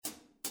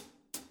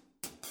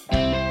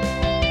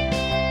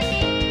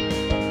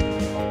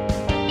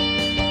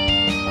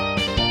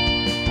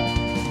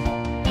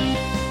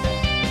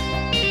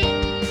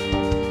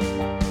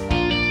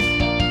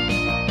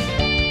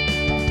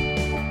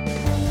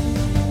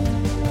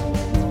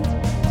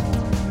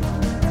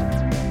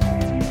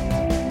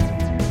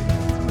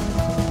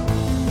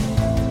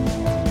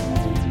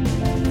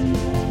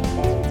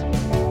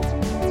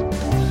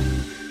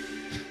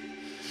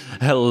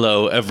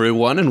Hello,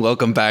 everyone, and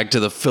welcome back to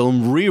the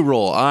Film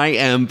Reroll. I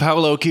am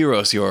Paulo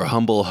Quiros, your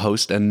humble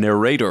host and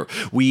narrator.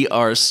 We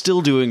are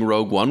still doing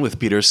Rogue One with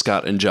Peter,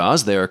 Scott, and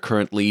Joz. They are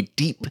currently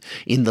deep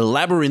in the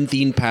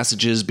labyrinthine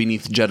passages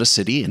beneath Jeddah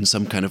City in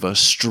some kind of a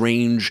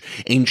strange,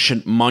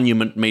 ancient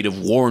monument made of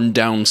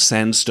worn-down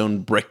sandstone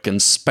brick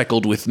and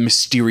speckled with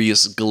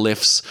mysterious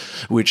glyphs,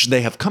 which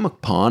they have come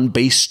upon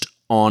based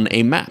on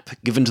a map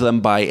given to them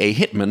by a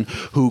hitman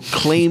who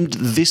claimed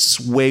this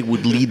way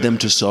would lead them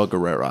to Saw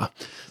Gerrera.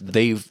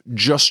 They've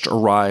just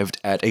arrived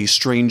at a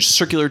strange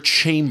circular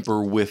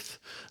chamber with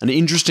an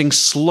interesting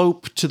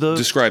slope to the...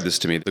 Describe this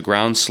to me. The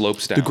ground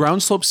slopes down. The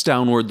ground slopes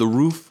downward, the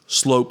roof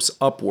slopes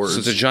upwards. So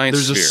it's a giant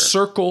sphere. There's a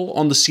circle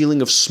on the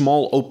ceiling of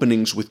small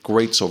openings with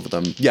grates over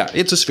them. Yeah,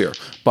 it's a sphere,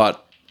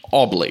 but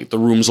oblate. The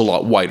room's a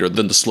lot wider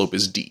than the slope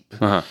is deep.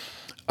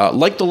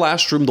 Like the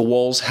last room, the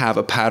walls have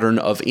a pattern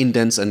of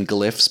indents and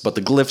glyphs, but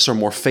the glyphs are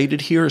more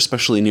faded here,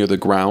 especially near the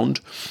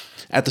ground.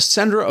 At the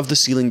center of the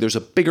ceiling, there's a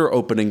bigger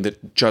opening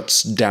that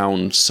juts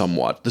down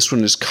somewhat. This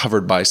one is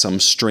covered by some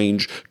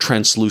strange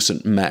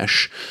translucent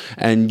mesh,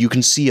 and you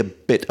can see a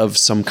bit of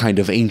some kind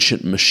of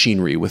ancient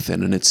machinery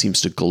within, and it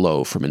seems to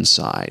glow from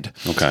inside.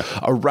 Okay.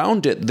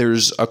 Around it,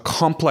 there's a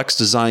complex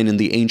design in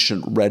the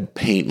ancient red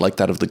paint, like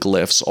that of the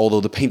glyphs, although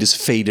the paint is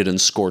faded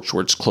and scorched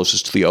where it's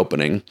closest to the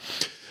opening.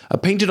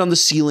 Painted on the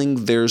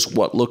ceiling, there's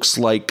what looks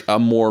like a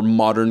more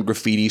modern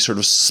graffiti sort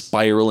of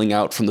spiraling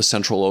out from the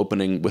central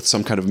opening with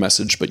some kind of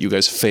message, but you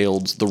guys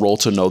failed the roll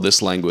to know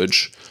this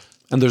language.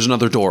 And there's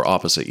another door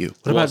opposite you.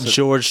 What about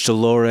George,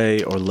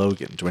 Dolore, or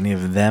Logan? Do any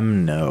of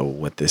them know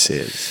what this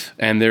is?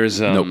 And there's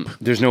Nope.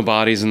 There's no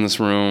bodies in this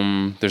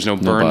room. There's no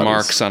burn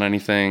marks on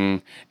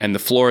anything. And the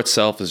floor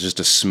itself is just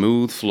a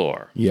smooth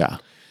floor. Yeah.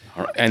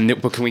 All right.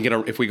 But can we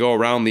if we go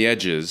around the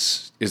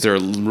edges, is there a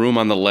room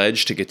on the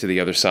ledge to get to the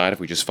other side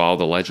if we just follow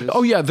the ledges?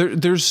 Oh, yeah,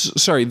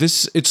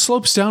 it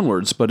slopes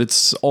downwards, but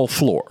it's all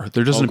floor.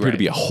 There doesn't appear to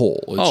be a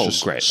hole. It's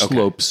just great. Okay.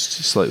 slopes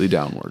slightly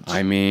downwards.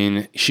 I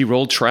mean, she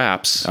rolled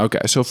traps.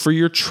 Okay, so for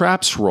your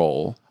traps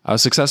roll,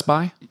 success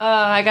by?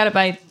 I got it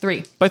by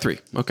 3. By 3,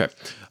 okay.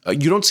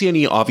 You don't see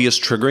any obvious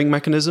triggering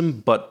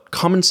mechanism, but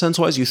common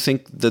sense-wise, you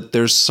think that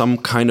there's some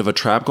kind of a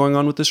trap going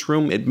on with this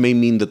room. It may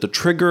mean that the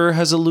trigger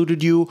has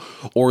eluded you,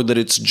 or that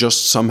it's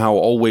just somehow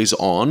always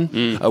on.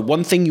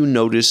 One thing you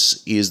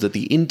notice is that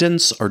the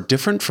indents are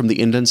different from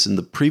the indents in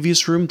the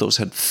previous room. Those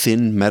had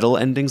thin metal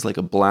endings like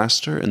a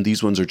blaster, and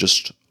these ones are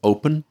just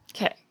open.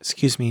 Okay.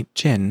 Excuse me,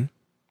 Jyn,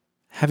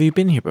 have you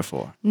been here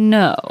before?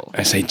 No.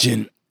 I say,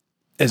 Jyn,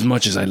 as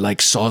much as I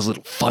like Saw's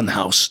little fun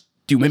house,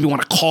 do you maybe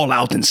want to call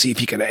out and see if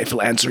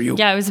he'll answer you?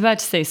 Yeah, I was about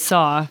to say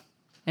Saw.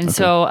 And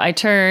so I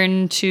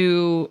turn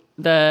to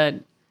the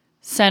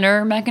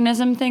center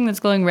mechanism thing that's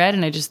glowing red,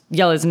 and I just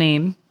yell his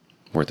name.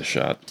 Worth a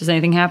shot. Does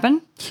anything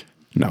happen?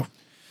 No.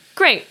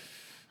 Great.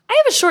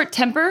 I have a short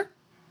temper.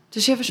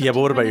 Does she have a short temper? Yeah,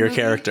 but what about in the your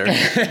movie? character?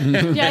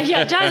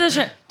 Yeah.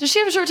 Does she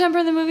have a short temper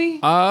in the movie?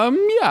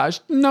 Yeah,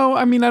 no,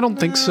 I mean, I don't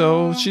think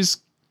so.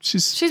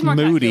 She's more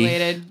moody.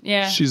 calculated.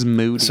 Yeah. She's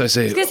moody. So I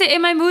say, I was gonna say,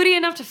 am I moody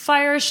enough to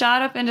fire a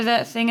shot up into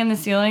that thing in the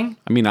ceiling?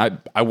 I mean,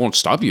 I won't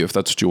stop you if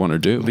that's what you want to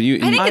do. But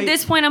I think at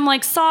this point I'm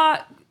like,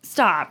 stop.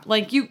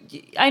 Like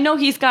I know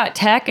he's got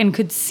tech and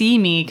could see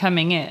me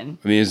coming in.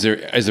 I mean,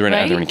 are there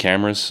any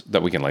cameras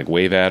that we can like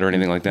wave at or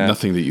anything like that?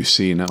 Nothing that you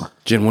see, no.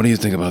 Jyn, what do you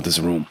think about this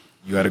room?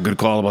 You had a good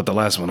call about the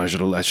last one. I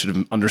should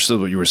have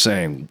understood what you were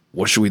saying.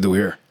 What should we do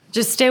here?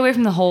 Just stay away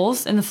from the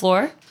holes in the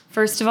floor,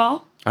 first of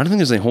all. I don't think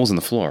there's any holes in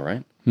the floor,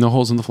 right? No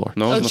holes in the floor.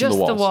 No holes in just the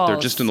the walls. walls. They're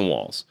just in the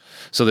walls.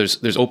 So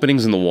there's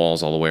openings in the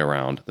walls all the way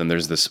around. Then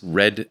there's this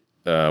red.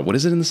 What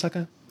is it in the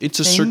sucker? It's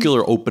a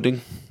circular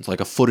opening. It's like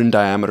a foot in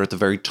diameter at the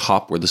very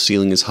top where the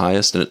ceiling is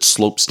highest, and it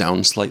slopes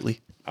down slightly.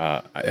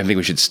 I think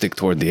we should stick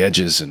toward the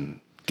edges and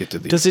get to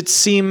the... Does it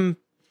seem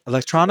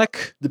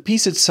electronic? The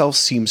piece itself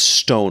seems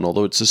stone,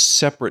 although it's a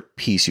separate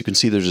piece. You can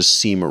see there's a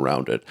seam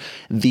around it.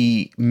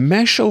 The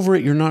mesh over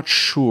it, you're not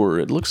sure.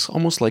 It looks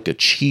almost like a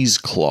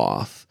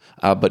cheesecloth.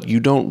 But you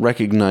don't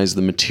recognize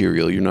the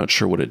material. You're not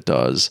sure what it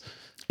does.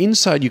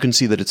 Inside, you can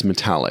see that it's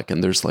metallic,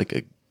 and there's like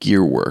a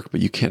gearwork,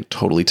 but you can't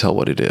totally tell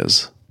what it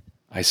is.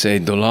 I say,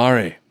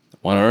 Dolare,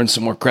 want to earn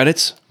some more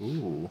credits?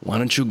 Ooh. Why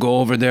don't you go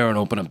over there and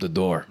open up the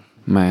door?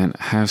 Man,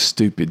 how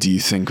stupid do you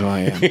think I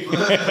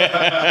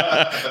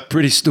am?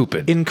 Pretty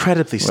stupid.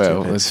 Incredibly stupid.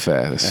 Well, that's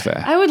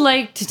fair. I would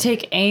like to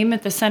take aim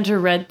at the center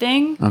red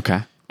thing Okay.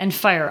 and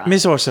fire on it.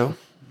 Ms. Orso,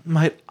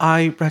 might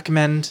I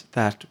recommend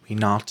that we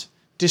not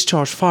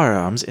discharge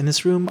firearms in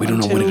this room We don't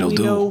know what it'll we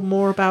do. know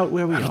more about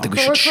where we are. don't think we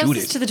But should we're shoot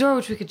closest it. to the door,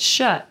 which we could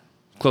shut.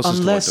 Closest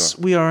Unless to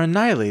what door? we are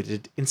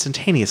annihilated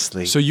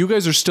instantaneously. So you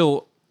guys are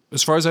still,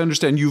 as far as I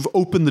understand, you've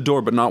opened the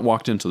door but not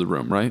walked into the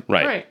room, right?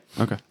 Right.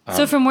 Okay.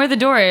 So from where the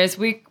door is,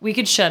 we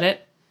could shut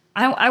it.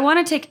 I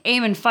want to take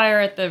aim and fire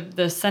at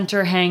the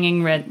center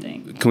hanging red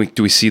thing.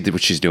 Do we see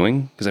what she's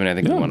doing? Because I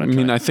think we want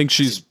to. I think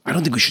she's... I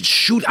don't think we should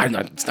shoot.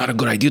 It's not a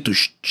good idea to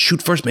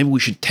shoot first. Maybe we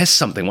should test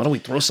something. Why don't we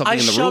throw something I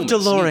in the room?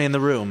 shoved Dolore in the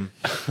room.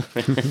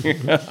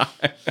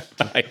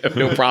 I have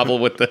no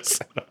problem with this.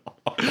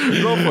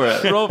 Roll for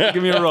it. Roll.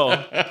 Give me a roll.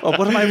 Oh,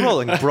 what am I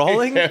rolling?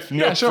 Brawling?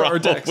 Yeah, sure. Or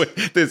dex.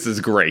 This is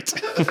great.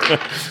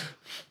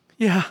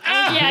 Yeah.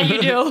 Yeah,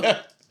 you do.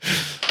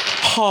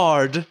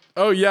 Hard.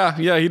 Oh yeah.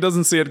 He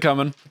doesn't see it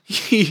coming.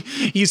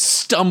 He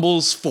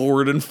stumbles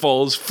forward and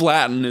falls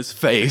flat in his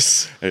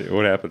face. Hey,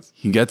 what happens?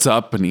 He gets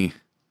up and he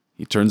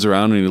turns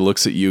around and he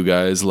looks at you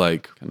guys,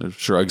 like kind of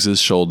shrugs his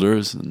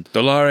shoulders and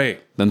Dolari.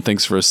 then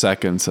thinks for a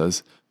second and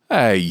says,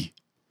 "Hey,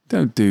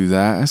 don't do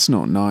that. That's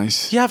not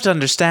nice." You have to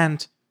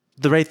understand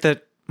the rate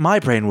that my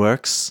brain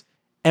works.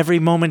 Every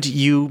moment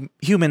you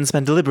humans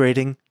spend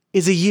deliberating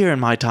is a year in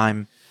my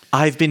time.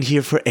 I've been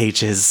here for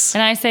ages.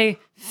 And I say,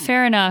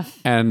 fair enough.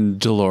 And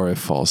Dolores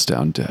falls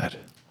down dead.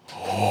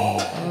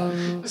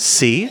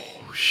 See?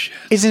 Oh, shit.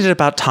 Isn't it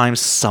about time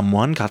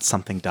someone got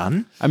something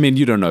done? I mean,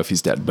 you don't know if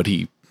he's dead, but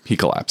he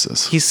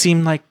collapses. He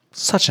seemed like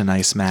such a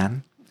nice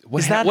man. What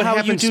Is that what how you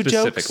happened do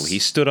specifically? jokes? He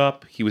stood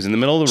up. He was in the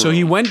middle of the So room.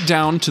 he went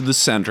down to the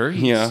center.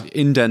 He's Yeah.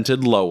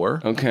 indented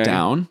lower. Okay.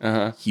 Down.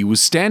 Uh-huh. He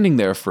was standing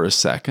there for a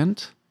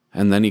second,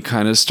 and then he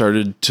kind of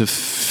started to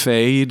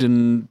fade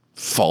and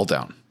fall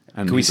down.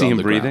 And Can we he's see on him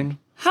the breathing? ground.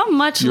 How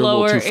much You're a little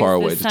lower too far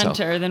away is to the tell.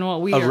 center than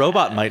what we A are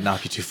robot at? might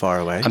not be too far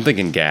away. I'm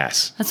thinking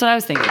gas. That's what I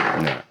was thinking.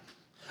 No.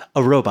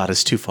 A robot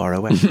is too far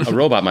away. A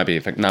robot might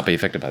not be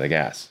affected by the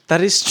gas.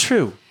 That is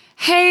true.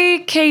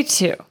 Hey,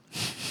 K2.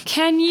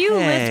 Can you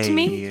lift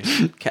me?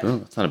 Hey, Oh,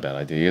 that's not a bad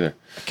idea either.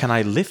 Can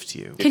I lift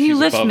you? Can you She's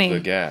lift above me? the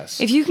gas.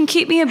 If you can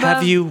keep me above.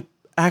 Have you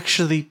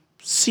actually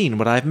seen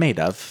what I've made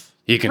of?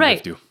 He can Right.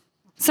 lift you.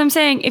 So I'm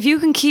saying, if you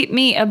can keep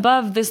me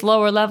above this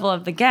lower level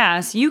of the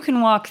gas, you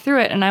can walk through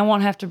it and I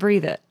won't have to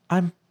breathe it.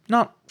 I'm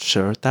not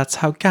sure that's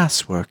how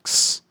gas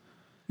works.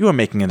 You are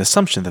making an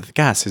assumption that the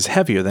gas is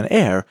heavier than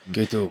air.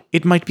 K2.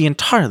 It might be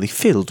entirely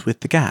filled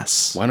with the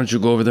gas. Why don't you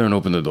go over there and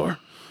open the door?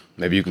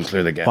 Maybe you can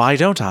clear the gas. Why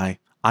don't I?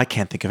 I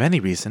can't think of any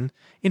reason.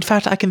 In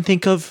fact, I can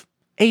think of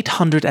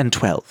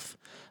 812.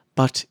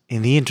 But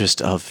in the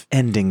interest of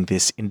ending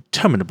this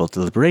interminable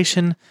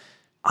deliberation,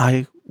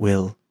 I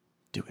will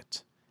do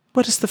it.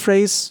 What is the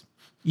phrase?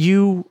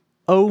 You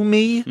owe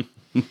me?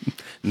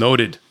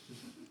 Noted.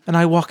 And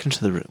I walk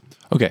into the room.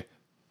 Okay.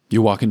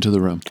 You walk into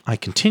the room. I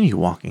continue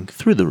walking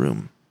through the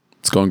room.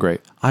 It's going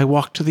great. I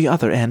walk to the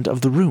other end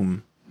of the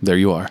room. There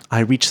you are. I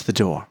reach the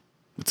door.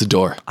 It's a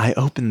door. I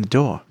open the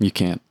door. You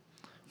can't.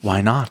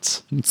 Why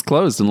not? It's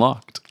closed and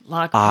locked.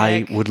 Lock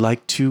I pick. would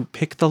like to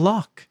pick the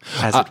lock,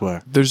 as it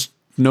were. There's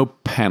no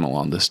panel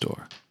on this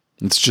door.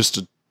 It's just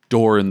a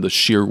door in the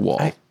sheer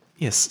wall.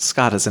 Yes,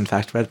 Scott has in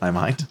fact read my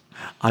mind.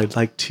 I'd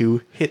like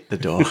to hit the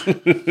door.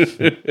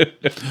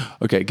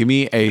 Okay, give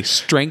me a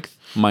strength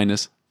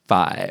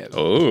 -5.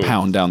 Oh.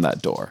 Pound down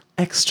that door.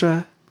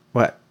 Extra.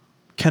 What?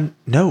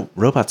 No,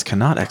 robots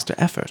cannot extra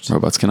effort.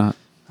 Robots cannot.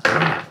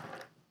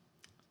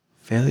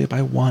 Failure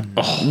by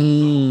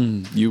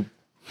 1. You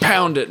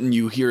pound it and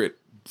you hear it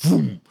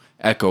vroom,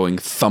 echoing,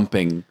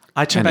 thumping.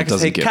 I turn and back it and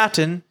say, doesn't give.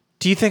 Captain,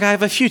 do you think I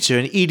have a future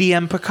in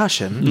EDM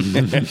percussion?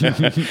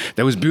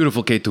 That was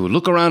beautiful, K2.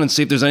 Look around and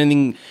see if there's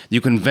anything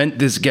you can vent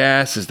this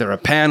gas. Is there a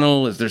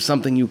panel? Is there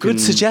something you can... Good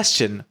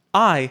suggestion.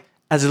 I,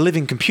 as a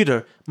living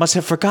computer, must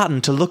have forgotten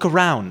to look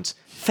around.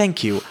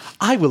 Thank you.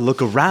 I will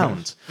look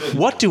around.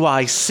 What do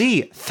I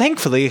see?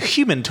 Thankfully, a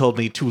human told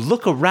me to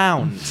look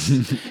around.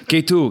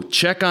 K2,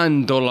 check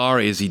on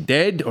Dolari. Is he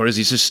dead or is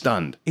he just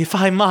stunned? If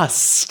I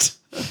must,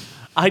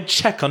 I'd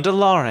check on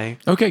Dolare.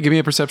 Okay, give me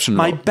a perception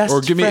My roll. best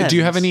Or give me. Do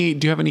you have friend. any?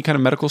 Do you have any kind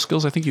of medical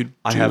skills? I think you.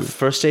 I do. have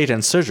first aid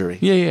and surgery.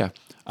 Yeah.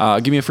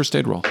 Give me a first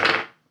aid roll.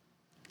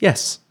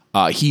 Yes.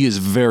 He is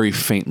very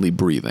faintly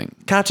breathing.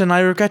 Captain, I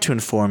regret to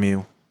inform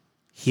you.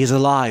 He is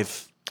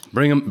alive.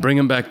 Bring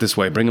him back this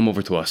way. Bring him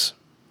over to us.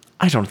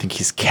 I don't think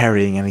he's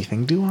carrying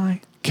anything, do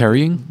I?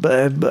 Carrying?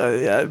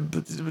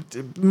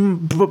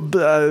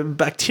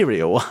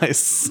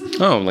 Bacteria-wise.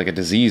 Oh, like a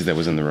disease that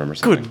was in the room or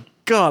something. Good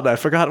God, I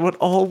forgot what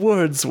all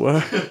words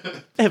were.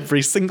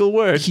 Every single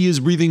word. He is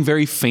breathing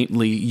very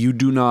faintly. You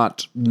do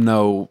not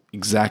know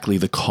exactly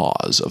the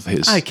cause of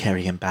his. I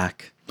carry him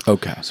back.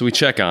 Okay. So we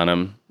check on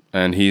him,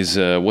 and he's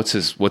what's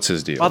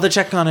his deal? While they're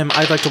checking on him,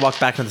 I'd like to walk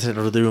back to the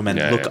center of the room and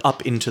Yeah, look yeah.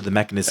 up into the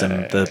mechanism,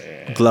 the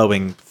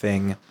glowing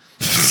thing.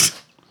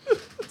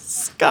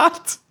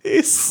 Scott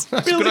is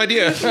a good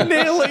idea.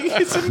 nailing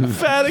his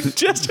emphatic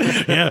gesture.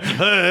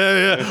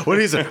 Yeah. What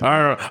is it?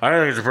 I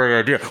think it's a pretty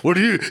idea. What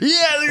do you?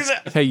 Yeah.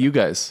 Hey, you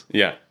guys,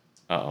 Yeah.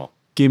 Uh-oh.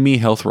 give me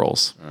health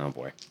rolls. Oh,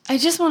 boy. I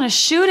just want to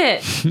shoot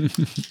it.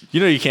 You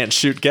know you can't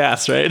shoot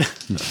gas, right?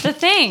 The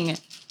thing.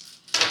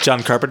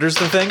 John Carpenter's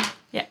the thing.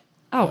 Yeah.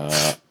 Oh,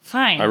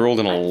 fine. I rolled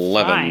an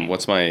 11. Fine.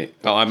 What's my...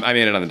 Oh, I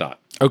made it on the dot.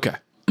 Okay.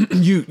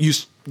 you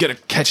get a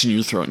catch in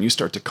your throat and you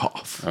start to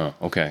cough. Oh,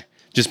 okay.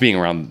 Just being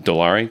around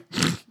Dolari.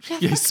 Yeah,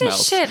 he fuck smells.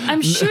 this shit.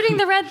 I'm shooting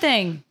the red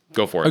thing.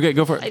 Go for it. Okay,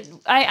 go for it.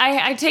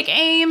 I take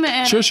aim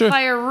and Sure.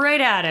 fire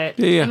right at it.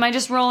 Yeah. Am I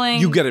just rolling?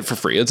 You get it for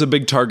free. It's a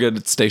big target.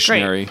 It's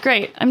stationary.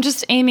 Great. I'm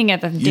just aiming at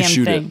the You damn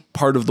shoot thing. it.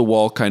 Part of the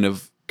wall kind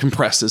of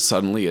compresses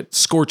suddenly. It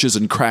scorches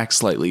and cracks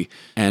slightly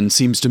and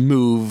seems to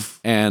move.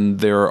 And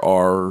there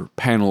are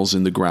panels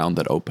in the ground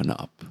that open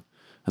up.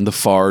 And the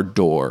far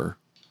door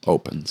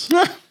opens.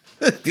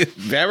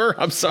 Vammer,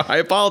 I'm sorry. I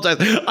apologize.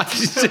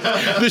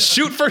 The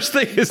shoot first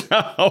thing is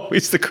not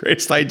always the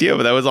greatest idea,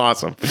 but that was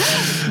awesome.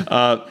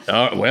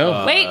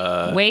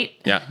 Wait.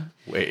 Yeah.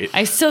 Wait.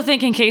 I still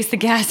think in case the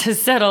gas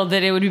has settled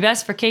that it would be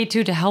best for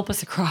K2 to help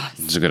us across.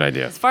 It's a good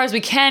idea. As far as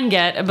we can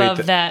get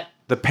above that.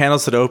 The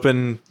panels that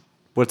open,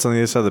 what's on the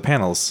other side of the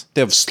panels?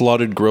 They have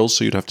slotted grills,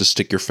 so you'd have to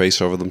stick your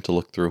face over them to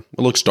look through.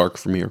 It looks dark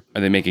from here.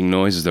 Are they making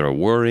noise? Is there a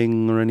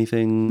whirring or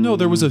anything? No,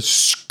 there was a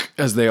sk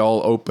as they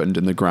all opened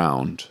in the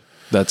ground.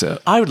 That's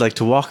it. I would like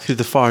to walk through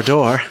the far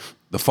door.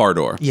 The far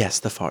door. Yes,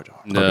 the far door.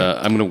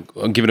 I'm going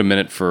to give it a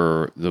minute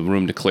for the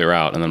room to clear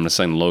out, and then I'm going to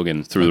send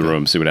Logan through the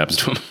room, see what happens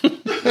to him.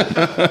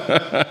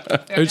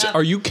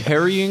 Are you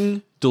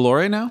carrying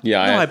Dolore now?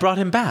 Yeah. No, I brought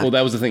him back. Well,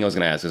 that was the thing I was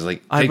going to ask. Is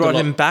like I take brought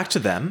Dolore- him back to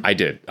them. I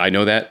did. I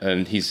know that,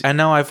 and he's. And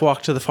now I've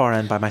walked to the far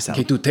end by myself.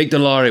 Okay, dude, take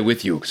Dolore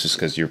with you, just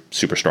because you're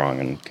super strong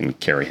and can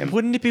carry him.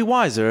 Wouldn't it be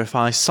wiser if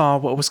I saw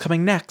what was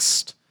coming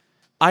next?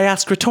 I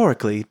ask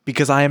rhetorically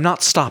because I am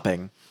not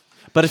stopping.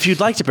 But if you'd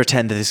like to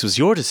pretend that this was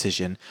your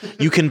decision,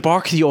 you can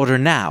bark the order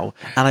now,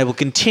 and I will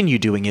continue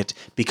doing it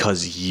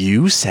because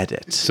you said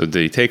it. So did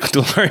he take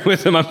Dolore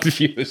with him? I'm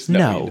confused.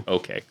 No.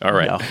 Okay. All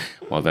right. No.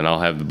 Well, then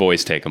I'll have the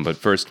boys take him. But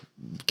first,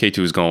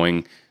 K2 is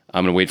going.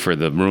 I'm going to wait for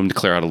the room to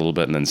clear out a little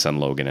bit and then send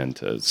Logan in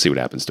to see what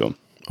happens to him.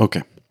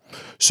 Okay.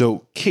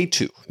 So,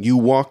 K2, you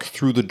walk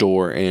through the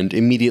door, and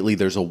immediately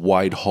there's a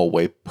wide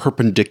hallway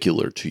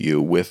perpendicular to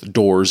you with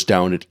doors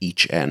down at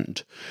each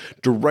end.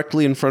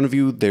 Directly in front of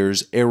you,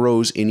 there's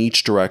arrows in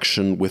each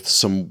direction with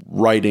some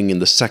writing in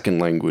the second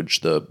language,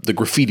 the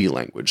graffiti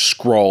language,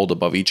 scrawled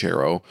above each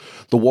arrow.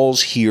 The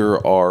walls here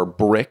are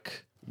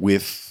brick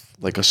with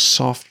like a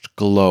soft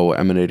glow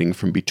emanating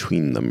from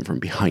between them, from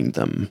behind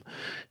them.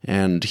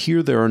 And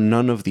here there are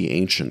none of the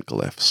ancient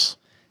glyphs.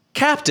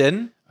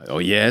 Captain, Oh,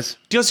 yes?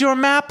 does your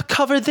map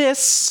cover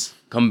this?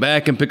 Come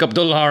back and pick up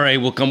Dolore.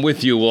 We'll come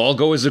with you. We'll all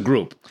go as a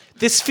group.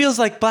 This feels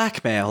like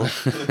blackmail.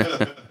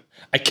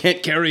 I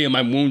can't carry him.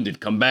 I'm wounded.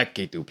 Come back,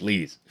 K2,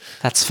 please.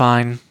 That's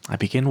fine. I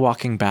begin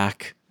walking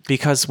back.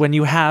 Because when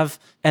you have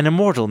an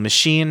immortal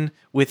machine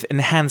with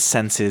enhanced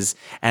senses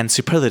and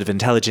superlative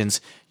intelligence,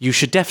 you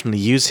should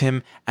definitely use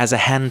him as a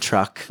hand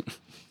truck.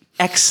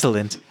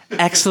 Excellent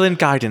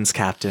guidance,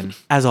 Captain,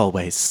 as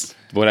always.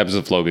 What happens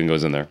if Logan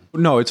goes in there?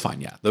 No, it's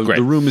fine. Yeah, the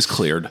room is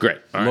cleared. Great.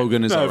 All right.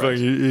 Logan is all right.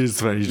 It's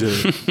fine, you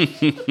did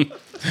it.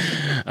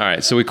 All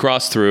right, so we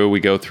cross through, we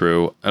go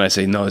through, and I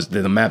say, no,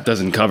 the map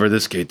doesn't cover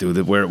this,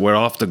 K2. We're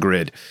off the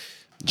grid.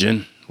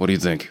 Jyn, what do you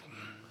think?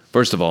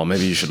 First of all,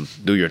 maybe you should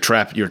do your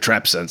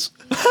trap sense.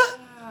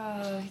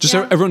 Just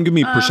everyone give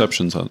me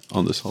perceptions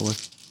on this hallway.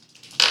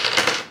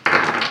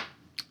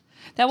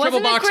 That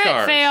wasn't a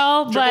crit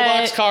fail, but... Triple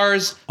box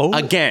cars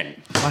again.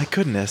 My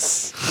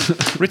goodness.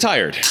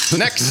 Retired.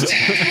 Next.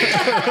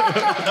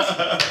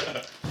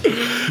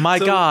 My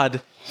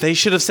God, they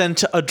should have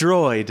sent a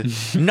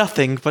droid.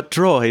 Nothing but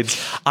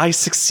droids. I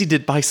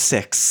succeeded by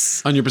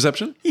 6. On your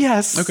perception?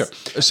 Yes. Okay.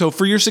 So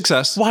for your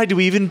success, Why do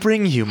we even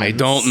bring humans? I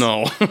don't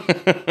know.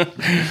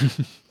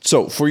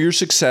 So, for your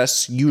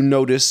success, you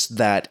notice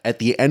that at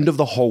the end of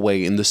the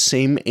hallway, in the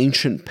same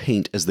ancient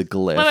paint as the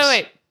glyphs...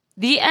 Wait.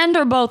 The end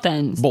or both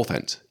ends? Both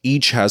ends.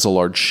 Each has a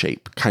large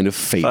shape, kind of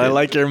faded. I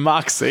like your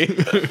moxie.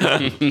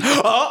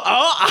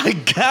 I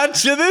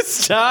got you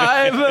this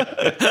time.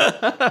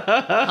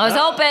 I was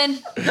hoping.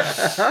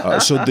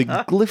 So the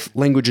glyph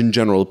language in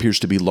general appears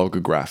to be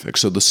logographic,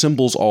 so the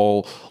symbols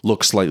all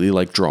look slightly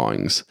like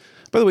drawings.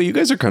 By the way, you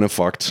guys are kind of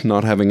fucked,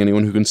 not having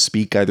anyone who can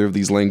speak either of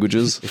these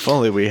languages. If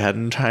only we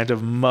hadn't tried to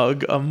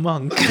mug a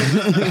monk.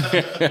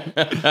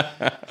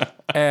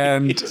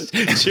 and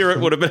Cheer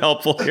it would have been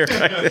helpful here.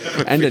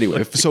 And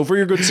anyway, so for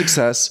your good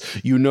success,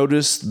 you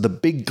notice the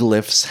big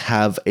glyphs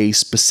have a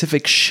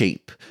specific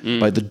shape.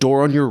 By the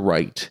door on your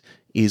right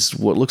is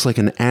what looks like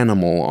an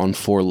animal on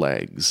 4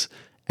 legs.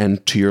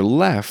 And to your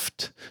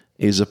left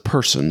is a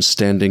person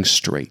standing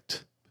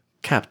straight.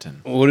 Captain.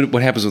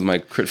 What happens with my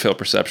crit fail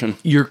perception?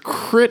 your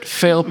crit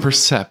fail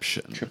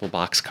perception. Triple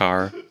box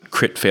car,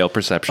 crit fail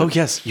perception. Oh,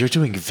 yes, you're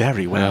doing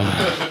very well.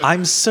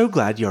 I'm so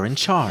glad you're in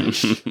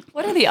charge.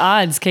 What are the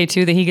odds,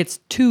 K2, that he gets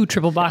 2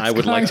 triple box I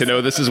would like to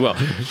know this as well.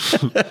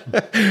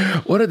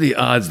 What are the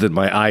odds that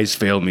my eyes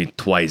fail me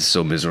twice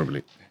so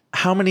miserably?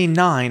 How many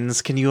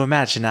 9s can you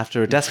imagine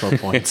after decimal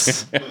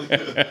points?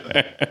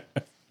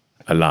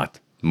 A lot.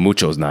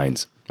 Muchos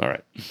 9s. All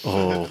right.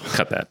 Oh.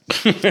 Cut that.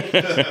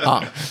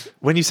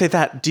 When you say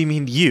that, do you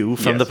mean you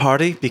from Yes. the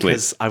party? Because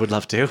Please. I would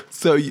love to.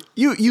 So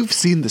you've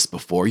seen this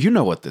before. You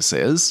know what this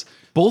is.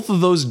 Both of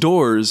those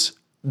doors,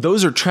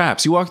 those are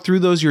traps. You walk through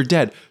those, you're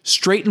dead.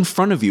 Straight in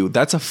front of you,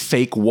 that's a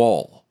fake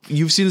wall.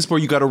 You've seen this before.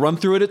 You got to run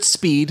through it at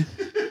speed.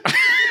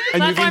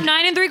 And Platform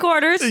 9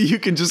 3/4. you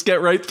can just get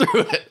right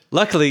through it.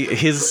 Luckily,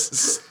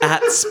 his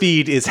at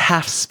speed is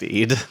half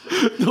speed.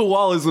 The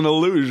wall is an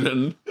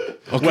illusion.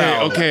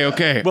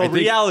 Okay. Well,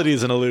 reality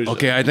is an illusion.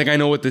 Okay, I think I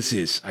know what this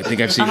is. I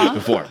think I've seen this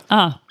before.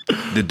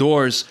 The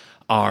doors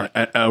are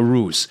a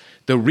ruse.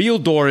 The real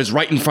door is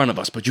right in front of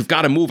us, but you've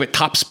got to move at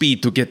top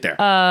speed to get there.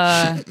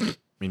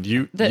 mean,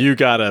 you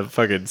got a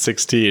fucking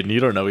 16. You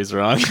don't know he's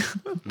wrong.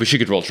 But she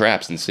could roll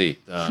traps and see.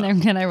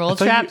 Can I roll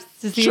traps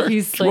to see if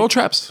he's like... roll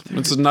traps.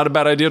 It's not a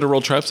bad idea to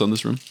roll traps on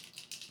this room.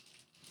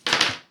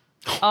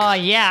 Oh,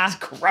 yeah.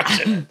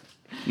 Crushing.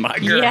 My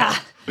girl. Yeah.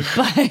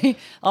 By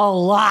a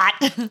lot.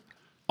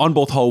 On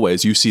both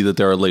hallways, you see that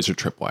there are laser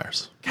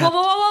tripwires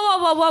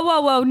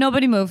Whoa.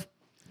 Nobody move.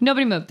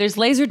 There's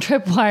laser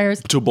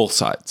tripwires to both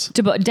sides.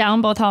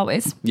 down both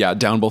hallways. Yeah,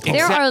 down both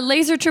hallways. There are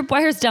laser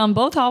tripwires down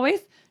both hallways.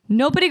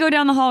 Nobody go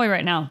down the hallway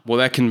right now. Well,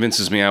 that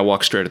convinces me I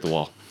walk straight at the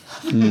wall.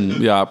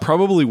 Yeah,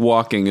 probably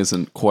walking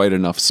isn't quite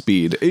enough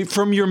speed.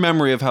 From your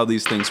memory of how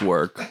these things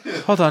work.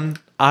 Hold on.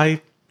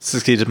 I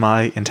succeeded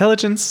my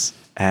intelligence,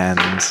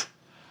 and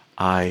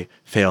I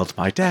failed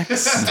my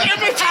dex.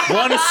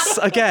 Once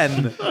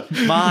again,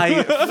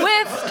 my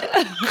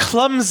Whiffed.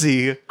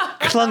 clumsy,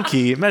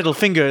 clunky metal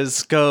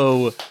fingers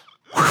go...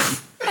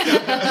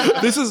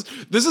 This is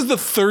the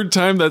third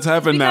time that's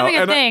happened now. becoming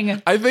a And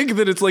thing. I think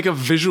that it's like a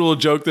visual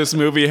joke this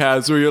movie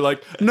has where you're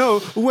like,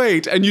 no,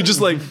 wait. And you just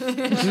like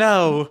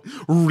No.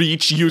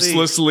 reach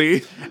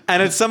uselessly.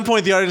 And at some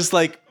point, the artist is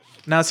like,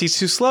 now is he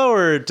too slow,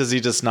 or does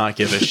he just not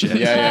give a shit?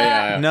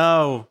 Yeah.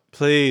 No,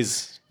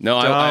 please. No,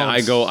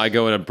 I don't.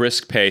 go at a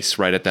brisk pace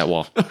right at that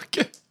wall.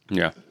 Okay.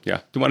 Yeah. Do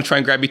you want to try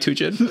and grab me too,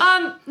 Jyn?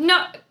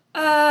 No.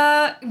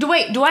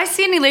 Do I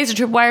see any laser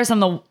tripwires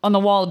on the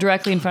wall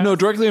directly in front No, of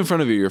me? directly in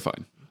front of you, you're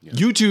fine.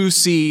 You two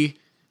see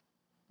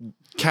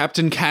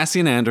Captain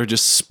Cassian Andor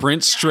just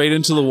sprint straight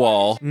into the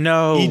wall.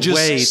 No, He just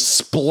wait.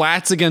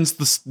 splats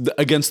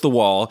against the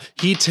wall.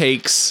 He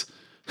takes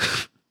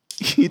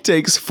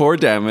 4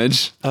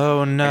 damage.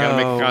 Oh, no. I gotta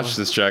make a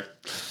consciousness check.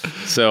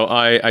 So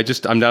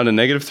I'm down to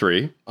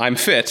 -3. I'm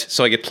fit,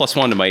 so I get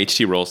 +1 to my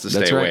HT rolls to stay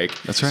That's right. awake.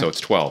 That's right. So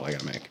it's 12 I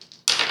gotta make.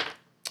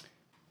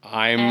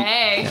 I'm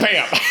Hey.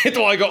 bam! I hit the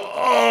wall. I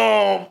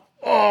go,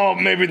 oh,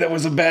 maybe that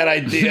was a bad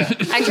idea.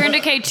 I turn to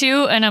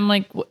K2 and I'm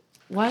like,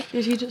 what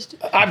did he just do?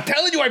 I'm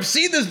telling you, I've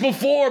seen this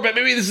before, but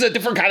maybe this is a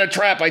different kind of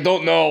trap. I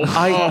don't know.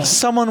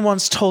 Someone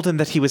once told him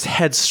that he was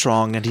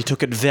headstrong, and he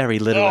took it very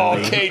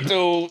literally.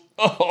 K2.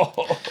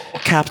 Oh,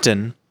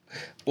 Captain,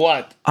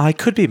 what? I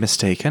could be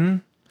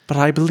mistaken, but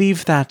I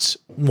believe that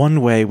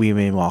one way we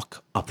may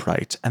walk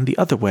upright, and the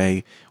other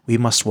way we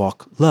must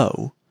walk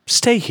low.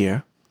 Stay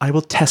here. I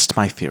will test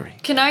my theory.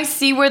 Can I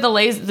see where the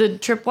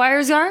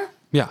tripwires are?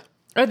 Yeah.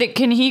 Or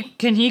can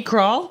he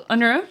crawl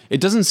under him?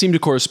 It doesn't seem to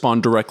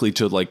correspond directly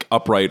to like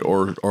upright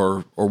or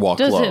walk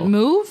Does low. it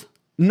move?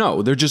 No,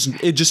 it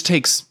just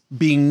takes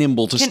being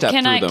nimble to step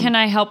through them. Can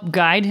I help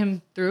guide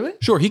him through it?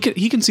 Sure, he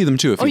can see them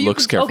too if he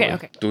looks carefully.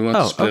 Okay. Do we want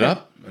to split okay.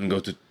 up and go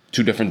to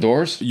 2 different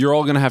doors? You're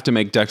all going to have to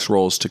make dex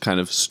rolls to kind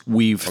of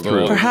weave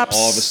through. Perhaps-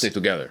 all of us stay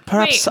together.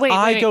 Perhaps Wait.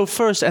 I go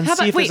first and How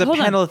see about- if there's wait, a hold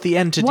on. panel at the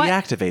end to What-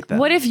 deactivate them.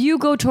 What if you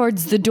go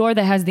towards the door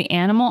that has the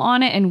animal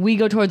on it and we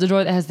go towards the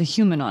door that has the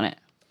human on it?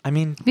 I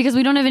mean, Because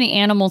we don't have any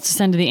animals to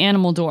send to the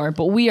animal door,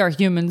 but we are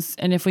humans,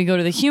 and if we go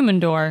to the human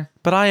door,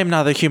 but I am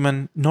neither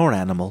human nor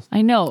animal.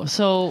 I know.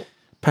 So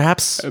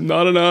Perhaps I'm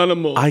not an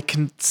animal. I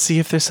can see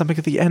if there's something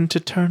at the end to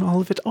turn all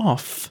of it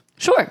off.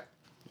 sure.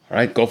 All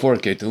right, go for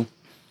it, K2.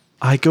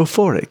 I go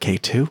for it,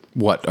 K2.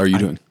 What are you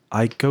doing?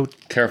 I go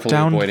Carefully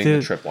down avoiding the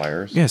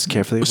tripwires. Yes,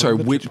 carefully. Sorry,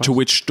 avoiding the to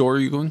which door are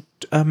you going?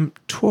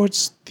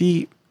 towards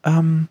the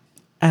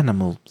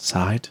animal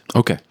side.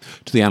 Okay,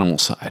 to the animal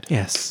side.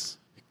 Yes.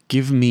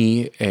 Give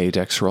me a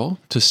dex roll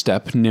to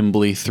step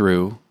nimbly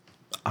through.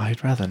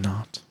 I'd rather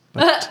not,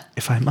 but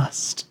if I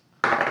must.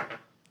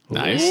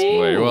 Nice.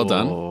 Very well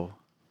done. Oh.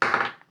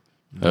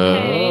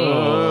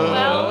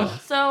 Well,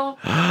 so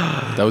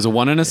That was a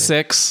 1 and a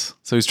 6.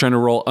 So he's trying to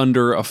roll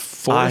under a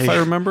 4, if I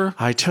remember.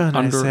 I turn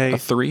Under and say, a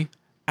 3.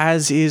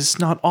 as is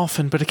not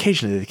often but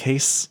occasionally the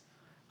case,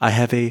 I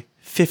have a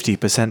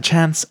 50%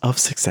 chance of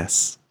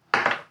success.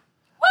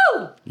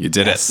 You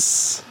did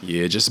it.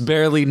 You just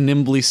barely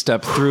nimbly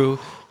step through,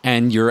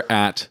 and you're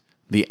at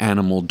the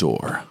animal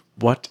door.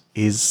 What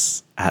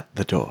is at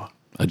the door?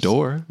 A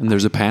door, and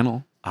there's a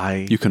panel.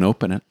 I You can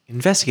open it.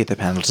 investigate the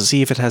panel to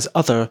see if it has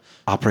other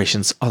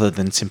operations other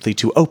than simply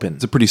to open.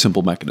 It's a pretty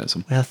simple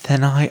mechanism. Well,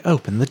 then I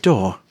open the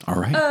door. All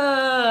right.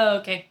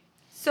 okay.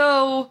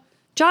 So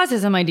Joz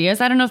has some ideas.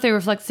 I don't know if they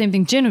reflect the same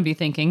thing Jyn would be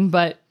thinking,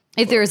 but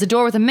if there is a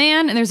door with a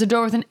man and there's a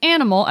door with an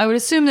animal, I would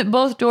assume that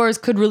both doors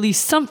could release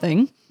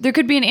something. There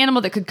could be an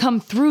animal that could come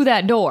through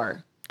that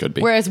door. Could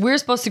be. Whereas we're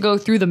supposed to go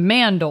through the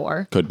man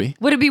door. Could be.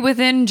 Would it be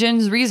within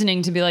Jin's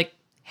reasoning to be like,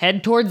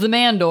 head towards the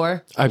man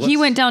door? He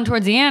went down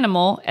towards the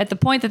animal. At the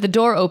point that the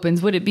door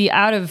opens, would it be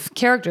out of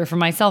character for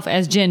myself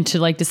as Jyn to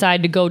like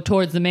decide to go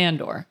towards the man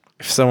door?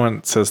 If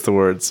someone says the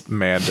words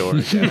man door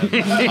again,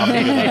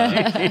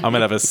 I'm gonna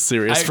have a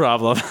serious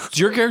problem. It's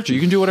your character. You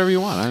can do whatever you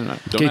want. I don't know.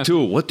 Don't ask-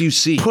 K2, what do you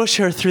see? Push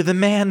her through the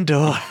man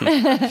door.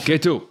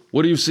 K2,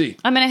 what do you see?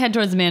 I'm going to head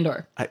towards the man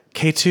door.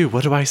 K2,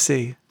 what do I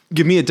see?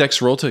 Give me a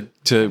dex roll to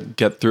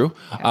get through.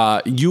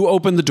 You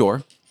open the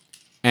door,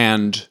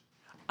 and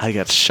I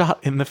get shot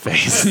in the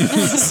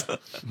face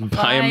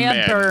By a a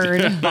man.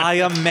 bird. by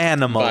a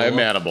manimal. By a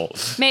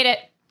manimal. Made it.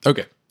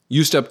 okay,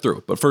 you step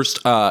through. But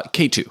first,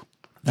 K2.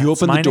 You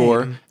open my the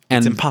door, name.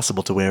 It's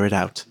impossible to wear it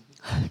out.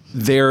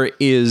 there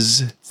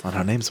is It's not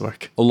how names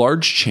work. a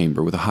large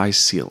chamber with a high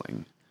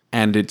ceiling,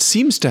 and it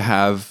seems to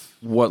have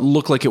what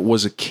looked like it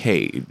was a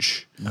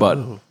cage, but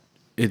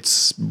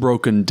it's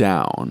broken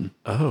down,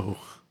 Oh.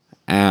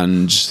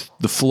 and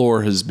the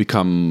floor has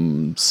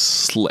become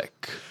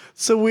slick.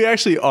 So we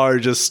actually are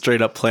just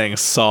straight up playing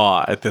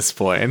Saw at this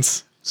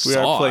point. We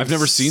Saw? are playing I've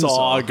never seen Saw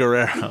Saw.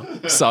 Guerrero.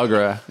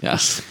 Sagra,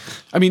 yes.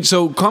 I mean,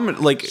 so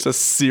comment like It's a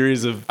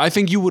series of... I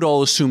think you would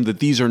all assume that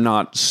these are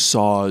not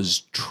Saw's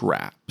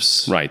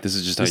traps. Right. This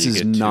is just how This you is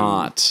get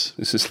not.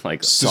 This is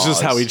like. This is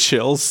how he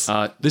chills.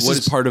 This what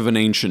is part of an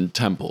ancient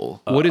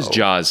temple. What does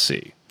Joz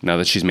see now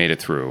that she's made it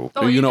through?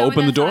 Oh, you gonna going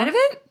open the that door? side of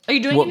it? Are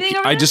you doing Well, anything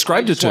over I there?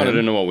 described I it just to wanted to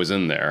him. know what was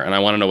in there, and I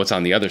want to know what's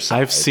on the other side.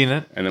 I've seen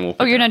it. And then we'll.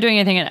 Oh, you're not doing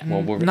anything in it.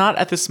 Well, we're, Not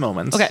at this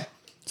moment. Okay.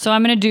 So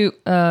I'm going to do...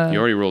 you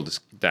already rolled this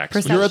dex.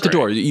 Perception. You're at the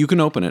door. You can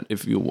open it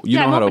if you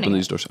Yeah, know I'm how to opening open it.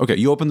 these doors. Okay,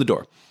 you open the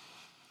door.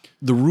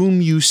 The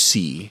room you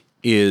see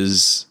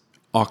is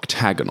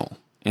octagonal,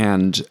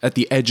 and at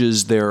the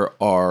edges there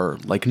are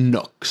like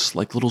nooks,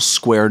 like little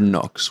square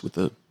nooks with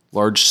a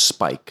large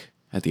spike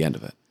at the end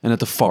of it. And at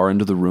the far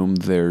end of the room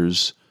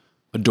there's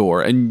a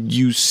door, and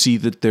you see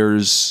that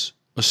there's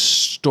a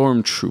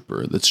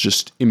stormtrooper that's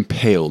just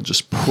impaled,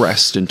 just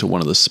pressed into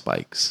one of the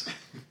spikes.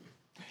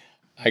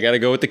 I got to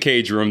go with the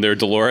cage room there,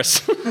 Dolores.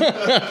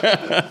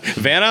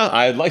 Vanna,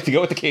 I'd like to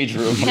go with the cage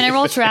room. Can I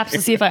roll traps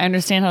to see if I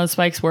understand how the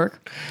spikes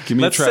work? Give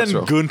me Let's a trap send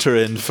throw. Gunter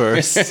in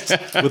first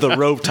with a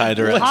rope tied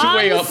around.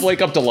 Let's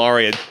wake up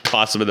Delari and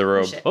toss him in the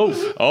room.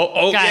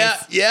 Oh,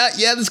 Guys. yeah,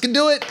 this can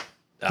do it.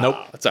 Nope.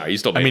 That's all right. You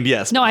still made I mean, it.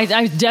 yes. No, I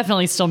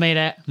definitely still made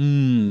it.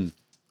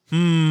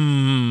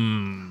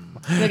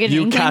 Do I get an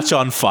You inkling? catch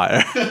on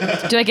fire.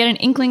 Do I get an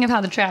inkling of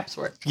how the traps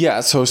work? Yeah,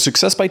 so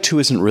success by 2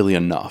 isn't really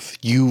enough.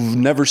 You've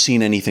never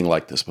seen anything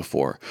like this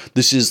before.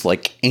 This is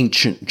like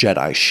ancient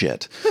Jedi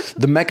shit.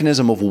 The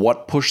mechanism of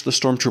what pushed the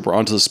stormtrooper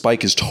onto the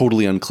spike is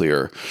totally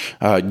unclear.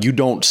 You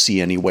don't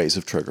see any ways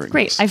of triggering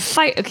Great. this. I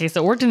fire. Okay,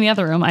 so it worked in the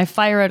other room. I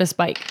fire at a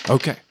spike.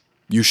 Okay.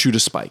 You shoot a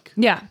spike.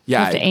 Yeah. Do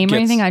Yeah, I have to it aim or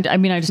gets- anything? I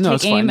mean, I just No, take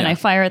it's aim fine, and yeah. I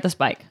fire at the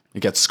spike. It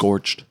gets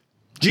scorched.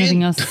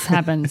 Nothing else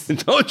happens.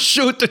 Don't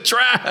shoot the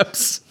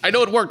traps. I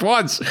know it worked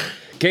once.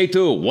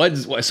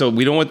 K2. So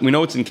we know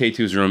what's in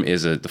K2's room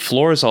is the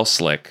floor is all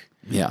slick.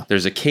 Yeah.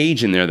 There's a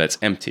cage in there that's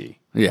empty.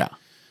 Yeah.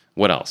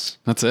 What else?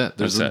 That's it.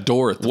 There's That's a it.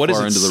 door at the What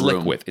far is end it of the slick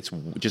room. with? It's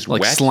just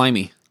Like wet.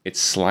 slimy.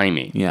 It's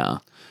slimy. Yeah.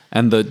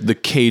 And the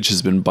cage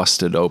has been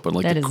busted open.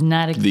 Like That the, is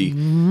not a- the,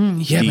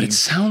 Yeah, the but it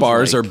sounds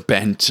bars like are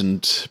bent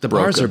and the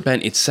bars broken. are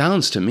bent. It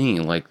sounds to me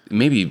like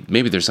maybe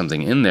there's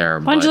something in there.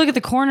 Why don't but you look at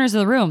the corners of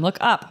the room? Look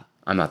up.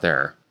 I'm not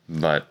there.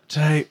 But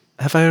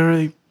Have I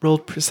already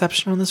rolled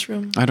perception on this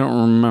room? I don't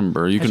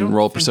remember. You can don't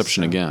roll think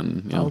perception so.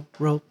 again. Yeah. I'll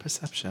roll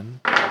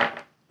perception.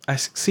 I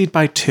succeed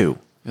by 2.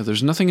 Yeah,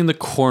 there's nothing in the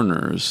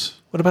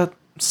corners. What about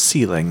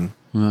ceiling?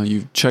 Well,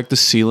 you check the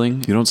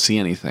ceiling. You don't see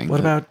anything. What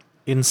about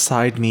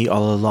inside me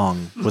all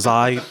along? Was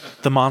I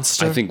the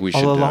monster I think we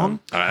should, all along?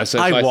 so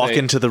I I walk say-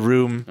 into the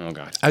room. oh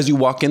god. As you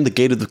walk in, the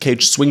gate of the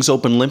cage swings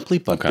open limply,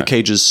 but the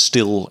cage is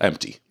still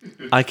empty.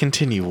 I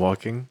continue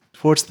walking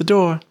towards the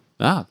door.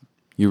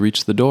 You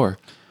reach the door.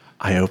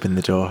 I open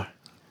the door.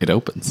 It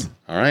opens.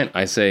 All right.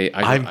 I say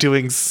I'm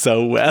doing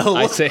so well.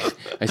 I say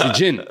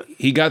Jyn,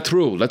 he got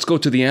through. Let's go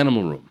to the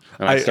animal room.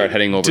 And I start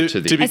heading over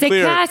to the To be I say,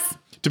 clear, Cass.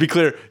 to be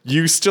clear,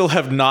 you still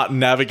have not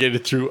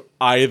navigated through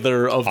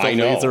either of the I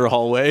know. laser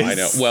hallways. I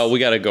know. Well, we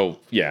got to go.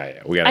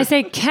 Yeah, we got to I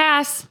say,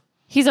 Cass,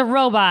 he's a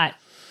robot.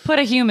 Put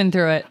a human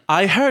through it.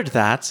 I heard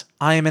that.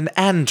 I am an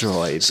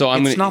android. So It's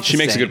I'm going not to she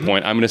the makes a same. good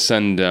point. I'm going to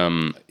send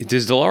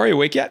is Delari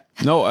awake yet?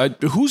 No,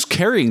 who's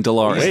carrying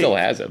Delari? He still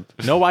has him.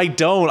 No, I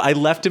don't. I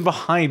left him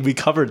behind. We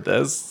covered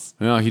this.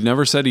 No, he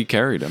never said he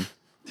carried him.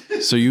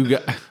 So you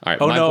got. All right.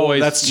 Oh my no, boys,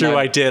 that's true.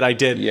 my- I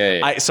did.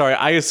 Yeah. Sorry,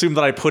 I assumed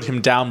that I put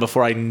him down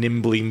before I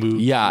nimbly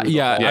moved. Yeah. through the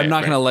hall. I'm not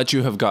right. going to let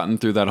you have gotten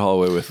through that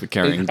hallway with the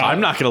carrying. I'm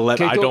not gonna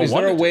let. I Keito, don't is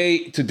want there a it. way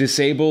to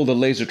disable the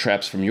laser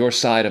traps from your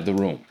side of the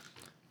room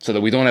so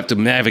that we don't have to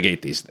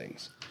navigate these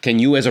things? Can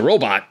you, as a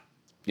robot,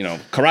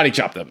 karate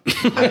chop them?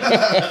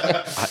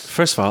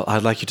 First of all,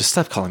 I'd like you to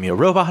stop calling me a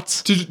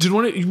robot. Did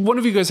one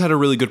of you guys had a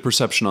really good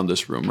perception on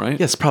this room, right?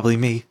 Yes, probably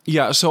me.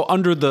 Yeah, so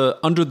under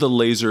the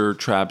laser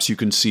traps, you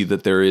can see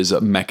that there is a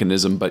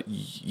mechanism, but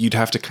you'd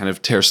have to kind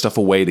of tear stuff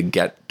away to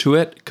get to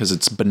it because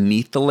it's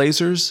beneath the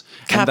lasers.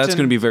 And that's Captain-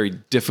 going to be very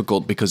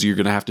difficult because you're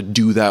going to have to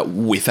do that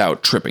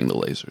without tripping the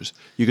lasers.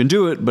 You can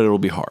do it, but it'll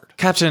be hard.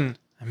 Captain,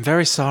 I'm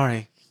very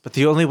sorry, but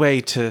the only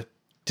way to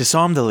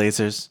disarm the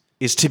lasers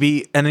is to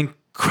be an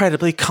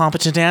incredibly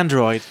competent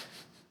android.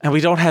 And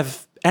we don't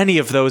have any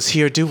of those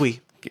here, do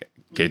we?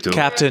 Keito.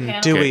 Captain,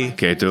 do we?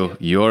 Keito,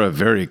 you're a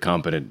very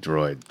competent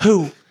droid.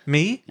 Who?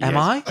 Me? Am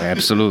I?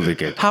 Absolutely,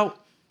 Keito. How?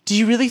 Do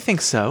you really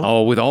think so?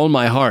 Oh, with all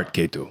my heart,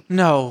 Keito.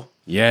 No.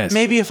 Yes.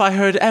 Maybe if I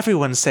heard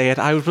everyone say it,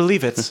 I would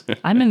believe it.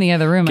 I'm in the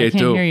other room. I Keito,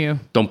 can't hear you.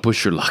 don't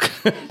push your luck.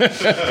 All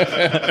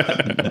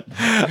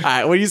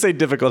right, when you say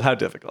difficult, how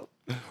difficult?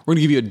 We're going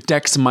to give you a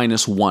dex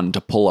 -1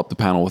 to pull up the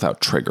panel without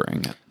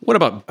triggering it. What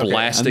about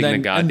blasting and the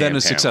goddamn then a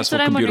panel? successful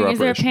But I'm computer wondering, is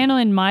there a operation. panel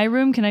in my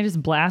room? Can I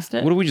just blast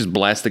it? What if we just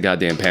blast the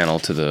goddamn panel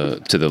to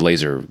the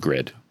laser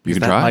grid? You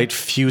can That try. might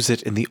fuse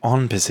it in the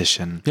on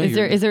position.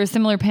 Is there a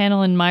similar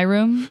panel in my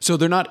room? So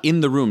they're not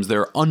in the rooms;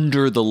 they're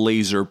under the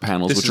laser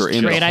panels, This which is are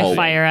in Great, the I hallway.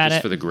 fire at Just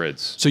it. for the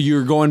grids. So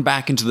you're going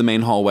back into the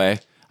main hallway,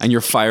 and you're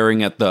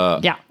firing at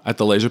the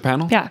laser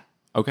panel. Yeah.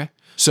 Okay.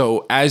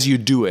 So as you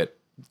do it,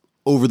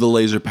 over the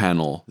laser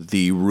panel,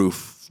 the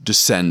roof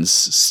descends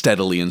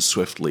steadily and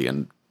swiftly,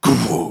 and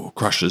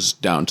crushes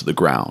down to the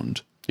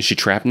ground. Is she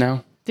trapped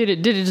now? Did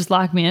it just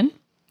lock me in?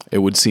 It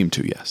would seem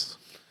to, yes.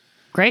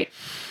 Great.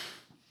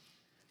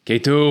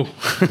 K2.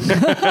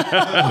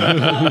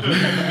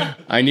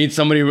 I need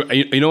somebody.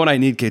 You know what I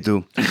need,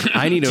 K2?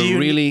 I need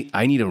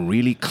I need a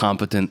really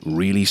competent,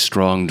 really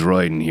strong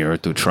droid in here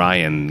to try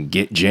and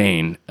get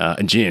Jyn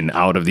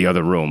out of the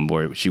other room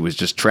where she was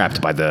just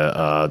trapped by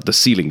the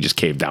ceiling just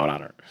caved down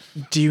on her.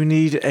 Do you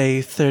need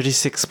a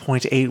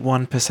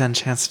 36.81%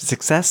 chance of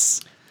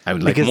success? I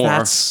would like because more.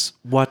 that's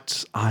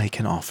what I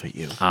can offer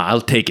you.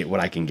 I'll take it what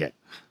I can get.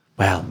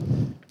 Well,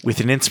 with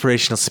an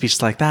inspirational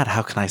speech like that,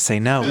 how can I say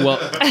no? Well,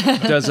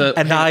 does a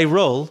and I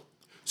roll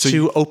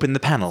to open the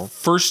panel.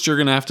 First, you're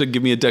going to have to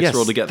give me a dex Yes,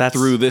 roll to get that's-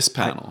 through this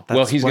panel. That's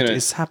well he's what gonna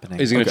is happening.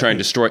 Is he gonna try and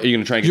destroy? Are you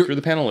gonna try and get through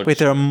the panel? Or Wait,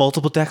 there are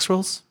multiple dex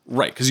rolls?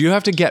 Right, because you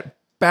have to get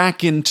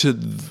back into.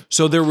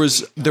 So there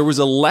was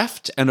a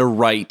left and a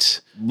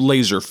right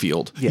laser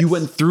field. Yes. You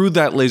went through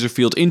that laser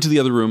field into the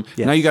other room.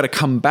 Yes. Now you got to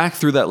come back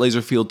through that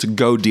laser field to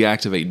go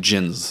deactivate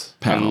Jyn's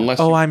panel. Unless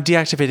Oh, you- I'm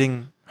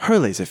deactivating her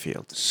laser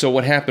field. so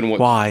what happened?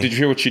 Why? Did you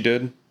hear what she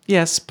did?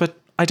 Yes, but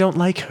I don't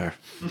like her.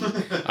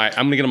 I'm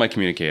gonna get on my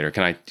communicator.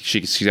 Can I?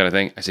 She's got a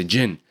thing. I said,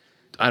 Jyn,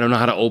 I don't know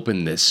how to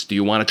open this. Do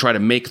you want to try to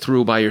make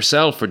through by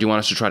yourself, or do you want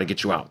us to try to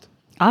get you out?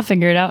 I'll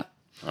figure it out.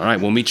 All right,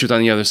 we'll meet you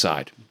on the other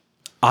side.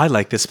 I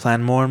like this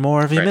plan more and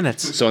more every Right. minute.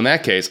 So in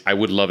that case, I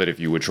would love it if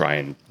you would try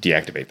and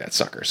deactivate that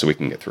sucker so we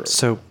can get through.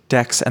 So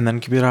dex and then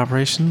computer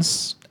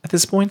operations at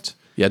this point?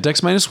 Yeah,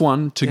 dex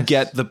 -1 to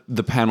get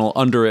the panel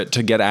under it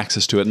to get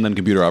access to it, and then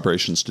computer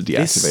operations to deactivate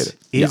This it.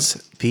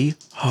 is the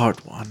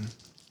hard one.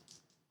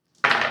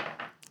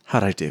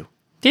 How'd I do?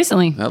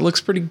 Decently. That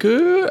looks pretty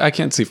good. I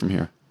can't see from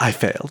here. I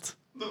failed.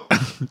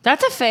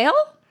 That's a fail?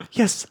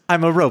 Yes,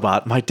 I'm a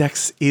robot. My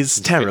dex is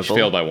terrible. She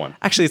failed by 1.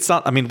 Actually, it's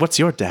not. I mean, what's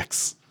your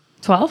dex?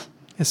 12?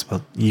 Yes,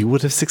 well, you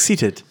would have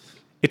succeeded.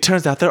 It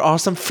turns out there are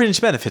some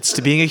fringe benefits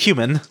to being a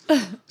human.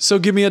 So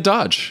give me a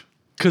dodge,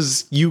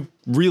 because you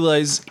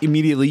realize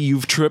immediately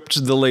you've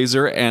tripped the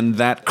laser, and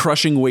that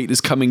crushing weight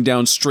is coming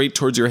down straight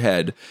towards your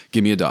head.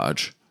 Give me a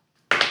dodge.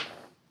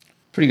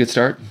 Pretty good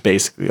start.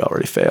 Basically,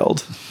 already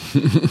failed.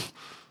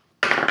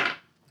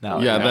 No.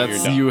 Yeah, now you're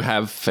done. you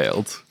have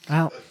failed.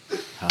 Well,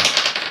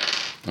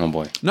 Oh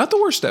boy. Not the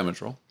worst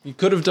damage roll. You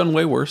could have done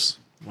way worse.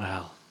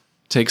 well.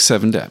 Take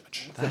 7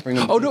 damage.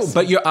 Oh no,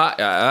 but you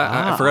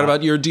I forgot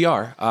about your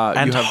DR.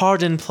 And you have,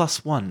 harden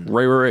 +1.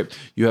 right.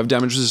 You have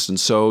damage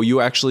resistance, so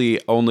you actually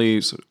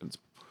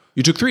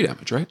you took 3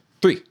 damage, right?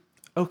 3.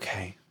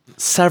 Okay.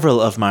 Several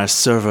of my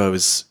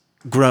servos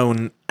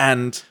groan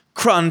and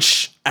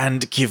crunch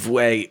and give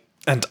way.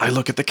 And I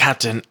look at the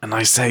captain and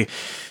I say,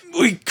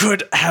 we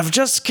could have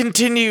just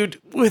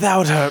continued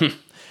without her.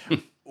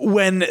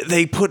 When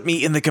they put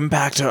me in the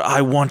compactor,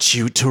 I want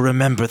you to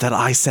remember that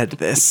I said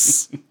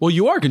this. Well,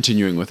 you are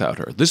continuing without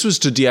her. This was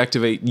to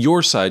deactivate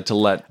your side to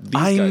let these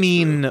I guys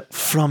mean, through.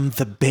 from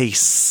the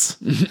base.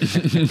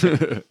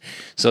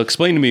 So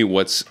explain to me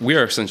we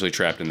are essentially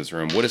trapped in this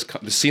room. What is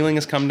the ceiling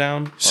has come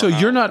down? So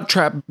you're not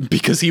trapped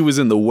because he was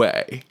in the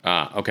way.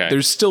 Okay.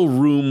 There's still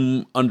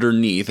room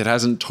underneath. It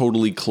hasn't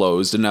totally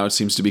closed, and now it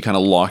seems to be kind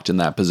of locked in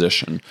that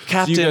position. So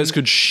Captain- you guys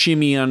could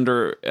shimmy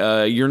under.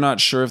 You're not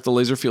sure if the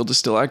laser field is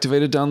still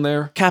activated down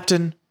there?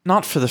 Captain,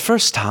 not for the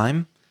first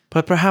time,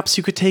 but perhaps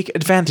you could take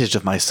advantage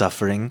of my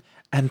suffering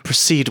and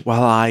proceed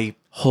while I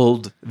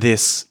hold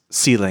this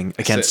ceiling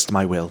against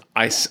my will.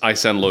 I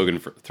send Logan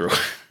through.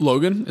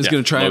 Logan is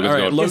going to try. Logan's All right,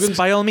 going. Logan's Yes,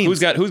 by all means. Who's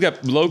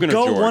got Logan or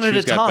Go George? one at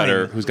Who's a got time.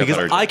 better? Who's got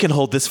because better? I can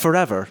hold this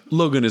forever.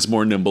 Logan is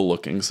more nimble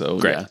looking, so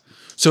Great. yeah.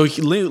 So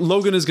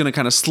Logan is going to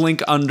kind of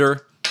slink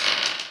under.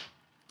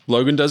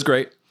 Logan does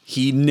great.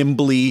 He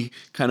nimbly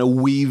kind of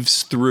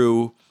weaves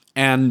through,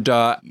 and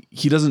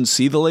he doesn't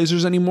see the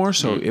lasers anymore,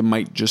 so it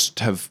might just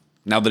have.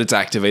 Now that it's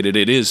activated,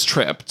 it is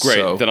tripped. Great.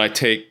 So. Then I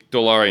take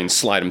Dolari and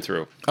slide him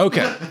through.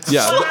 Okay.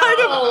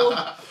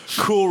 Yeah.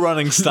 Cool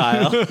running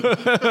style.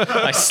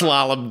 I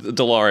slalom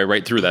Dolari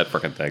right through that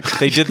freaking thing.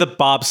 They did the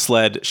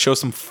bobsled. Show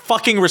some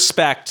fucking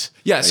respect.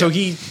 Yeah. So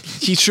he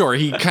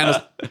kind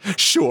of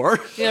Sure.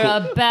 You're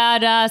a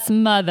badass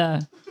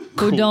mother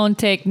who don't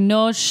take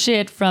no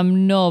shit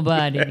from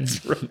nobody.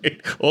 That's right.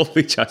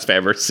 Only Joz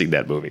Vammer seen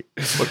that movie.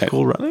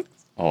 Cool running?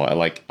 Oh,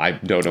 I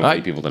don't know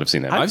many people that have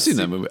seen that. I've seen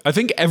that movie. I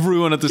think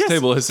everyone at this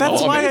table has seen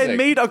That's it. why I amazing.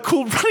 made a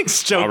cool running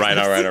joke. All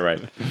right.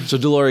 So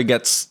Dolores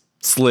gets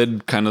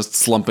slid kind of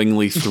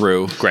slumpingly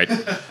through. Great.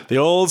 The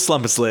old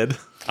slump slid.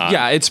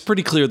 Yeah, it's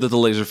pretty clear that the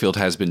laser field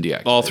has been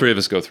deactivated. All three of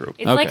us go through.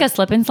 It's like a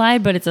slip and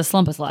slide, but it's a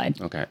slump and slide.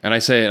 Okay. And I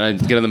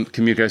get on the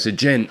communicator. I said,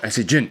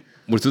 Jyn,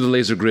 We're through the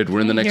laser grid. We're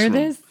in the next Hear room.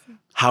 this?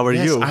 How are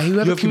you? You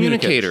have a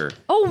communicator.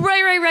 Oh,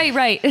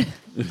 right.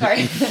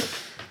 Sorry.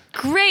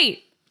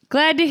 Great.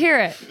 Glad to hear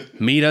it.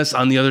 Meet us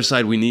on the other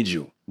side. We need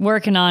you.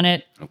 Working on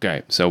it.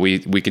 Okay, so we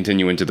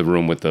continue into the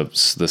room with the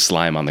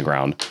slime on the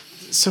ground.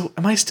 So,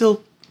 am I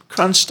still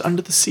crunched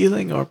under the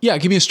ceiling, or? Yeah,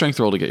 give me a strength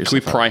roll to get Can we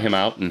yourself pry him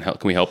out and help?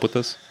 Can we help with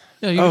this?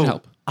 Yeah, you can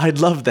help. I'd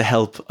love the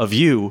help of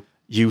you,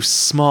 you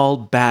small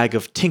bag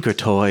of tinker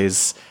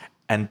toys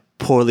and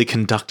poorly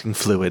conducting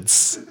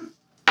fluids.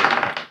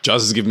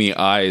 Jaws is giving me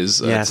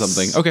eyes at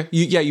something. Okay,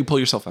 you pull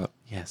yourself out.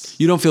 Yes.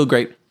 You don't feel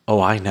great.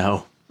 Oh, I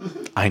know.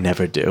 I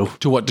never do.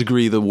 To what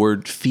degree the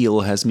word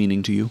feel has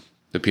meaning to you?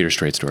 The Pitr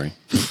Strait story.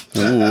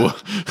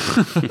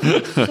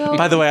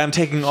 By the way, I'm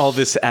taking all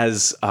this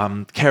as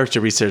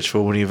character research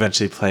for when we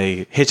eventually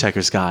play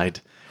Hitchhiker's Guide,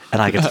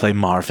 and I get to play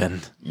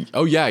Marvin.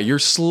 Oh yeah, you're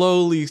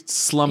slowly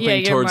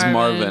slumping you're towards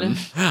Marvin.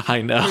 Marvin.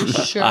 I know.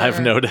 sure. I've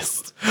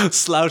noticed.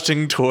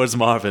 Slouching towards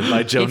Marvin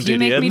by Joan If you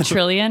make me Didion.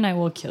 Trillian, I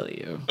will kill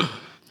you.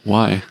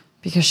 Why?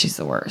 Because she's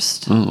the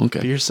worst. Oh,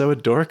 okay. You're so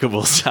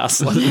adorable,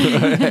 Jocelyn.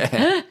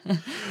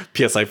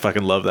 P.S. I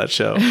fucking love that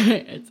show.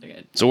 It's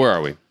good. So where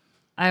are we?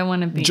 I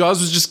want to be. Jaws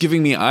was just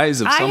giving me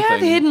eyes of I something. have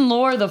hidden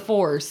lore of the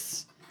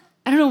Force.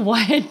 I don't know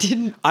why I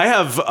didn't. I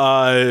have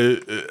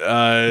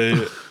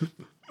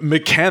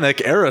mechanic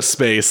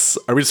aerospace.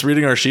 Are we just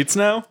reading our sheets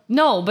now?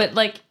 No, but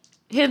like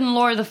hidden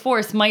lore of the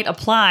Force might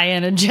apply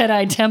in a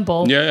Jedi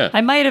temple. Yeah.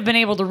 I might have been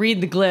able to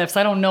read the glyphs.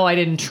 I don't know. I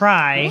didn't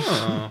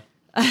try.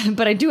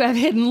 But I do have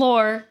hidden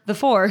lore, the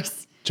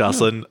Force.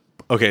 Jocelyn,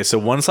 okay, so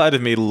one side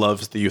of me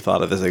loves that you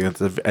thought of this.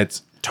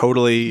 It's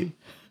totally,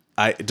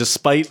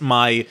 despite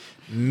my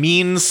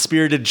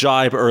mean-spirited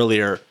jibe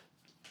earlier,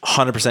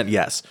 100%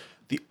 yes.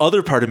 The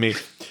other part of me,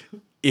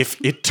 if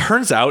it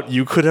turns out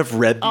you could have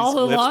read these All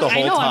glyphs along, the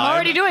whole I know. time, I'm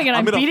already doing it.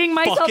 I'm gonna beating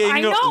myself. I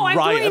fucking know. I'm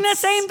doing the riots.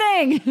 same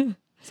thing.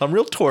 So I'm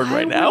real torn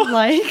right now.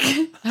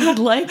 I would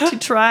like to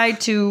try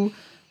to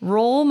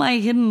roll my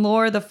hidden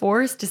lore of the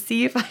Force to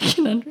see if I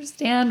can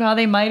understand how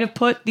they might have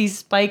put these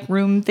spike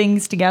room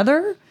things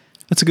together.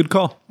 That's a good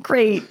call.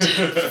 Great.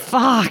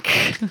 Fuck.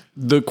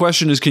 The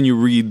question is, can you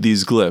read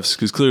these glyphs?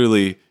 Because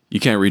clearly you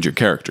can't read your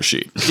character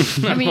sheet.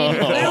 I mean,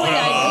 clearly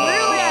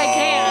I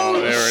can.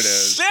 There it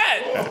is.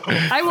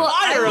 I will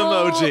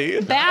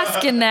emoji.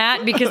 bask in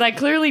that because I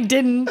clearly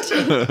didn't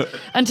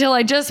until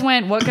I just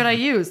went, what could I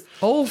use?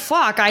 Oh,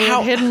 fuck, I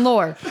have hidden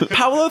lore.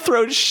 Paulo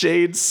throws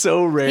shade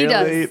so rarely He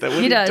does. that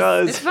when he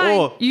does, It's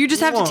fine. You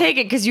just have to take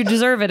it because you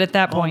deserve it at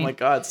that Oh point. my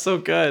god, so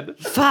good.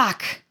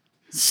 Fuck.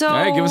 So, All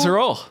right, give us a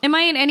roll. Am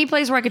I in any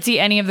place where I could see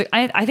any of the?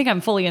 I think I'm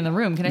fully in the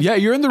room. Can I? Yeah,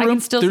 you're in the I room. can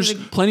still There's see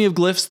the, plenty of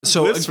glyphs.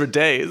 So Lives for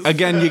days.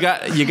 again, you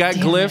got Damn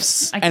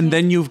glyphs, it. I and can't-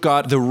 then you've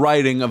got the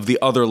writing of the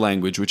other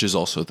language, which is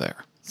also there.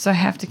 so I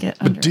have to get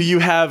under. Do you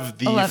have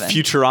the 11.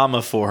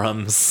 Futurama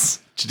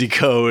forums to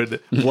decode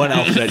one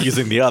alphabet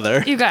using the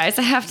other? You guys,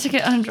 I have to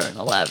get under an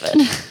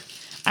 11.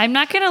 I'm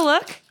not gonna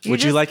look.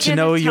 Would you just like to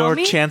gonna know tell your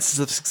me? chances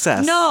of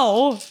success?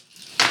 No.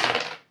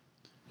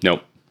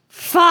 Nope.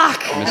 Fuck.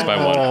 Missed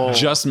by one.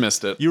 Just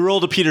missed it. You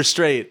rolled a Pitr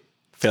Strait.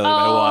 Failure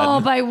by Oh,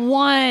 one. by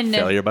one.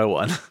 Failure by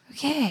one.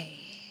 Okay.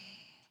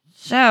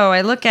 So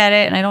I look at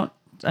it and I don't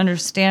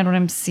understand what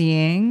I'm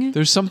seeing.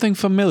 There's something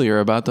familiar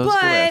about those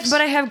glyphs.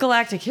 But I have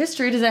galactic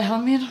history. Does that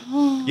help me at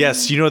all?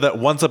 Yes, you know that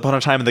once upon a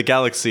time in the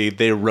galaxy,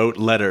 they wrote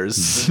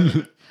letters.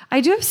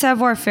 I do have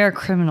savoir faire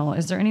criminal.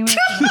 Is there any way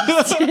I can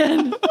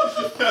understand?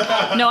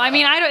 No, I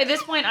mean, I don't. At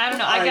this point, I don't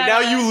know. I got now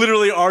you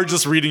literally are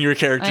just reading your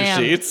character I am.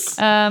 sheets.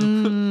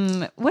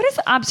 What does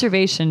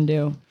observation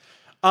do?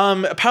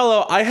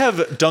 Paolo, I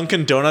have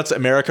Dunkin' Donuts.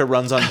 America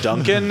runs on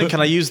Dunkin'. Can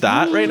I use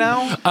that right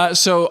now?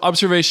 So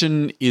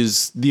observation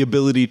is the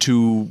ability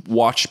to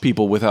watch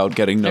people without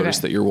getting noticed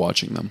Okay. that you're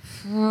watching them.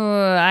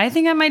 I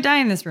think I might die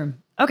in this room.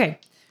 Okay,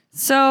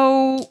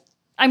 so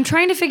I'm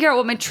trying to figure out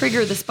what might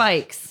trigger the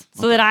spikes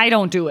so that I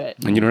don't do it.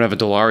 And you don't have a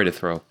Dolari to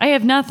throw. I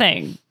have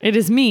nothing. It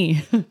is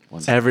me. And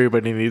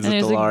Everybody needs a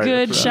there's a Dolari.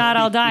 good shot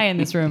I'll die in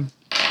this room.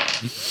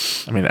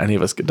 I mean, any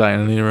of us could die in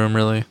any room,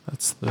 really.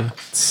 It's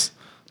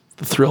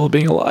the thrill of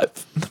being alive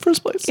in the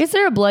first place. Is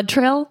there a blood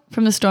trail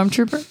from the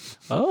stormtrooper?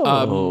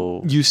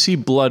 Oh. You see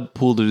blood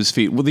pooled at his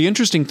feet. Well, the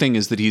interesting thing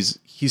is that he's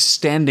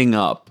standing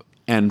up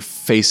and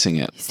facing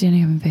it. He's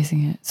standing up and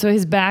facing it. So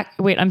his back.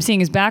 Wait, I'm seeing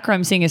his back or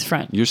I'm seeing his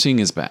front? You're seeing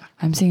his back.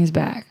 I'm seeing his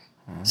back.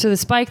 So the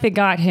spike that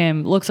got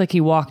him looks like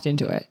he walked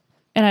into it.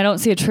 And I don't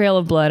see a trail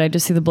of blood. I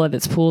just see the blood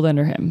that's pooled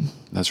under him.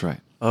 That's right.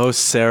 Oh,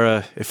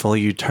 Sarah, if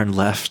only you turned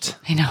left.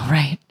 I know,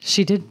 right?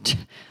 She did.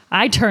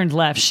 I turned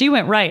left. She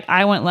went right.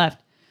 I went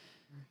left.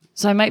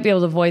 So I might be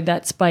able to avoid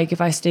that spike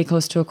if I stay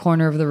close to a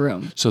corner of the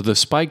room. So the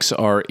spikes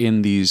are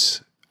in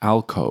these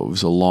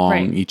alcoves along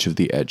Right. each of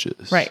the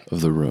edges Right.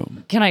 of the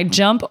room. Can I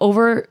jump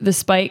over the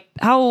spike?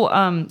 How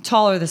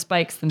tall are the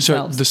spikes So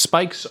themselves? the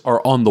spikes are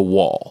on the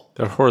wall.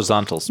 They're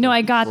horizontal. No,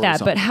 I got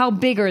that, but how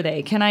big are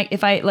they? Can I,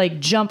 if I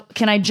like jump,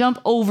 can I jump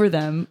over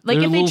them? Like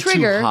They're if a they little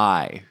trigger, too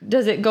high.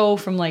 does it go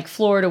from like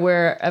floor to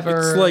wherever?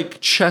 It's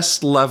like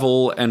chest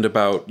level and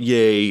about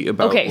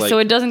okay, like so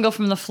it doesn't go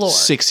from the floor.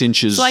 6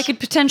 inches. So I could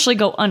potentially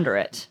go under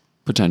it.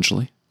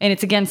 potentially. and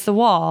it's against the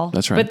wall.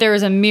 That's right. But there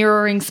is a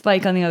mirroring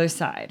spike on the other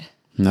side.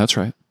 That's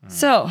right.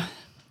 So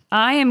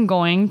I am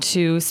going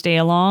to stay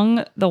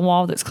along the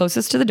wall that's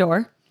closest to the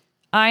door.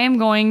 I am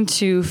going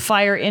to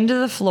fire into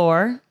the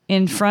floor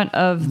in front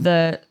of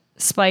the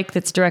spike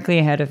that's directly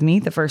ahead of me,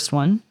 the first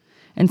one,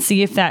 and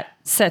see if that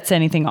sets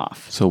anything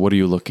off. So what are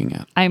you looking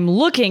at? I'm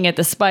looking at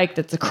the spike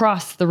that's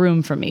across the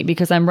room from me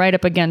because I'm right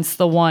up against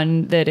the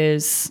one that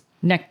is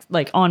next,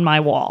 like on my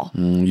wall.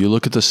 You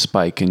look at the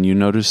spike and you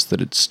notice that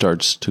it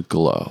starts to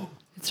glow.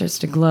 It starts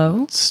to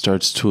glow. It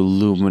starts to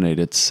illuminate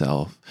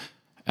itself.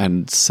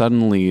 And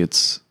suddenly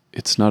it's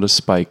not a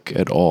spike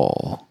at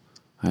all.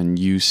 And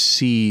you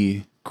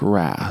see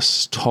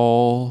grass,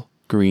 tall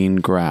green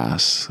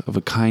grass of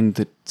a kind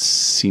that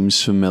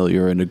seems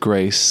familiar in a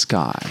gray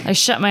sky. I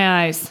shut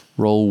my eyes.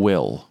 Roll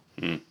will.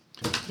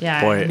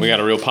 Yeah. Boy. We got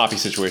a real Poppy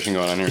situation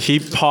going on here. He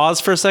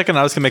paused for a second.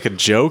 I was going to make a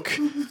joke.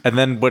 And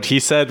then what he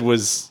said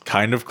was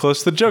kind of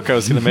close to the joke I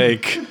was going to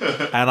make.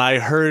 And I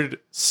heard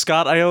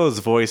Scott Aiello's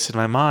voice in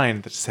my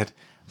mind that said,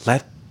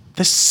 let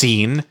the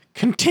scene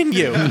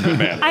continue.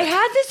 I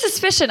had this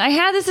suspicion.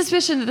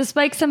 That the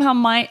spike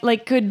somehow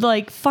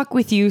could fuck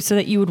with you so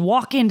that you would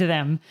walk into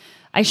them.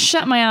 I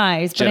shut my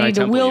eyes, but I need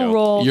to will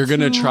roll. You're going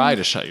to try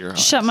to shut your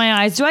eyes. Shut my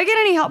eyes. Do I get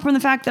any help from the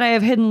fact that I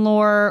have hidden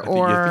lore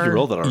or? I think you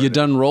rolled it already. You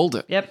done rolled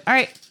it. Yep. All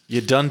right. You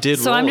done did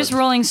So roll I'm just it.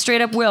 rolling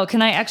straight up will.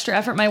 Can I extra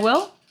effort my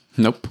will?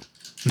 Nope.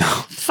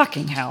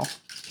 Fucking hell.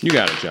 You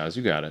got it, Joz.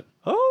 You got it.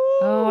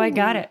 Oh, I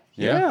got it.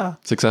 Yeah.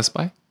 Success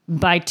by?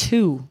 By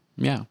 2.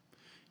 Yeah.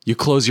 You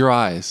close your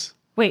eyes.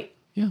 Wait.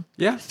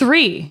 Yeah.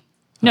 3.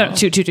 No,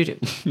 2.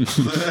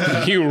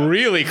 You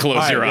really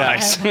close your Yeah.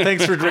 eyes.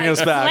 Thanks for bringing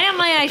us back. Slam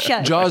my eyes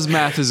shut. Jaws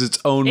math is its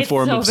own It's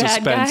form so of bad,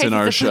 suspense guys. in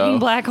our It's a fucking show.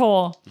 black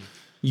hole.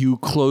 You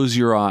close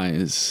your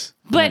eyes.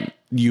 But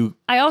You.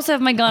 I also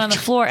have my gun on the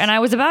floor, and I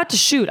was about to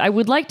shoot. I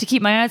would like to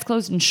keep my eyes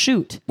closed and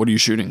shoot. What are you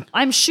shooting?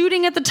 I'm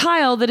shooting at the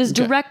tile that is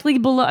directly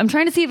below. I'm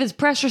trying to see if it's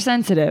pressure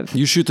sensitive.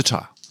 You shoot the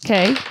tile.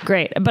 Okay,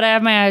 great. But I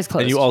have my eyes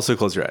closed. And you also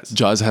close your eyes.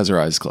 Jaws has her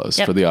eyes closed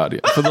Yep. for the audio,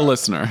 for the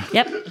listener.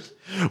 Yep.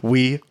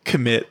 We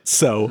commit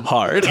so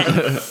hard.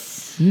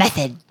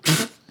 Method.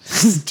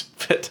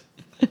 Stupid.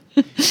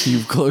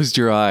 You've closed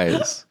your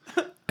eyes,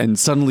 and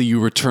suddenly you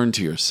return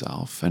to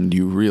yourself, and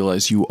you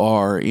realize you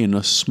are in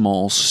a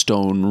small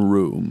stone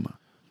room.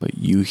 But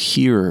you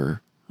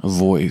hear a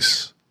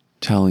voice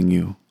telling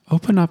you,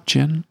 "Open up,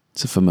 Jyn."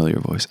 It's a familiar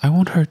voice. "I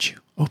won't hurt you.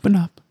 Open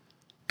up.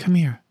 Come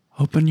here.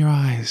 Open your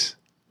eyes.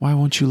 Why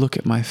won't you look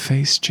at my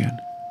face, Jyn?"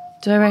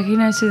 Do I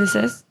recognize who this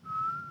is?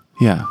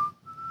 Yeah.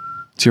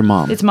 It's your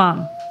mom. It's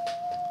Mom.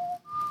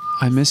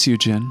 I miss you,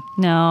 Jyn.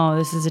 No,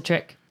 this is a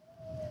trick.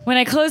 When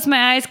I closed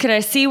my eyes, could I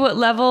see what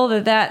level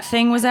that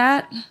thing was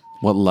at?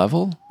 What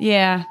level?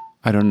 Yeah,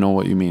 I don't know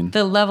what you mean.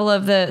 the level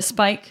of the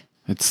spike.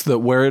 It's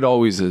where it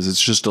always is.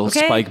 It's just a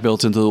Okay. spike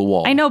built into the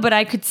wall. I know, but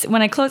I could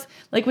when I close,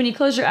 like when you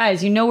close your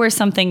eyes, you know where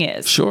something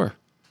is. Sure.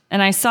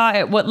 And I saw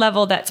at what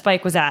level that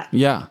spike was at.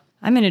 Yeah.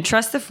 I'm going to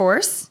trust the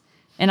force,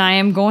 and I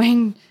am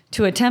going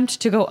to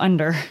attempt to go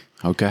under.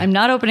 Okay. I'm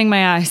not opening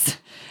my eyes.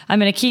 I'm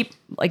going to keep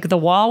like the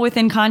wall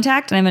within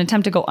contact, and I'm going to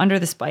attempt to go under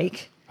the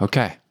spike.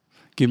 Okay.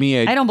 Give me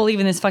a. I don't believe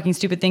in this fucking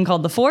stupid thing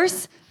called the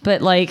force,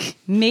 but like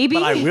maybe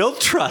But I will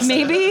trust.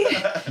 maybe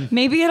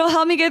it'll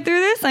help me get through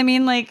this. I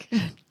mean, like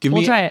Give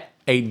we'll me try it.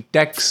 a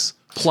dex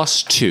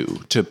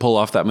 +2 to pull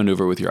off that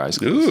maneuver with your eyes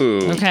closed.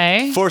 Ooh.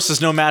 Okay, Force is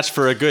no match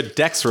for a good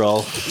dex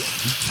roll.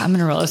 I'm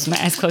gonna roll this with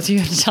my eyes closed. You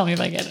have to tell me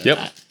if I get it. or Yep.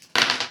 not.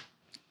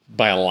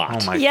 By a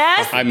lot. Oh my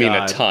Yes. I mean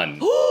God. a ton.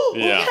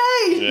 Yeah.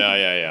 Okay.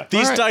 Yeah.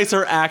 These Alright. dice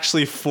are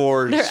actually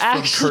forged They're from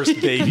actually-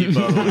 cursed baby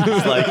bones.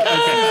 Like,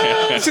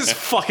 this is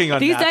fucking unnatural.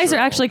 These dice are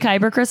actually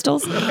kyber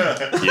crystals.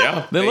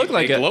 Yeah. They look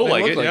like it. Glow They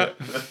like look it. like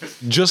Yeah.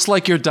 Just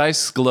like your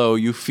dice glow,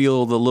 you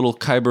feel the little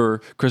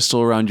kyber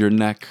crystal around your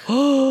neck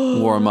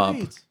warm up.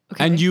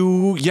 And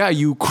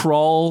you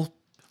crawl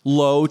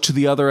low to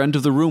the other end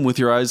of the room with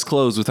your eyes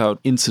closed without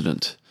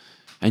incident.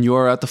 And you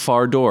are at the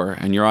far door,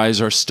 and your eyes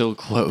are still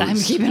closed. I'm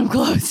keeping them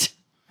closed.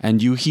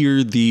 And you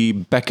hear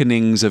the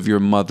beckonings of your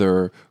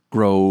mother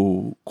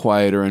grow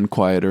quieter and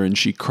quieter, and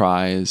she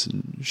cries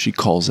and she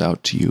calls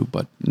out to you,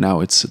 but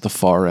now it's at the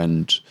far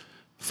end,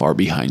 far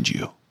behind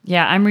you.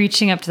 Yeah, I'm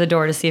reaching up to the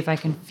door to see if I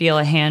can feel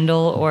a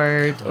handle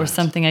or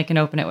something I can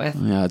open it with.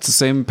 Yeah, it's the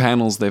same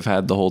panels they've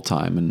had the whole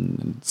time,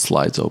 and it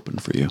slides open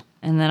for you.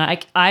 And then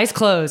eyes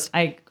closed,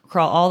 I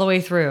crawl all the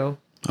way through.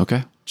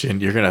 Okay. Jyn,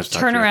 you're going to have to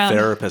talk Turn to your around.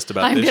 therapist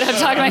about I'm this. gonna have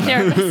to talk to my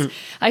therapist.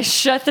 I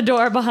shut the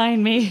door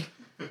behind me,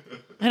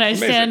 and I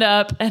stand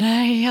up and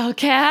I yell,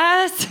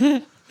 "Cass!"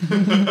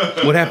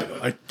 What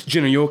happened?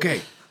 Jyn, are you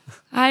okay?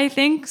 I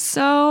think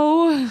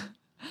so.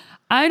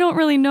 I don't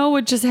really know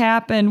what just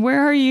happened.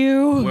 Where are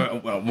you?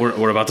 Well,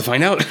 we're about to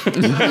find out.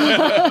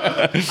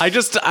 I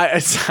just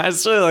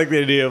really like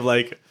the idea of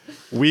like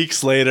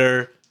weeks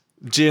later,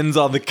 Jyn's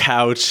on the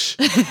couch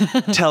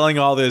telling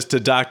all this to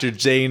Dr.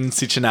 Jane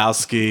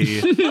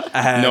Sichanowski.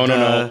 And,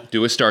 No.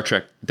 Do a Star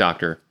Trek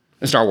doctor.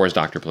 Star Wars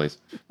doctor, please.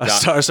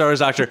 Star Wars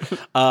doctor.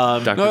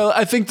 No,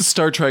 I think the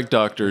Star Trek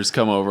doctors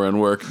come over and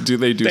work.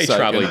 They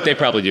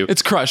probably do.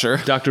 It's Crusher.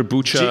 Dr.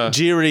 Bucha.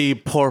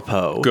 Jiri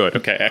Porpo. Good.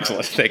 Okay,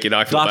 excellent. Thank you. Now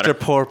I feel Dr.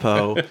 better.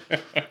 Porpo.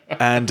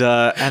 and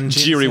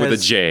Jiri with a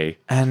says, J.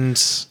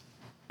 And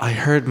I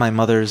heard my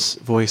mother's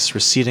voice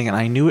receding, and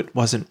I knew it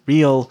wasn't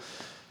real,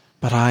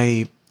 but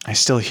I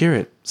still hear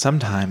it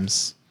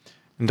sometimes.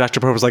 And Dr.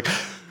 Porpo was like,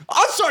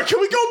 I'm sorry, can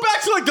we go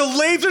back to like the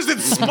lasers and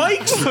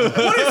spikes?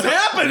 What is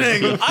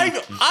happening?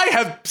 I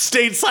have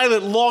stayed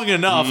silent long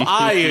enough.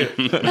 I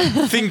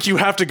think you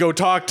have to go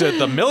talk to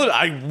the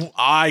military.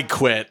 I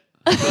quit.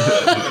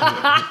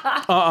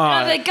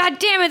 I'm like, God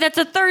damn it, that's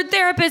a third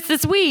therapist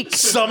this week.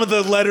 Some of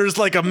the letters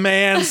like a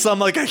man, some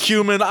like a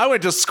human. I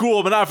went to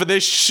school, but not for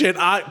this shit.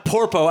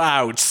 Porpo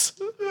out.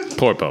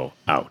 Porpo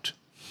out.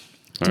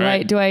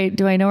 Do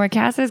I know where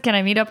Cass is? Can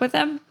I meet up with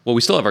them? Well,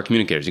 we still have our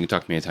communicators. You can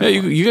talk to me anytime. Yeah,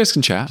 you want. you guys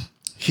can chat.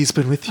 He's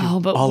been with you all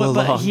but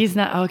along. he's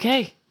not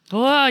okay.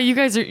 Oh, you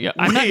guys are.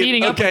 I'm not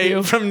meeting up with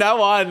you. From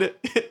now on,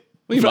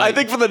 I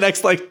think for the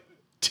next like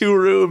 2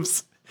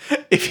 rooms,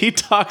 if he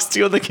talks to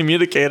you on the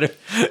communicator,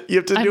 you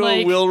have to do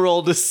a will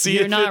roll to see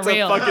if it's a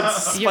fucking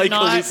Spike. You're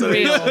not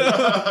real.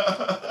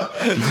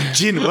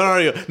 Jyn, where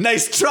are you?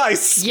 Nice try,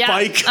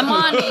 Spike. Yeah, I'm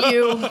on to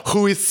you.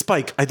 Who is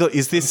Spike? I thought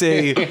is this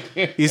a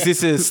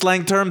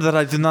slang term that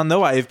I did not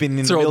know? I have been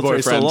in the her old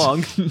military so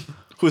boyfriend. long.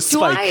 Who's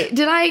Spike?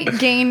 Did I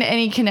gain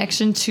any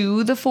connection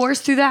to the Force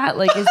through that?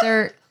 Like, is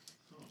there?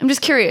 I'm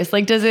just curious.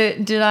 Like,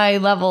 did I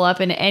level up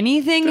in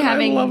anything?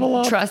 Having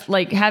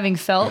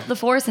felt the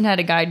Force and had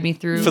to guide me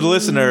through. For the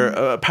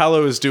listener,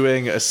 Paulo is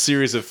doing a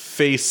series of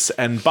face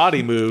and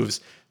body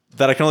moves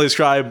that I can only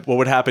describe what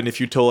would happen if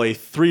you told a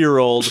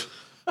 3-year-old,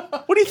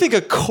 what do you think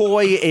a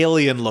coy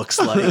alien looks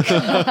like?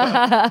 You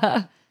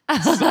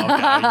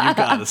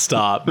gotta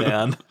stop,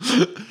 man.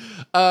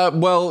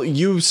 Well,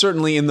 you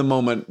certainly in the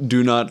moment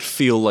do not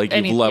feel like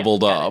you've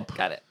leveled up.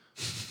 Got it.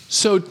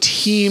 So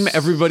team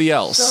everybody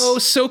else. So,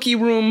 Soaky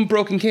room,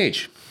 broken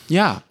cage.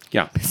 Yeah.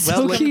 Yeah.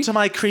 Welcome to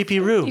my creepy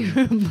room.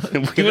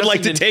 We would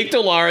like to take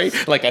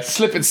Dolari like a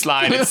slip and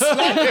slide. And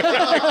slide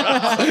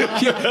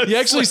He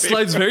actually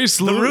slides very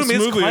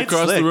smoothly quite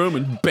across slick. the room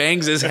and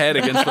bangs his head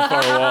against the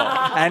far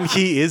wall. And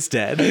he is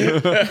dead.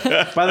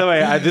 By the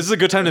way, this is a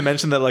good time to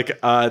mention that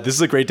this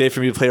is a great day for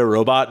me to play a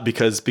robot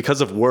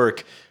because of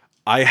work,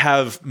 I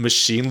have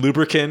machine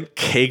lubricant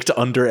caked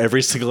under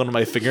every single one of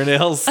my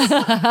fingernails.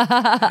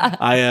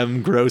 I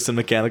am gross and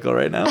mechanical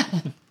right now.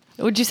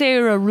 Would you say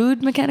you're a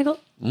rude mechanical?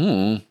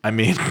 I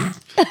mean,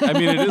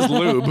 it is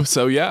lube,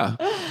 so yeah.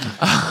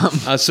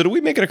 so do we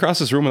make it across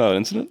this room without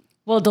incident?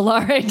 Well,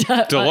 Dolari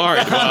does.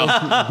 Dolari,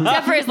 well.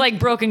 Except for his like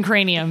broken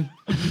cranium.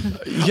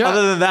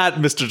 other than that,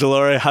 Mr.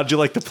 Delore, how'd you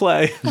like to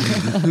play?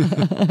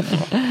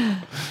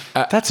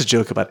 That's a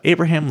joke about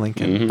Abraham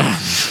Lincoln.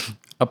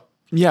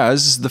 Yeah,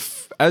 as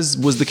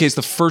was the case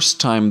the first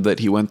time that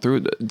he went through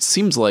it, it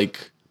seems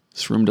like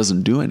this room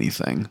doesn't do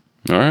anything.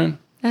 All right.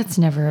 That's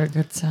never a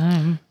good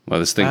sign. Well,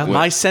 this thing.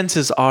 My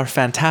senses are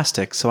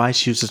fantastic, so I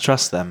choose to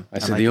trust them. I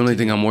said the only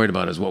thing I'm worried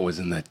about is what was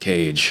in that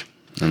cage.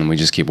 And then we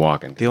just keep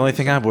walking. The only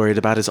thing I'm worried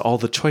about is all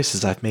the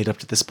choices I've made up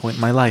to this point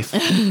in my life.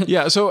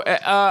 Yeah, so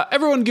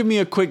everyone give me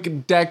a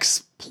quick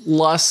Dex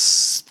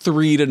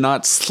 +3 to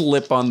not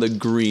slip on the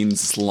green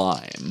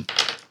slime.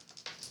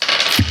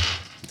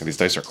 These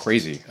dice are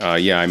crazy.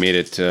 Yeah, I made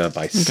it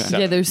by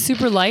 7. Yeah, they're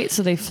super light,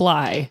 so they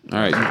fly. All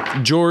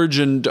right, George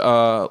and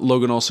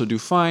Logan also do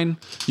fine.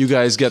 You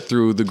guys get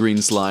through the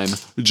green slime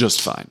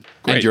just fine.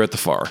 Great. And you're at the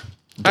far door.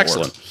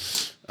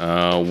 Excellent.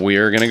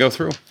 We're going to go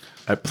through.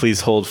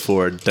 Please hold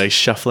for dice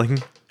shuffling.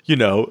 You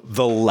know,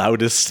 the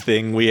loudest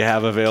thing we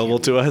have available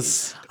to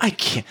us. I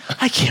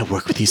can't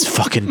work with these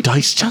fucking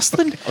dice,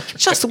 Justin.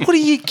 Justin, what are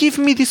you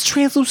giving me this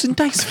translucent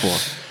dice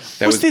for?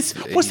 What's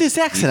this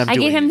accent I'm doing?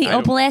 I gave him the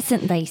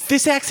opalescent dice.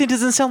 This accent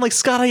doesn't sound like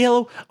Scott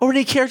Aiello or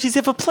any character he's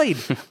ever played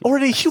or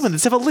any human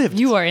that's ever lived.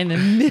 You are in the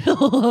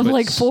middle of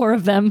like 4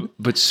 of them.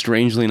 But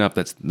strangely enough,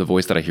 that's the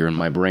voice that I hear in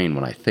my brain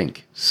when I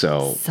think.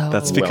 So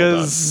That's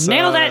because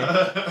nailed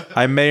it.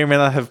 I may or may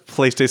not have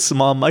placed a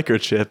small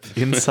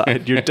microchip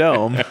inside your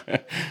dome.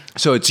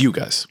 So it's you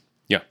guys.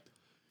 Yeah.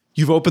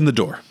 You've opened the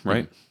door,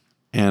 right?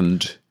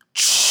 And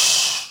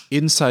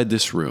inside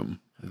this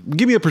room,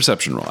 give me a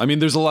perception roll. I mean,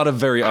 there's a lot of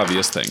very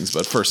obvious things,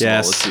 but first of all,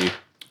 let's see.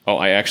 Oh,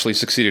 I actually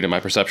succeeded in my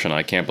perception.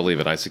 I can't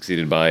believe it. I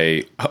succeeded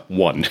by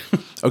 1.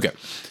 Okay.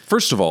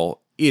 First of all,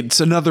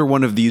 it's another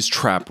one of these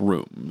trap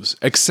rooms,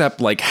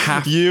 except like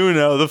half. You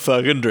know the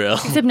fucking drill.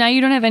 Except now you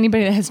don't have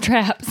anybody that has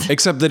traps.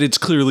 Except that it's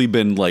clearly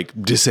been like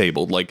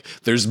disabled. Like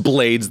there's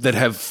blades that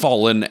have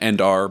fallen and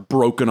are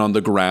broken on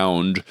the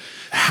ground.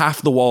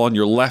 Half the wall on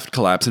your left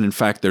collapsed, and in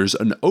fact, there's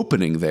an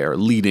opening there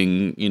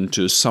leading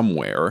into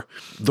somewhere.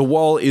 The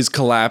wall is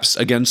collapsed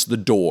against the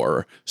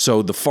door,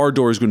 so the far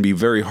door is going to be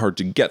very hard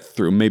to get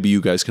through. Maybe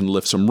you guys can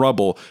lift some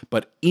rubble,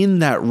 but in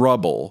that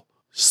rubble,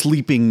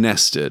 sleeping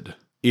nested,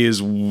 is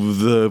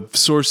the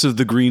source of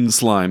the green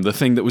slime. The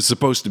thing that was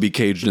supposed to be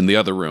caged in the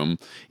other room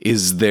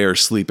is there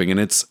sleeping, and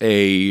it's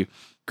a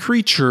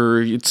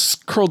creature, it's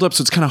curled up,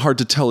 so it's kind of hard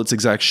to tell its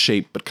exact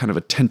shape, but kind of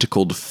a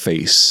tentacled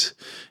face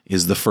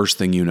is the first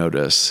thing you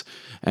notice.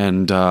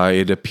 And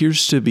it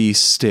appears to be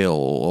still,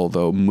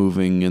 although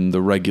moving in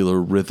the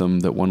regular rhythm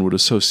that one would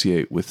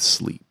associate with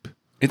sleep.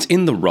 It's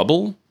in the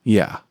rubble?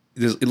 Yeah.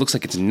 It looks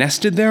like it's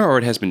nested there, or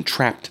it has been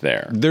trapped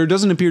there? There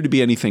doesn't appear to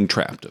be anything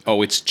trapped.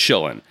 Oh, it's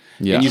chilling.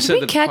 Yeah. And you Did said we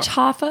that catch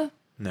Hoffa?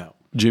 No.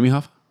 Jimmy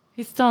Hoffa?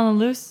 He's still on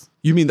the loose.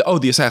 You mean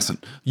the assassin?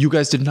 You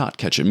guys did not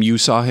catch him. You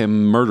saw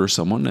him murder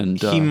someone,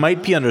 and He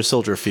might be under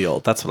Soldier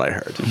Field. That's what I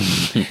heard.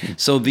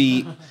 So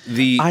the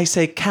I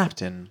say,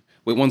 Captain.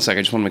 wait 1 second.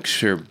 I just want to make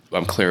sure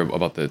I'm clear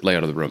about the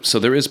layout of the room. So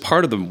there is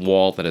part of the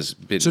wall that has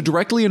been. so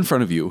directly in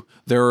front of you,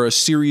 there are a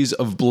series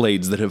of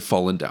blades that have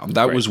fallen down.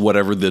 That was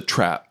whatever the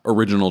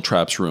original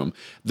trap's room.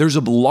 There's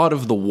a lot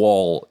of the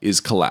wall is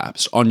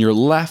collapsed. On your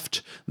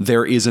left,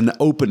 there is an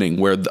opening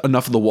where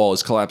enough of the wall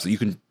is collapsed that you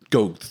can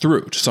go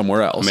through to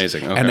somewhere else.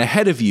 Amazing, okay. And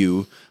ahead of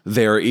you,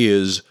 there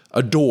is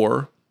a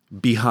door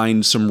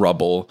behind some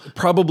rubble,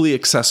 probably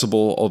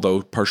accessible,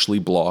 although partially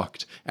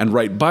blocked. And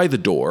right by the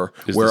door,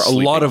 Is where the a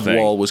lot sleeping of thing.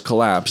 wall was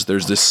collapsed,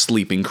 there's this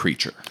sleeping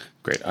creature.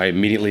 Great. I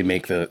immediately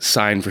make the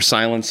sign for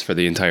silence for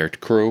the entire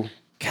crew.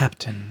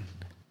 Captain.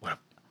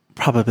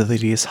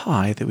 Probability is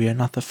high that we are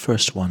not the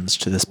first ones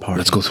to this party.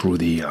 Let's go through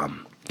the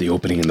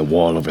opening in the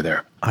wall over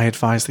there. I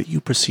advise that you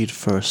proceed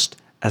first,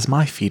 as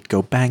my feet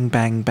go bang,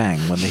 bang, bang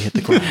when they hit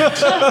the ground.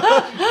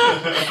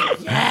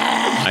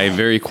 I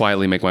very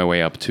quietly make my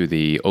way up to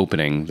the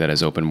opening that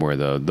is open where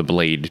the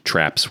blade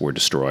traps were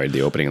destroyed,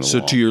 the opening in the So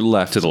wall. to your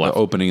left, To the left.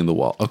 opening in the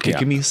wall. Okay, Yeah.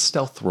 give me a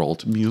stealth roll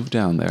to move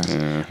down there.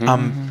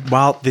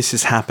 While this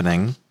is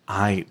happening,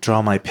 I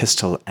draw my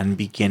pistol and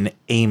begin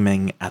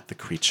aiming at the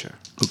creature.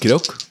 Okie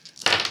doke.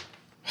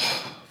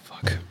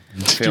 Fuck.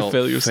 Fail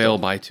failures fail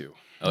by 2.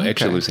 Oh,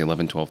 actually, losing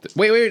 11, 12.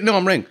 Wait, no,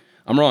 I'm wrong.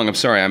 I'm wrong. I'm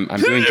sorry. I'm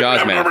doing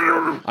Jaws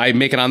math. I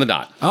make it on the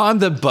dot. On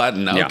the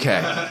button.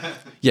 Okay.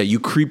 Yeah, you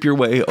creep your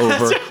way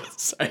over.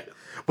 Sorry.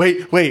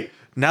 Wait.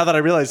 Now that I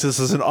realize this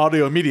is an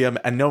audio medium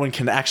and no one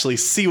can actually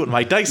see what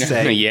my dice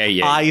say,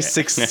 Yeah, I yeah.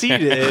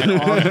 succeeded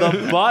on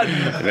the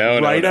button. No,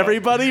 right, no.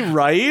 everybody?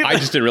 Right? I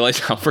just didn't realize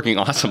how freaking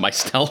awesome my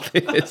stealth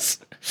is.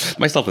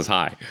 My stealth is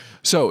high.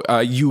 So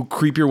you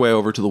creep your way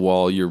over to the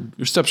wall. Your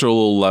steps are a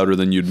little louder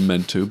than you'd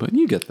meant to, but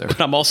you get there.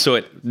 I'm also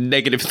at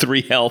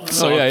 -3 health,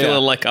 so yeah, I'm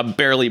feeling yeah. like I'm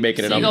barely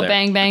making it You up go there.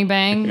 bang, bang,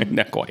 bang.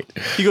 Not quite.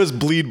 he goes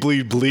bleed,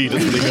 bleed, bleed.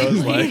 Is what he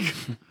goes like.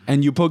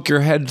 And you poke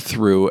your head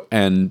through,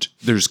 and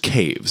there's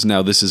caves.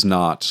 Now, this is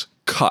not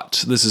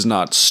cut. This is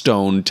not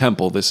stone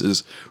temple. This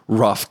is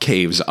rough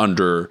caves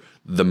under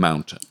the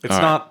mountain. It's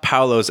not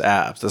Paulo's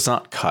abs. It's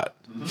not cut.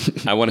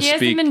 I want He to hasn't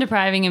speak. been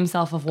depriving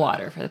himself of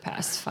water for the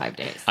past 5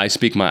 days. I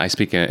speak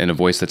in a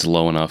voice that's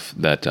low enough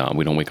that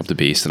we don't wake up the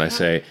beast, and I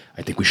say,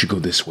 I think we should go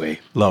this way.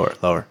 Lower.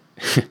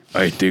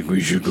 I think we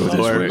should go this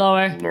way.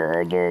 Lower.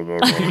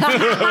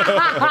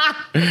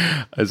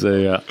 I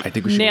say, I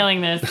think we should.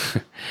 Nailing this.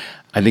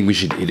 I think we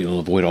should. It'll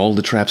avoid all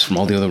the traps from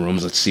all the other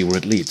rooms. Let's see where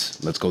it leads.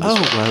 Let's go this Oh,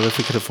 way. well, if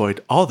we could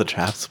avoid all the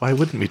traps, why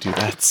wouldn't we do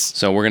that?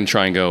 So we're going to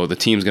try and go. The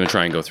team's going to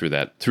try and go through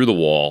the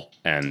wall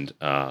and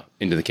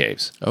into the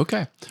caves.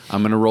 Okay.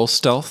 I'm going to roll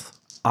stealth.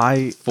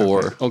 I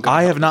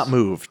have not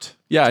moved.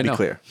 Yeah, I to be know.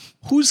 clear.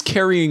 Who's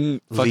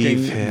carrying fucking...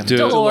 Leave him.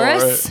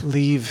 Dolores.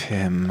 Leave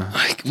him.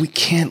 We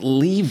can't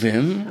leave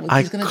him.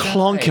 I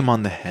clonk him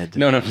on the head.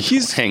 No.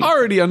 He's hang on.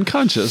 already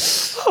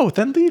unconscious. Oh,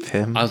 then leave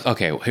him.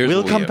 Okay, here's We'll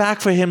what we come do. back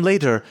for him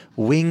later.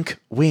 Wink,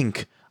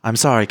 wink. I'm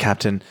sorry,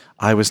 Captain.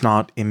 I was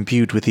not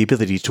imbued with the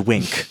ability to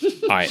wink.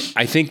 All right,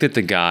 I think that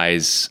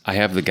I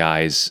have the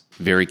guys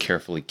very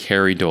carefully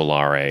carry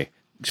Dolare.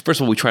 First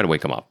of all, we try to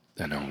wake him up.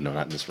 No,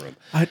 not in this room.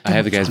 I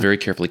have the guys very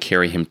carefully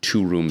carry him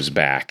 2 rooms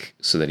back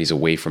so that he's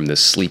away from this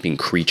sleeping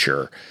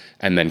creature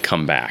and then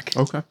come back.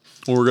 Okay.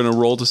 Well, we're going to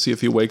roll to see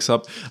if he wakes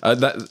up.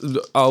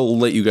 I'll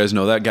let you guys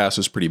know that gas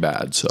was pretty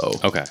bad, so...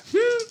 Okay.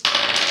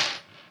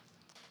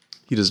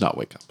 He does not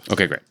wake up.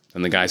 Okay, great.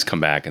 And the guys come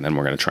back, and then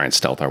we're going to try and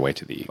stealth our way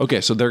to the... Okay,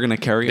 so they're going to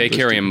carry him. They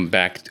carry him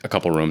back a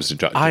couple rooms to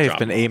drop. I have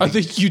been him. I aiming.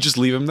 think you just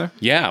leave him there?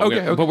 Yeah,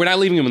 Okay, but we're not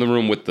leaving him in the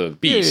room with the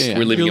beast. yeah.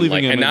 We're leaving You're him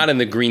leaving him and in- not in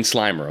the green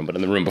slime room, but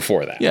in the room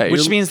before that. Yeah,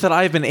 Which means that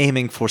I've been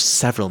aiming for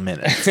several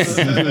minutes.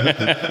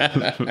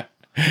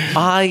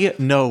 I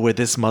know where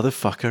this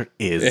motherfucker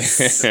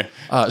is.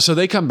 So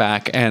they come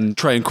back and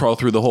try and crawl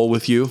through the hole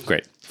with you.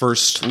 Great.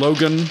 First,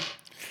 Logan.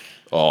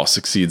 Oh,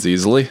 succeeds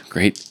easily.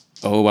 Great.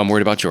 Oh, I'm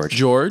worried about George.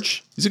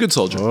 George. He's a good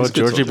soldier. Oh, He's a good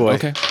Georgie soldier. boy.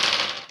 Okay.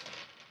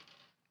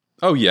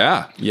 Oh,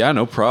 yeah. Yeah,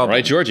 no problem. All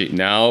right, Georgie.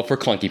 Now for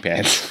Clunky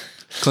Pants.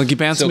 Clunky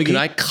Pants So McGee. can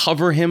I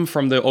cover him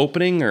from the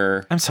opening,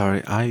 or I'm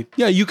sorry.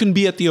 Yeah, you can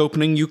be at the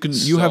opening. You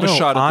have a No,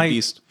 shot at I the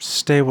beast.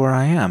 stay where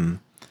I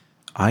am.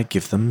 I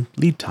give them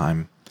lead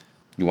time.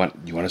 You want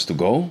us to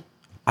go?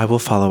 I will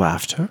follow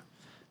after,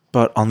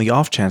 but on the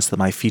off chance that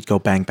my feet go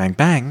bang, bang,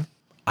 bang,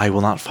 I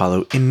will not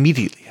follow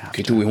immediately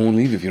after. Okay, we won't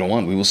leave if you don't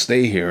want. We will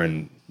stay here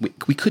and.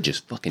 we could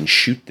just fucking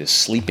shoot this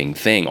sleeping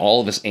thing.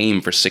 All of us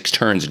aim for 6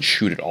 turns and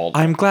shoot it all.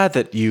 I'm glad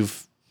that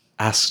you've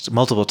asked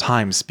multiple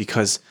times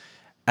because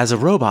as a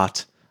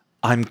robot,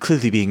 I'm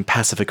clearly being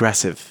passive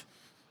aggressive.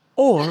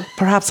 Or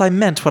perhaps I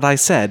meant what I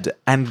said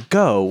and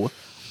go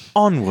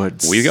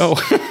onwards. We go.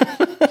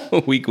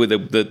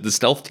 The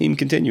stealth team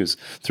continues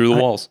through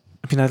the walls.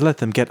 I mean, I let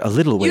them get a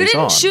little ways on.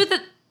 You didn't shoot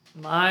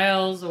the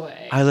miles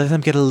away. I let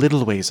them get a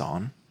little ways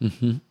on.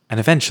 Mm-hmm. And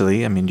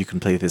eventually, I mean, you can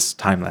play this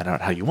timeline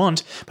out how you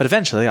want, but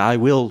eventually I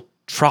will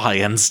try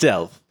and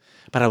stealth.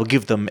 But I will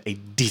give them a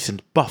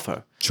decent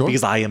buffer. Sure.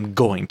 Because I am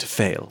going to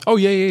fail. Oh,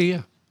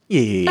 yeah.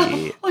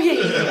 Yeah. Oh,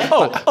 yeah.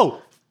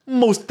 Oh,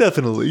 most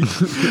definitely.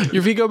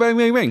 Your feet go bang,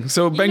 bang, bang.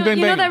 So bang, You bang,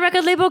 know bang. that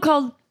record label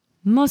called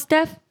Mos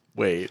Def?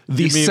 Wait.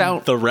 The you mean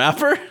sound- the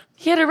rapper?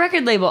 He had a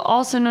record label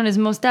also known as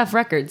Mos Def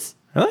Records.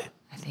 Really?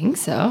 I think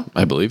so.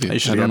 I believe you. You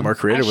should I have don't got more know.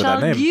 creative with that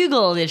shall name.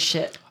 Google this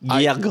shit.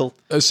 Yaggle.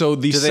 So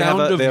the Do they have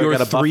sound a- of they your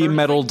got a buffer? 3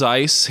 metal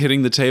dice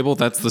hitting the table,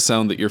 that's the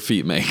sound that your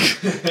feet make.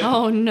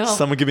 Oh, no.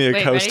 Someone give me a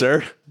Wait,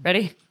 coaster.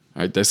 Ready?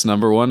 All right, dice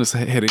number 1 is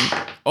hitting.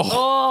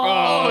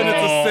 Oh, and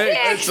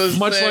it's a 6.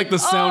 Much like the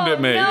sound it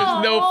made.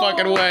 no. No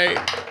fucking way.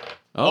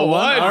 Oh,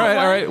 one. All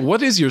right.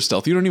 What is your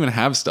stealth? You don't even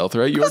have stealth,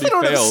 right? You I already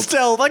don't have failed.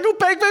 stealth. I go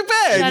bang, bang,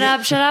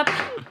 bang. Shut up.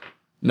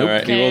 Nope. All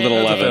right, he rolled an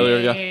That's a 11. failure,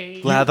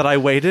 yeah. Glad that I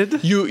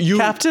waited. You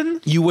Captain?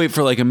 You wait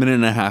for like a minute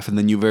and a half, and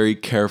then you very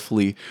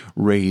carefully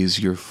raise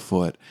your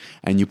foot,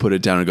 and you put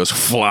it down, and it goes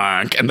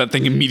flank, and that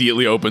thing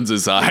immediately opens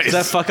his eyes. Does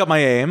that fuck up my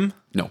aim?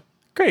 No.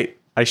 Great.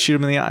 I shoot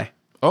him in the eye.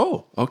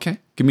 Oh, okay.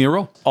 Give me a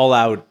roll. All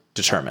out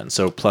determined,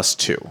 so +2.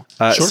 Sure.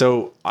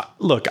 So,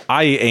 look,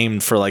 I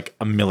aimed for like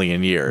a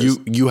million years.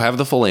 You have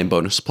the full aim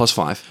bonus,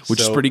 +5,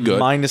 which is So pretty good.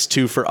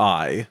 -2 for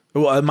I.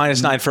 Well,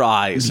 -9 for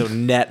I, so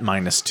net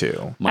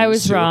 -2. I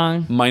was -2.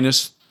 wrong.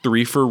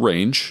 -3 for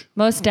range.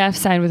 Mos Def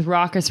signed with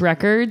Raucous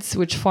Records,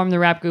 which formed the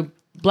rap group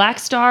Black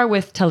Star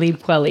with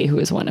Talib Kweli, who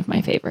is one of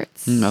my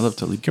favorites. I love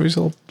to leave. Can we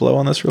just blow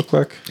on this real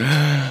quick?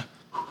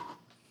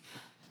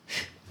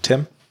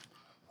 Tim?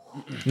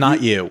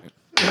 Not you.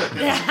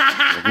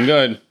 Looking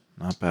good.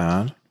 Not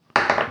bad.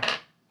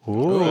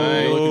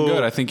 Looking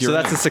good. I think you're So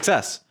that's a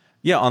success.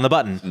 Yeah, on the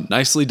button.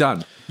 nicely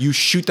done. You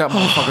shoot that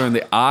motherfucker in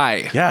the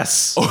eye.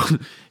 Yes.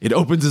 It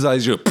opens his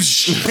eyes. You go,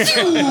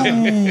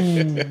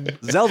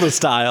 Zelda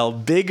style,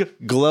 big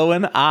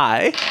glowing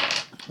eye.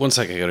 1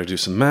 second, I gotta do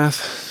some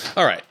math.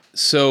 All right.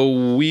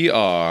 So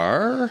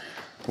we're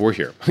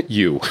here.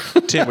 You.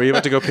 Tim, were you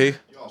about to go pee?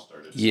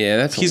 Yeah,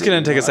 that's. He's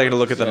going to take a second to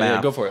look at the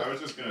map. go for it.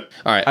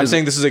 All right. I'm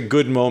saying this is a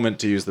good moment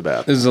to use the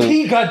bath. this is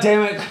a. God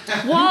damn it.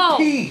 Whoa!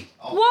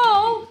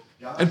 Whoa!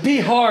 And be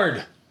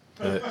hard.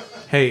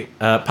 Hey,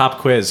 pop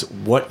quiz.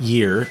 What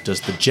year does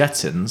the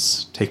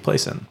Jetsons take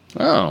place in?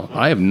 Oh,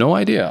 I have no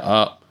idea.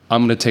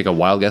 I'm going to take a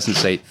wild guess and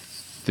say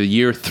the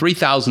year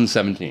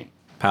 3017.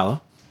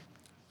 Paolo?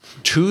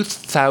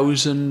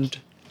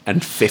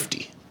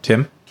 2050.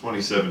 Tim?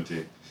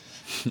 2017.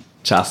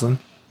 Jocelyn?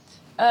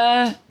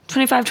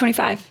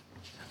 25.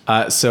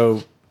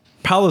 So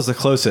Paolo's the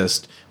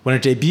closest. When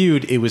it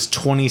debuted, it was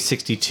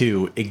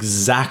 2062,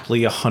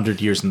 exactly 100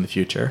 years in the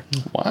future.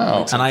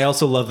 Wow. And I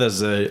also love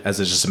as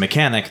just a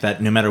mechanic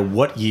that no matter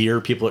what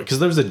year people, because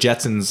there was a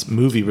Jetsons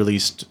movie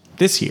released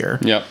this year.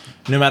 Yep.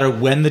 No matter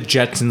when the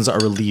Jetsons are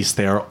released,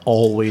 they are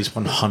always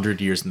 100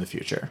 years in the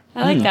future.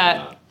 I like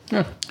that.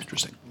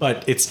 Interesting.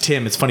 But it's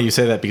Tim. It's funny you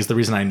say that because the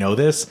reason I know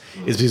this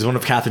is because one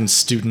of Catherine's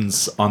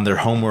students on their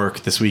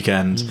homework this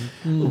weekend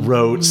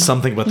wrote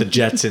something about the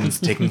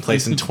Jetsons taking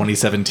place in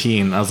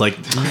 2017. I was like,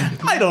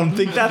 I don't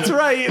think that's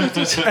right.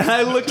 And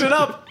I looked it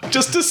up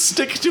just to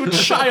stick to a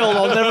child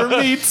I'll never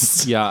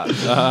meet. Yeah.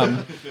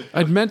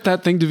 I'd meant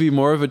that thing to be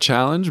more of a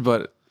challenge,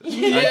 but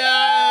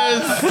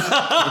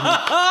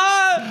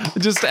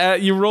just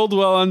you rolled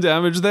well on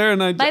damage there,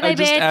 and I Bye-bye,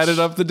 just bitch. added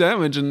up the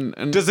damage, and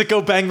Does it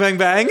go bang, bang,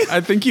 bang?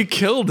 I think you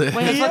killed it.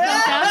 Wait, that's what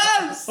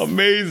that sounds?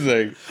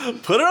 Amazing.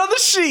 Put it on the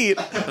sheet.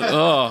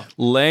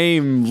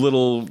 Lame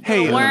little.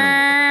 Hey,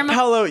 Worm.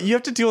 Paolo, you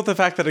have to deal with the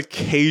fact that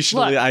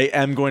occasionally Look. I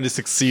am going to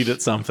succeed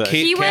at something.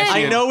 He went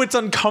I know it's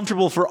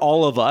uncomfortable for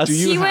all of us. Do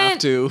you He have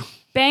went- to?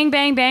 bang,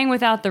 bang, bang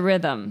without the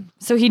rhythm.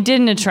 So he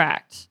didn't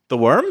attract. The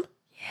worm?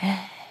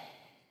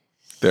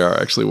 There are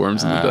actually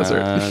worms in the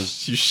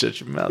desert. You shut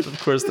your mouth. Of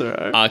course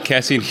there are.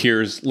 Cassian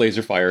hears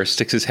laser fire,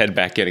 sticks his head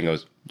back in, and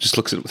goes, just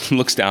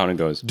looks down and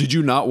goes, Did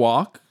you not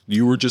walk?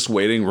 You were just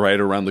waiting right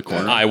around the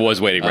corner. I was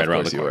waiting right Of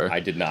around course the you corner. were.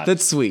 I did not.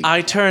 That's sweet.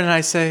 I turn and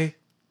I say,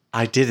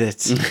 I did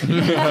it.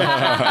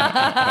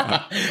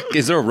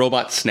 Is there a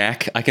robot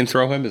snack I can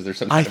throw him? Is there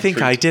something? I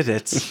think I did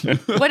it.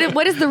 What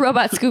is the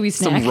robot Scooby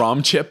snack? Some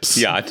ROM chips.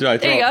 Yeah, I throw,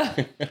 There you go.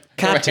 throw a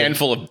Captain,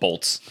 handful of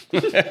bolts.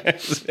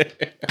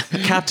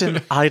 Captain,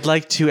 I'd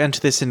like to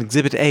enter this in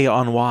Exhibit A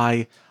on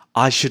why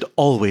I should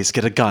always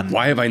get a gun.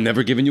 Why have I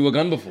never given you a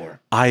gun before?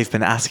 I've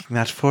been asking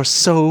that for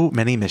so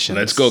many missions.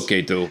 Let's go,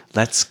 K2.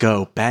 Let's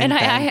go. Bang, And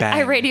bang, bang.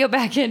 I radio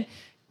back in.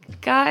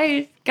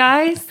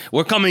 Guys,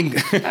 We're coming.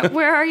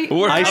 where are you?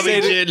 We're I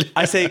coming, say, Jyn.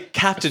 I say,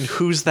 Captain,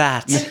 who's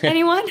that?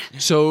 Anyone?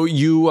 So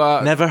you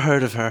Never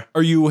heard of her.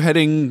 are you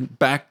heading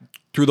back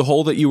through the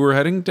hole that you were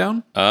heading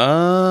down?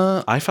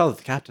 I followed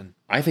the captain.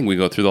 I think we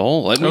go through the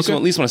hole. At least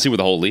want to see where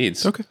the hole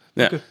leads. Okay.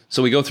 Yeah. Okay.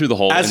 So we go through the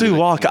hole. As into we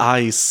the- walk,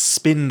 I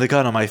spin the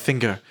gun on my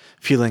finger,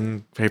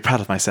 feeling very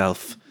proud of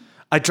myself.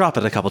 I drop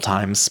it a couple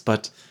times,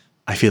 but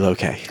I feel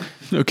okay.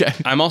 Okay.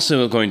 I'm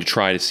also going to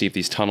try to see if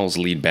these tunnels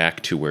lead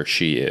back to where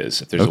she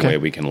is. If there's Okay. a way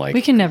we can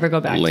We can never go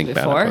back link to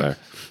back before. up there.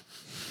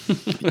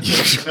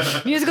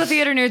 Musical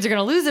theater nerds are going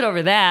to lose it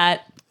over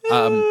that.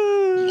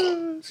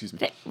 Excuse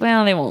me.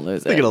 Well, they won't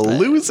lose it. They're going to but-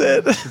 lose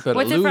it. Better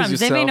What's it lose from?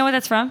 Does anybody yourself. know what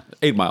that's from?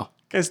 8 Mile.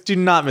 Guys, do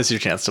not miss your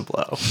chance to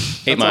blow. 8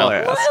 That's all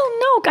I Mile. ask. Well,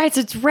 no, guys,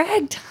 it's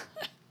Ragtime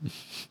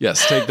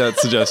Yes, take that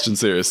suggestion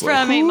seriously.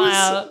 from 8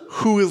 Mile.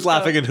 Who is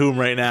laughing at whom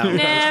right now? There's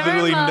Never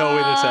literally no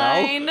way to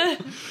tell.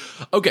 mind.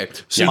 Okay,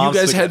 so Yeah. you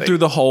guys head Spaghetti. through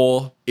the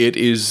hole. It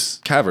is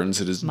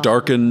caverns. It is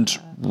darkened,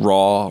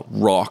 raw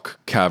rock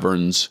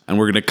caverns. And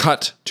we're going to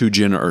cut to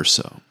Jyn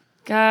Erso.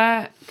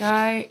 Guys,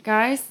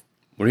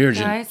 We're here,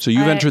 Jyn. guys. So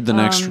you've I- entered the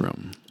next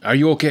room. Are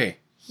you okay?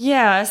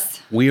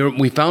 Yes.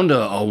 We found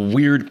a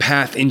weird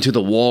path into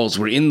the walls.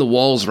 We're in the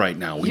walls right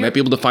now. We might be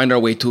able to find our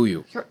way to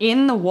you. You're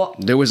in the wall.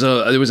 There was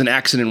an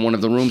accident in one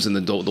of the rooms, and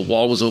the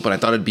wall was open. I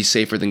thought it'd be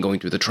safer than going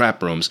through the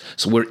trap rooms.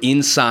 So we're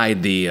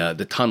inside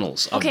the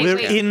tunnels. Okay, We're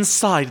wait.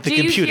 inside the Do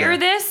computer. you hear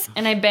this?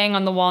 And I bang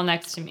on the wall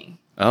next to me.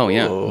 Oh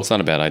yeah, Whoa. that's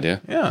not a bad idea.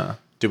 Yeah.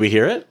 Do we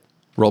hear it?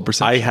 Roll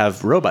perception. I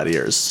have robot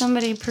ears.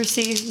 Somebody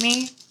perceive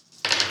me.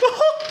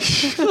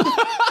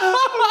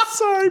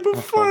 Sorry,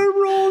 before I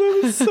rolled,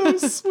 it was so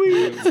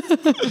sweet.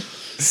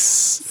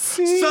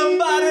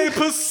 Somebody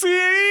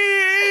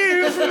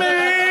perceive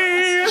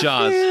me.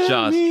 Jaws,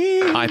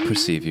 I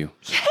perceive you.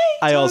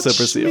 I also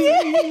perceive.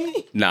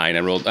 9.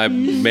 I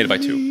made it by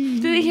 2.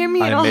 Did they hear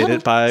me at I all? made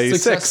it by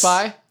Success 6.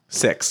 by?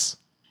 6.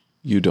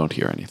 You don't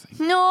hear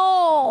anything.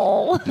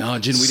 No. No,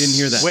 Jyn, we didn't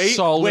hear that. Wait,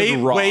 Solid wait,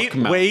 rock wait,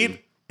 mountain.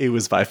 wait. It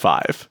was by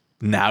 5.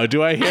 Now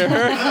do I hear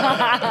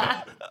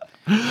her?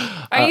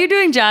 Are you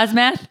doing Jaws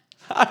math?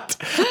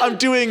 I'm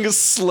doing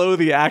slow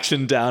the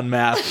action down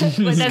math.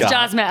 That's Scott.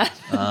 Jaws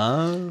math.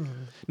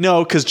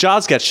 No, because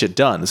Jaws gets shit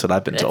done, is what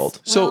I've been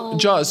told. So,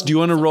 Jaws, do you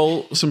want to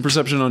roll some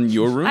perception on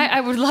your room? I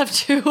would love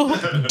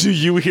to. Do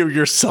you hear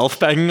yourself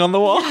banging on the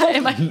wall?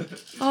 Am I-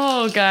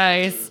 Oh,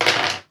 guys.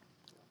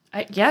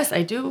 Yes,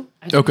 I do.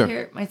 I do Okay.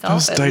 hear it myself.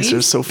 Those at dice are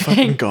least. so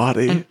fucking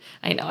gaudy.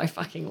 I know. I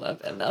fucking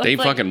love them. Though. They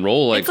It's fucking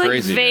roll like it's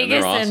crazy, man. Vegas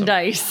They're awesome. and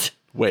dice.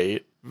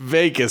 Wait,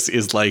 Vegas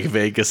is like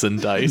Vegas and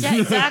dice. Yeah,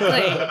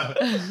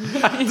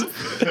 exactly.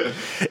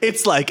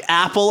 It's like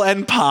apple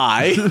and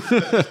pie.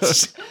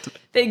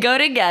 They go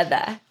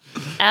together.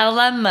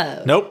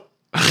 Alamo. Nope.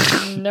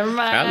 Never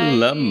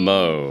mind.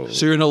 Alamo.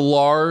 So you're in a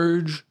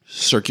large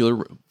circular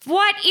room.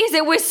 What is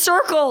it with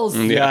circles?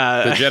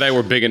 Yeah. The Jedi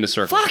were big into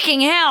circles.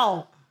 Fucking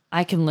hell.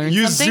 I can learn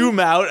You something. zoom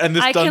out and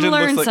this I dungeon can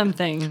learn looks like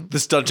something.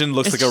 this dungeon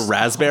looks like It's a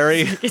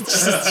raspberry.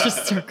 It's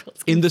just circles.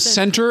 In the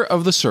center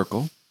of the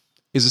circle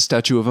is a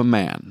statue of a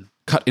man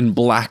cut in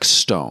black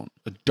stone,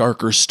 a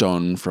darker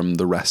stone from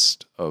the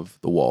rest of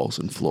the walls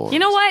and floors. You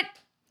know what?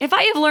 If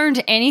I have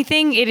learned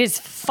anything, it is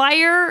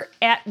fire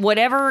at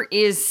whatever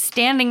is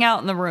standing out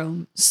in the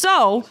room.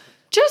 So,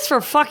 just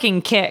for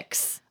fucking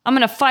kicks, I'm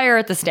going to fire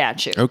at the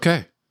statue.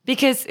 Okay.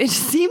 Because it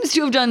seems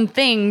to have done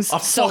things. I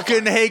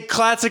fucking hate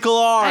classical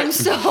art. I'm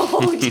so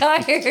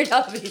tired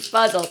of these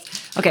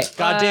puzzles. Okay.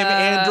 Goddamn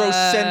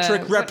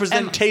androcentric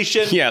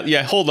representation.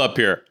 Yeah. Hold up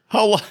here.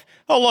 How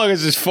long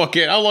does this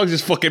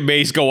fucking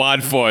maze go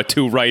on for?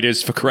 2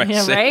 writers, for Christ's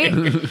Yeah, sake.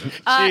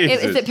 right?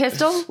 Is it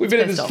pistol? We've been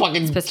It's in this pistol.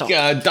 fucking It's pistol.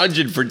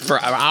 dungeon for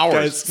hours.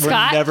 Guys, we're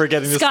Scott, never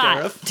getting this Scott,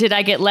 Gareth. did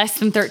I get less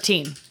than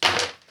 13?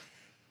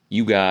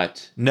 You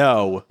got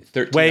No.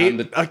 13 on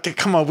Wait. the- Okay,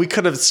 come on. We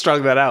could have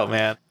strung that out,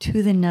 man.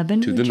 To the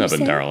nubbin? To the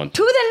nubbin, darling.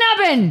 To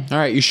the nubbin! All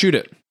right, you shoot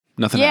it.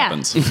 Nothing Yeah.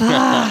 happens.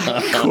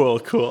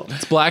 Cool.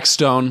 It's black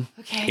stone.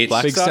 Okay.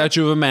 It's Big stone?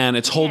 statue of a man.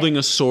 It's holding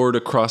a sword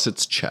across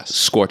its chest.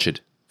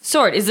 scorched.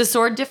 Sword. Is the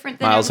sword different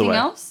than Miles everything away.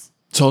 else?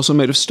 It's also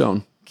made of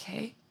stone.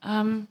 Okay.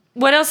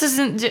 What else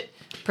isn't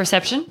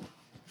perception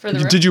for the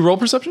room? Did you roll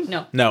perception?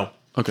 No. No.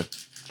 Okay.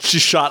 She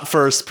shot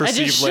first, I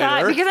perceived just later.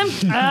 shot because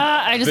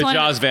I just The want.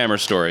 Joz Vammer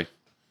story.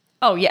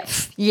 Oh yeah,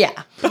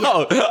 yeah.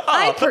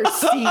 I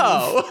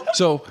perceive.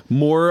 So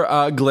more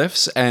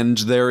glyphs, and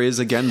there is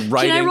again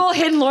writing. Can I roll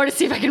hidden lore to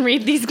see if I can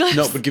read these glyphs?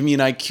 No, but give me an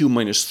IQ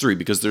 -3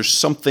 because there's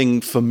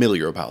something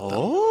familiar about them.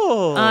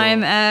 Oh.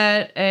 I'm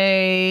at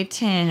a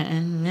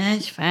 10.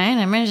 That's fine.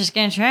 I'm just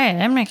gonna try it.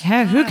 I'm like,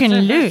 who can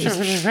lose?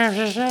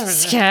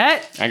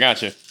 Scott. I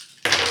got you.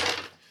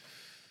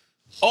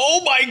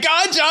 Oh my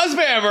God, Joz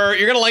Vammer!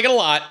 You're gonna like it a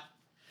lot.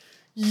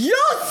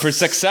 Yes. For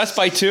success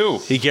by 2.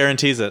 He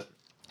guarantees it.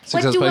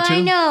 What Success do by I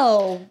 2?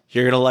 know?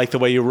 You're going to like the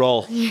way you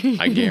roll.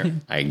 I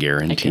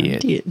guarantee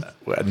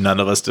it. None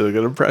of us did a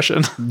good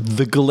impression.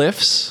 The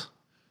glyphs.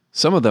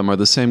 Some of them are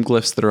the same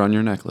glyphs that are on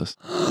your necklace.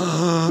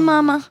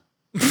 Mama.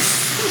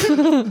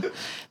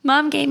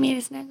 Mom gave me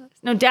this necklace.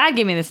 No, Dad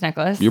gave me this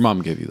necklace. Your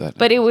mom gave you that.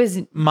 But it was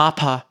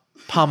Mapa.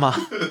 Pama.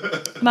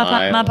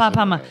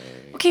 Mama.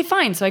 Okay,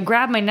 fine. So I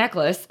grab my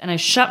necklace and I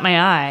shut my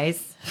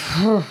eyes.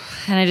 And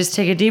I just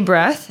take a deep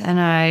breath and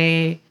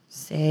I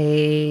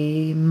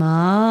say,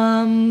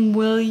 Mom,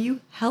 will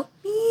you help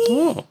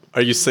me?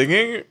 Are you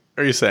singing?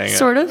 Or are you saying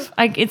Sort of.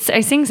 I say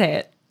it.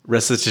 it?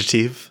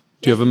 Recitative.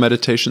 Do you have a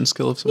meditation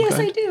skill of some Yes,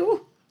 kind? I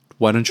do.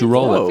 Why don't you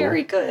roll Oh, it?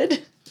 very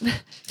good.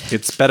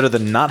 It's better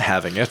than not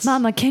having it.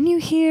 Mama, can you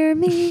hear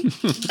me?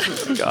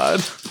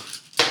 God.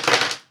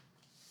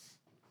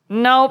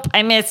 Nope,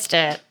 I missed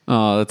it.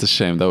 Oh, that's a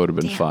shame. That would have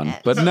been fun.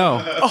 But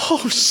no,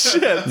 Oh,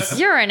 shit.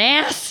 You're an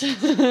ass.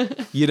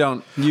 you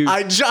don't. You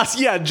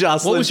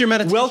Jocelyn. What was your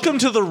meditation? Welcome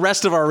to the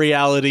rest of our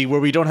reality where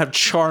we don't have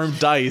charmed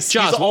dice.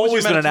 Joss, He's what was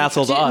always your been an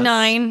asshole to us.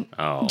 9.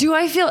 Oh. Do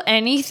I feel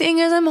anything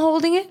as I'm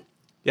holding it?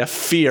 Yeah,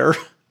 fear.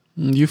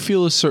 you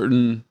feel a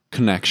certain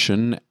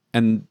connection,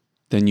 and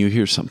then you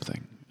hear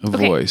something, a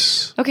Okay.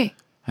 voice, Okay.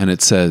 and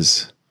it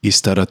says,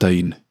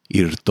 "Istaratain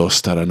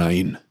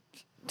irtostaranain."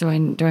 Do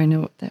I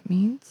know what that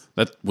means?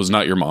 That was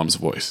not your mom's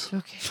voice.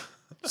 Okay.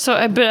 So,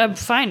 but I'm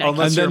fine.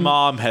 Unless your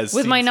mom has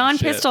With seen my some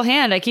non-pistol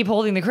hand, I keep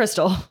holding the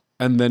crystal.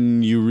 And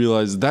then you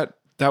realize that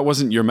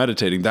wasn't your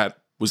meditating. That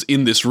was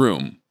in this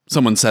room.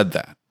 Someone said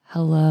that.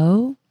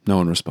 Hello? No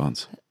one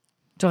responds.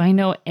 Do I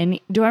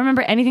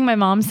remember anything my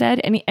mom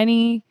said?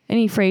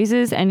 Any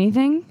phrases,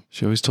 anything?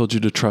 She always told you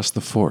to trust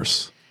the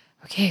Force.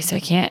 Okay, so I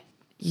can't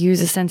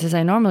use the senses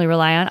I normally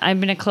rely on. I'm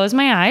going to close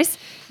my eyes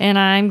and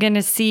I'm going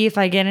to see if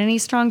I get any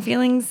strong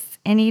feelings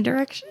any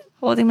direction.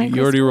 Holding my You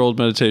crystal. already rolled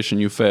meditation.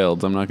 You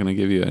failed. I'm not going to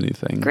give you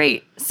anything.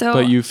 Great. So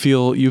But you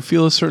feel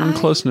a certain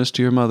closeness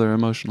to your mother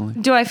emotionally.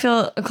 do I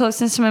feel a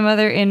closeness to my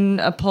mother in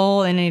a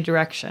pull in any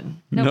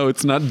direction? No,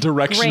 it's not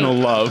directional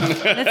Great. love.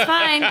 That's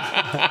fine.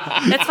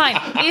 That's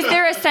fine. Is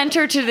there a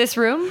center to this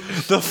room?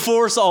 The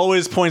Force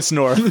always points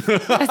north.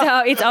 So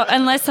it's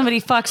unless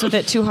somebody fucks with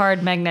it too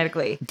hard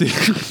magnetically,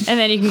 and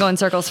then you can go in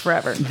circles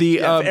forever.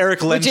 The Eric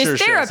Lensher Which is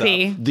shows up.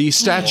 therapy. the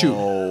statue.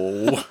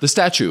 The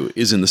statue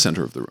is in the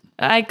center of the room.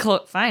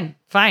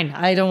 Fine.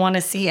 I don't want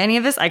to see any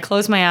of this. I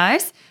close my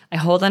eyes. I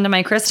hold onto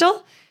my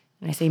crystal,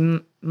 and I say,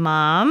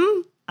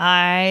 "Mom,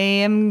 I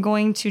am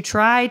going to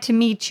try to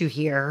meet you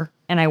here."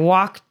 And I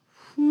walk.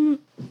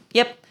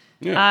 Yep.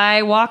 Yeah.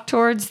 I walk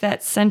towards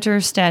that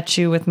center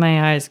statue with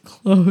my eyes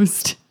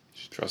closed.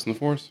 Trust in the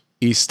Force.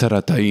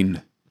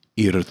 Istaratain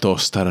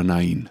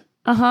irtostaranain.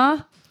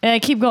 And I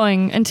keep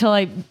going until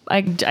I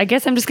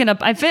guess I'm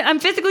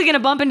physically gonna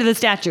bump into the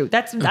statue.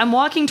 I'm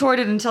walking toward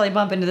it until I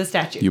bump into the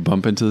statue. You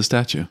bump into the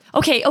statue.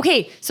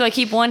 Okay. So I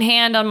keep one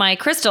hand on my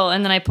crystal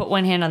and then I put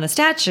one hand on the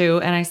statue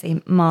and I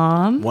say,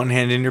 "Mom." One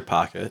hand in your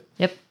pocket.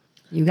 Yep,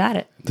 you got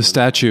it. The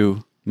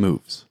statue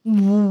moves.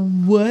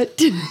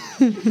 What?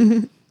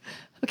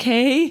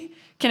 Okay.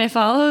 Can I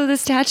follow the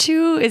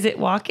statue? Is it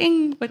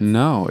walking?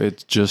 No,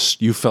 it's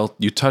just you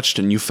touched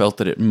and you felt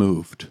that it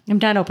moved. I'm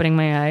not opening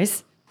my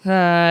eyes.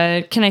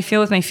 Can I feel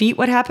with my feet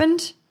what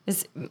happened?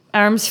 Is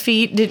arms,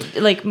 feet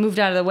moved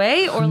out of the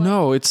way or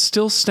No, it's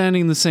still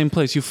standing in the same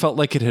place. You felt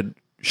like it had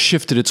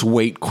shifted its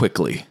weight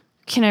quickly.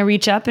 can I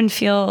reach up and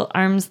feel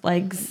arms,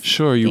 legs?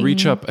 Sure, you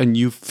reach up and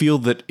you feel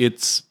that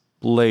its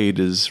blade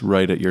is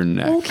right at your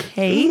neck.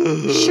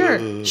 Okay,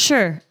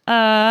 sure.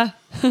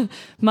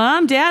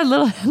 Mom, Dad,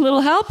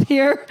 little help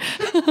here.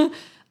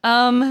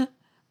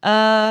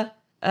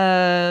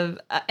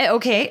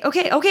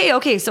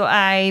 Okay. So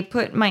I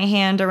put my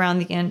hand around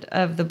the end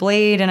of the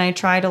blade and I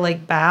try to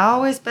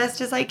bow as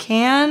best as I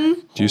can.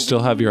 Do you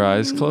still have your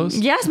eyes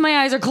closed? Yes, my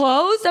eyes are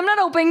closed. I'm not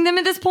opening them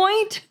at this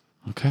point.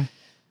 Okay.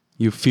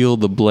 You feel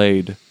the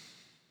blade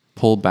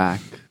pull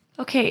back.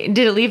 Okay,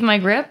 did it leave my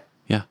grip?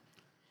 Yeah.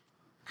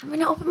 I'm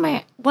gonna open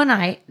my one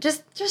eye,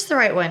 just the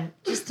right one,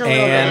 just a little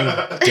bit.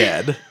 And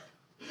dead.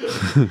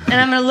 And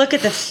I'm gonna look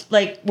at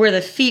where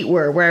the feet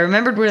were, where I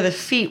remembered where the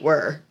feet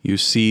were. You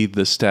see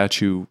the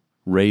statue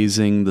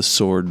raising the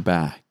sword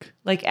back.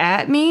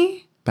 At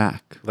me?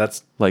 Back.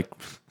 That's Like,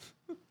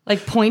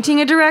 Pointing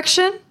a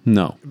direction?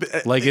 no.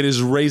 Like it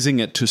is raising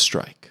it to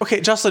strike. okay,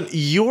 Jocelyn,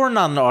 you're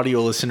not an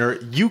audio listener.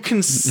 You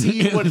can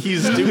see what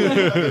he's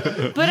doing.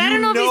 But I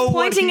don't know if know he's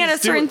what pointing at a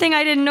he's certain doing. thing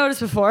I didn't notice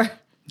before.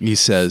 He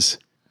says,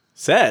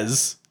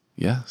 Says.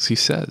 yes, he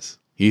says,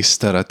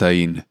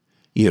 Istaratain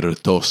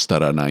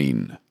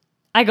irtostaranain.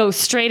 I go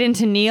straight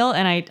into kneel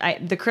and I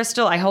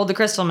hold the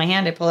crystal in my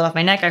hand, I pull it off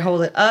my neck, I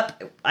hold it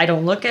up. I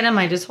don't look at him,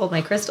 I just hold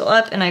my crystal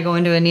up and I go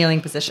into a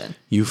kneeling position.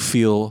 You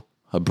feel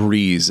a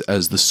breeze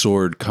as the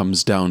sword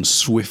comes down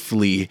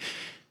swiftly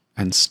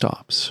and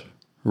stops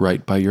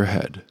right by your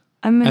head.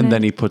 And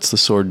then he puts the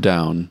sword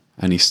down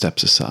and he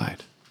steps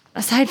aside.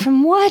 Aside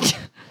from what?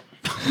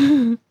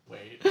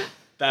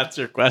 That's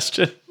your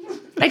question.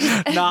 I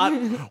just, Not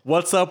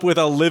what's up with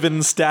a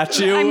living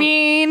statue. I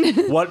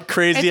mean, what at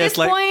crazy this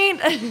point,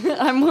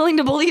 I'm willing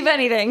to believe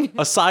anything.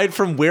 aside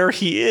from where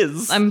he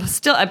is.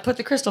 I put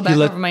the crystal back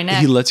over my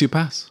neck. He lets you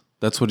pass.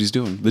 That's what he's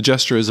doing. The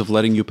gesture is of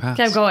letting you pass.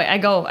 Okay, I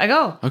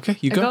go. Okay,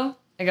 you go.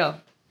 I go.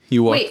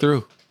 You walk Wait.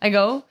 through. I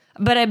go.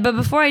 But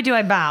before I do,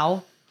 I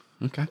bow.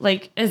 Okay.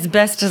 As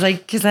best as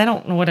because I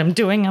don't know what I'm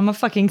doing. I'm a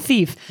fucking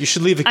thief. You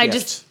should leave a gift. I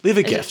just leave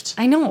a gift.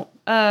 I know.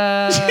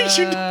 Go!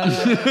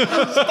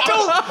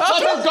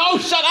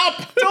 Shut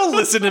up! Don't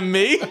listen to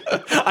me.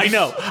 I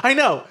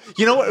know.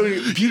 You know what?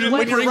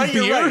 When you're right,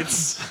 you're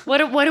right.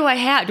 What do I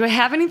have? Do I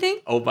have anything?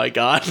 Oh my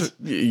god.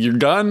 Your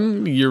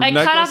gun, your I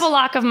necklace. cut off a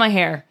lock of my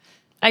hair.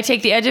 I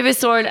take the edge of his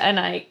sword and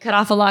I cut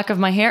off a lock of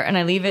my hair and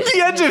I leave it. The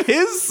edge of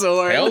his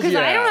sword. Because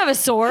I don't have a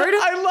sword.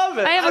 I love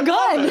it. I have a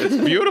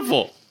gun.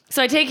 Beautiful.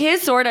 So I take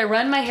his sword, I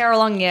run my hair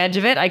along the edge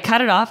of it, I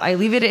cut it off, I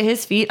leave it at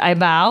his feet, I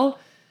bow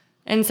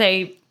and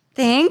say,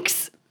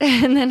 thanks.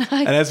 And then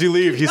And as you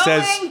leave, he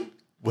says, Going.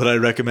 would I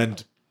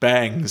recommend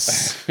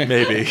bangs?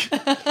 Maybe.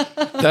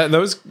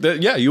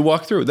 Yeah, you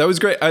walk through. That was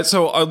great. I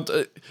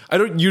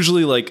don't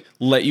usually like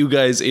let you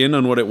guys in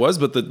on what it was,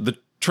 but the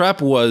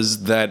trap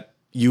was that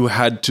you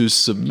had to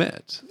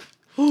submit.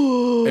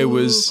 It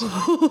was,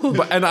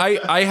 and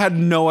I had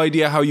no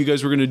idea how you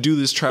guys were going to do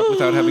this trap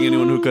without having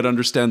anyone who could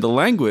understand the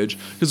language.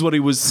 Because what he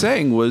was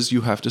saying was,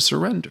 you have to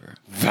surrender.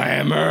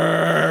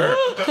 Vammer.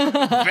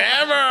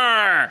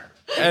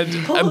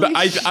 But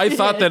I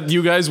thought that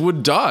you guys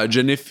would dodge,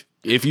 and if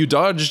you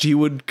dodged, he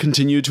would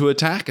continue to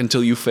attack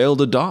until you failed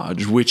to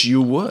dodge, which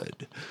you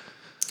would.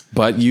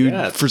 But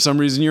for some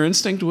reason, your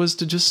instinct was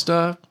to just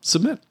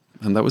submit,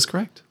 and that was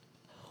correct.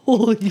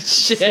 Holy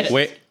shit.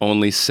 Wait,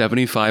 only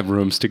 75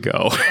 rooms to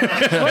go. We're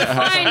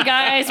fine,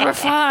 guys. We're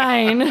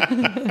fine.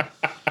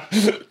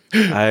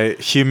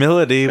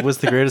 Humility was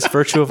the greatest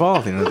virtue of all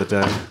at the end of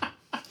the day.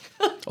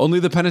 Only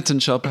the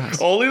penitent shall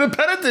pass. Only the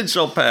penitent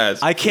shall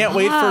pass. I can't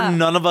wait for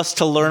none of us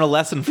to learn a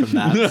lesson from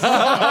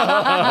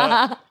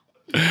that.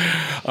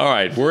 All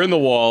right, we're in the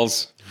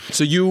walls.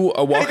 So you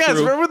walk Hey guys, through.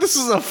 remember this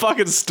was a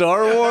fucking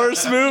Star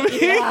Wars movie?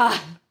 Yeah.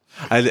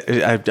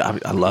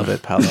 I love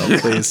it, Paulo.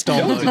 Please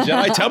don't. It's a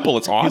Jedi temple.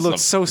 It's You awesome. looked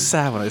so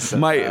sad when I said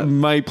that.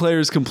 My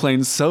players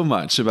complain so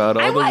much about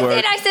all the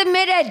work. I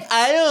submitted.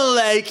 I don't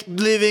like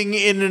living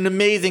in an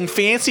amazing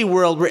fancy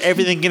world where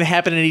everything can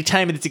happen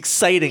anytime and it's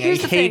exciting. Here's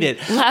I the hate thing.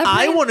 it. Labyrinth-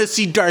 I want to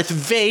see Darth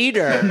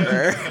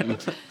Vader.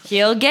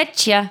 He'll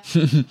get you.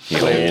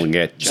 He'll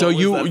get you. So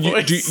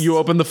you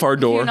open the far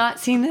door. You've not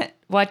seen that?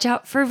 Watch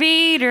out for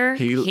Vader.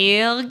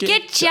 He'll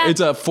get you. It's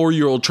a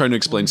 4-year-old trying to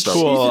explain Star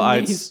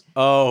Wars.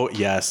 Cool. Oh,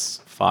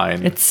 yes.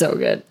 Fine. It's so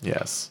good.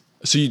 Yes.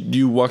 So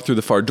you walk through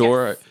the far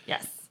door,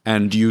 Yes.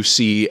 and you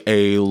see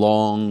a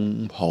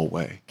long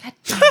hallway. God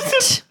damn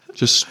it.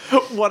 Just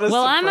What a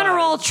Well, I'm gonna surprise.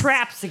 roll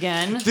traps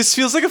again. This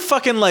feels like a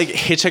fucking like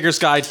Hitchhiker's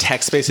Guide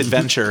text-based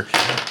adventure.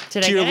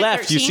 Did I To your get it?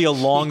 left, you 13? see a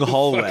long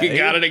hallway. You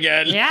got it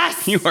again.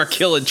 Yes. You are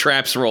killing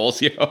traps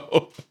rolls,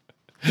 yo.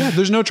 yeah,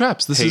 there's no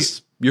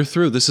traps. You're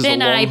through. This is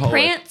Then a long I hallway.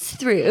 prance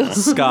through.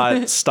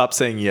 Scott, stop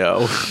saying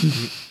yo.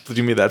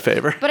 Do me that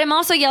favor. But I'm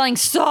also yelling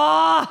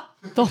 "Saw"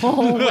 the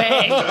whole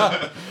way.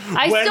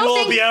 I still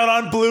think out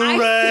on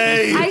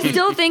Blu-ray? I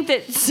still think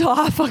that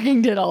Saw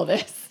fucking did all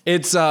this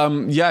It's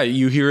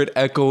you hear it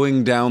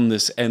echoing down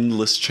this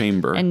endless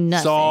chamber. and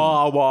nothing.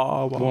 Saw,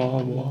 wah,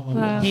 wah,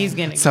 wah. He's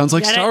gonna Sounds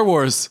like get Star it.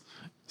 Wars.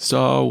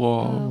 Star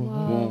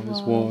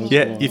Wars.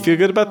 Yeah, you feel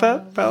good about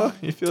that, Paula?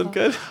 You feeling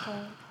good?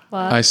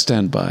 I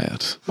stand by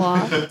it.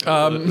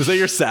 Is that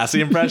your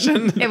sassy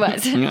impression? It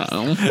was.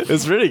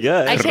 It's really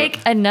good. I take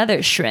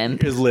another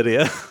shrimp. Here's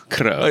Lydia.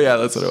 Oh yeah,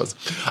 that's what it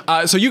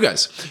was. So you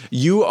guys,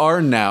 you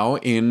are now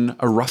in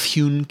a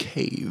rough-hewn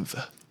cave.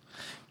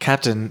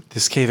 Captain,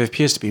 this cave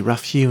appears to be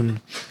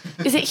rough-hewn.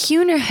 Is it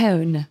hewn or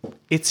hewn?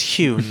 It's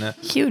hewn.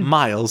 Hewn.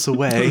 Miles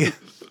away.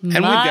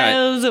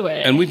 Miles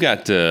away. And we've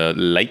got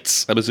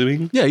lights, I'm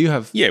assuming. Yeah, you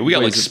have. Yeah, we got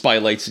like ways of- spy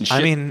lights and shit.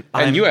 I mean,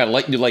 and you had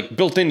light like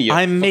built into you.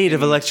 I'm made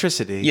of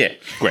electricity. Yeah,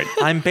 great.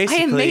 I'm I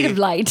basically am made of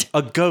light.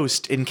 a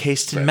ghost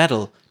encased in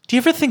metal. Do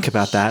you ever think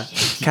about that,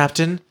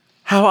 Captain?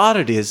 How odd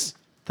it is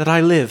that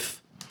I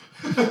live.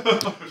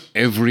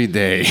 Every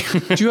day.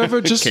 Do you ever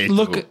just Okay,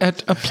 look cool.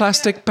 at a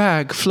plastic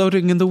bag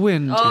floating in the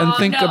wind and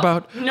think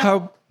about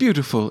how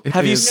beautiful it is?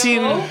 Have you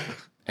seen? Have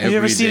you ever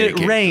Every seen day, it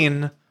Kate.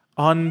 rain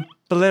on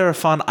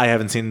Bellerophon? I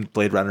haven't seen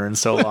Blade Runner in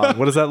so long.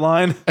 What is that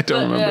line? I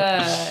don't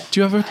remember. Do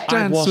you ever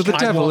dance with the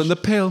devil in the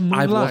pale moonlight?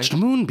 I've watched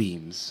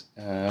moonbeams.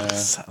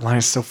 That line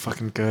is so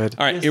fucking good.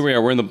 All right, here we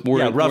are. We're in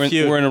a rough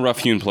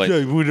hewn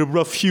place. we're a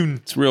rough hewn.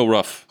 It's real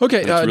rough.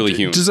 Okay, But it's really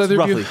hewn. does either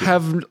of you Roughly hewn.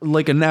 have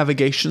like a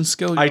navigation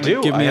skill? You I wanna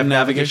do. Give me I a have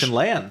navigation. navigation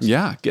land.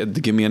 Yeah,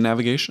 give me a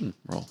navigation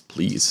roll,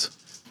 please,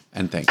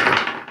 and thank you.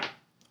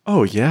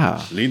 Oh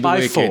yeah. Lead the By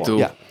way, 4. K2.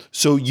 Yeah.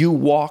 So you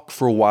walk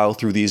for a while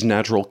through these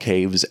natural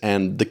caves,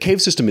 and the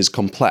cave system is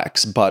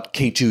complex, but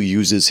K2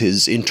 uses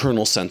his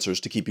internal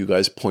sensors to keep you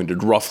guys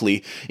pointed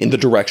roughly in the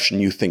direction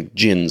you think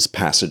Jyn's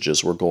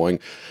passages were going.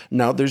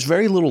 Now, there's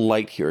very little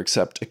light here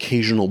except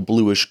occasional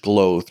bluish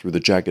glow through the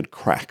jagged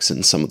cracks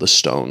in some of the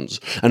stones.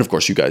 And of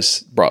course, you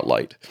guys brought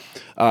light.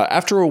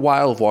 After a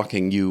while of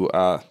walking, you,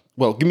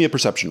 give me a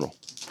perception roll.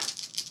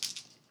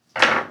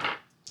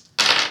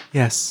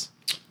 Yes.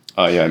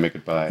 Oh, yeah, I make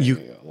it by a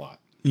lot.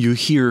 You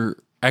hear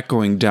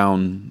echoing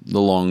down the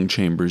long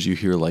chambers. You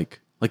hear like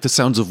the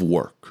sounds of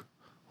work,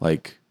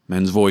 like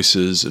men's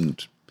voices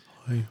and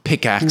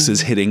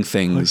pickaxes hitting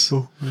things.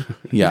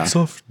 Yeah,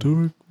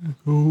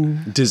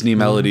 Disney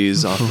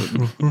melodies off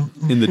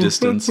in the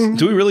distance.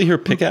 Do we really hear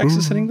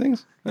pickaxes hitting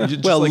things?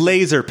 Well,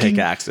 laser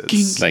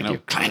pickaxes. Thank you.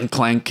 Clang,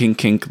 clang, kink,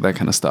 kink, that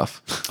kind of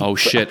stuff. Oh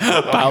shit.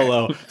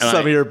 Paolo,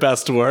 some of your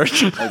best work.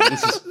 All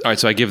right,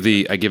 so I give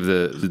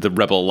the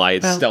rebel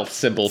alliance stealth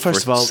symbol for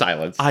First of all,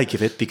 silence. I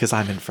give it because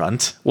I'm in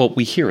front. Well,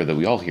 we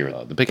all hear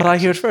the big. But I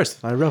hear it first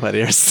with my robot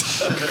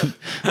ears.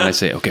 And I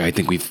say, okay, I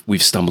think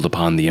we've stumbled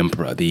upon the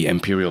emperor, the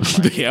imperial,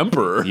 The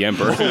Emperor. the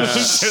emperor.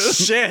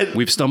 Shit.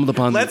 We've stumbled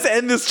upon. Let's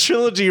end this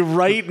trilogy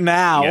right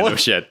now. Yeah, no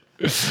shit.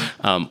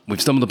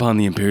 We've stumbled upon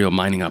the imperial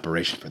mining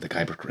operation for the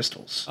kyber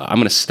crystals. I'm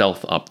going to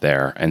stealth up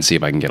there and see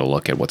if I can get a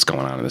look at what's going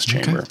on in this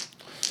chamber.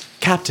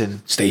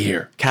 Captain. Stay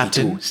here,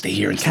 Captain. K2, stay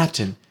here. And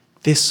Captain,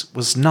 this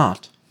was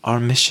not our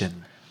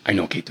mission. I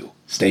know, K2.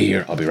 Stay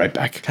here. I'll be right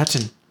back.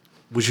 Captain,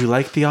 would you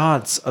like the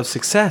odds of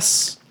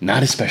success?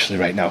 Not especially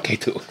right now,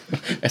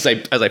 K2. as I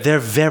They're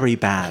very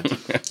bad.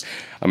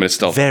 I'm going to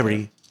stealth.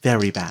 Very,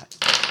 very bad.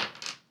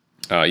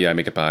 Yeah, I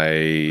make it by.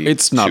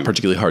 It's not 2.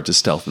 particularly hard to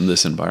stealth in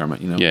this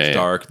environment. Yeah, It's yeah.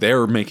 dark.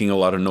 They're making a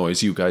lot of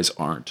noise. You guys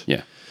aren't.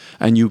 Yeah.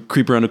 And you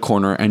creep around a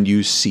corner and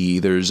you see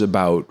there's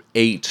about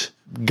 8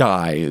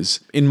 guys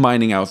in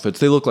mining outfits.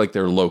 They look like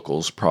they're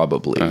locals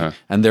probably.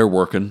 And they're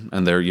working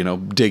and they're,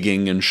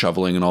 digging and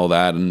shoveling and all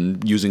that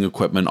and using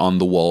equipment on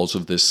the walls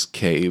of this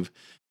cave.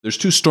 There's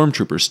 2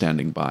 stormtroopers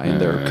standing by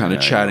and they're kind of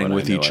chatting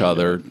with each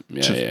other,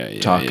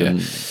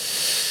 talking.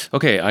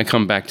 Okay, I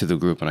come back to the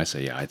group and I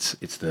say, yeah,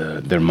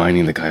 they're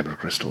mining the kyber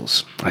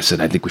crystals. I said,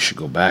 I think we should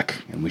go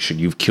back and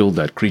you've killed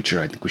that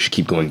creature. I think we should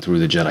keep going through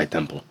the Jedi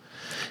Temple.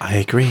 I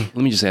agree.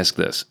 Let me just ask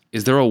this.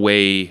 Is there a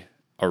way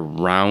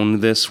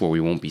around this where we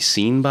won't be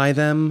seen by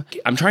them?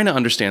 I'm trying to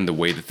understand the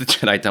way that the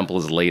Jedi Temple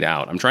is laid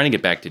out. I'm trying to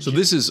get back to So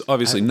this is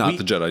obviously not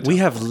the Jedi Temple. We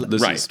have,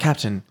 This is-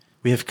 Captain,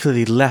 we have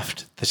clearly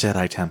left the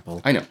Jedi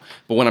Temple. I know,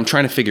 but what I'm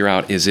trying to figure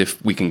out is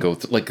if we can go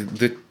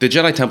the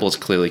Jedi Temple is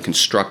clearly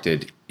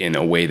constructed in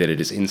a way that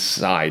it is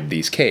inside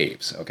these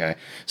caves. Okay,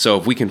 so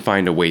if we can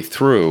find a way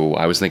through,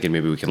 I was thinking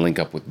maybe we can link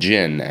up with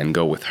Jyn and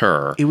go with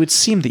her. It would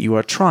seem that you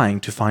are trying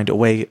to find a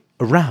way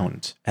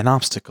around an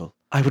obstacle.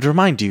 I would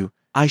remind you,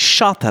 I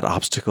shot that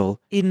obstacle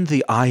in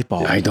the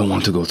eyeball. I don't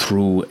want to go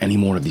through any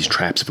more of these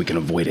traps if we can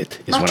avoid it.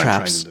 Is Not what I'm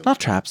traps, trying to do. not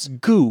traps.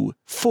 Goo.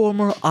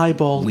 Former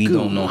eyeball We goo.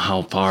 don't know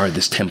how far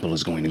this temple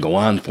is going to go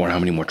on for, how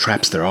many more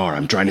traps there are.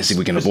 I'm trying to see if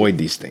we can avoid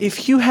these things.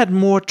 If you had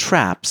more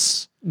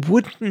traps,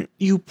 wouldn't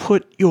you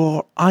put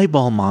your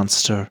eyeball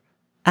monster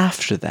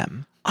after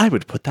them? I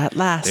would put that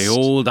last. The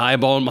old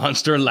eyeball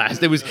monster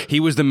last. He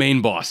was the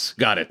main boss.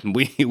 Got it.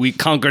 We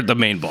conquered the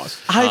main boss.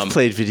 I've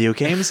played video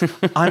games.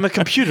 I'm a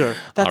computer.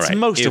 That's All right.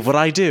 most of what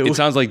I do. It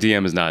sounds like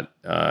DM is not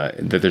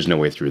that there's no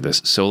way through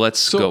this. So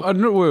let's go.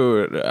 no,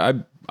 wait.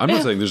 I'm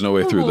not saying there's no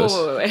way through this.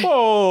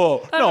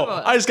 Oh, no.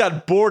 I just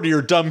got bored of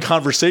your dumb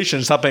conversation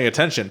and stopped paying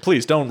attention.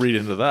 Please don't read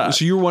into that.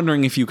 So you're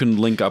wondering if you can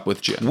link up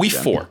with Jyn. We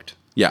then. forked.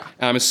 Yeah.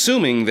 I'm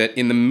assuming that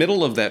in the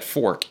middle of that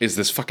fork is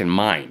this fucking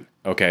mine,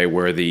 okay,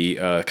 where the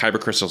kyber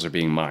crystals are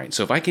being mined.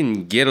 So if I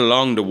can get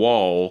along the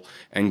wall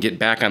and get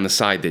back on the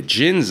side that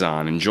Jyn's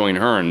on and join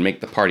her and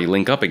make the party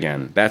link up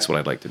again, that's what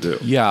I'd like to do.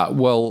 Yeah,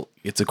 well,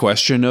 it's a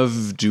question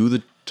of do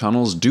the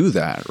tunnels do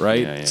that,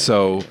 right? Yeah.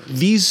 So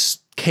these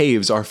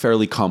caves are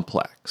fairly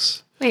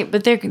complex. Wait,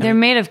 but they're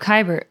made of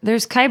kyber.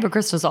 There's kyber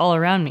crystals all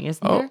around me,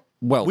 isn't there?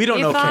 Well, We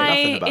don't know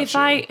nothing about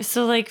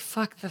you.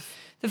 Fuck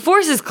the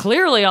force is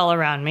clearly all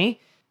around me.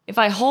 If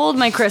I hold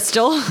my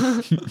crystal,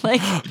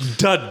 like,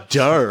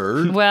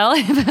 well,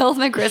 if I hold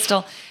my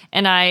crystal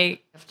and I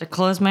have to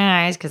close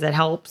my eyes because it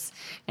helps,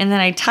 and then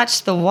I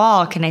touch the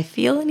wall, can I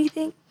feel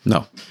anything?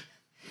 no.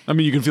 I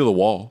mean, you can feel the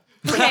wall.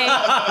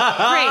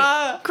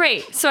 Okay,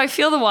 great. So I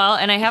feel the wall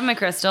and I have my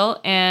crystal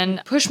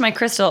and push my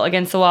crystal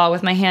against the wall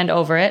with my hand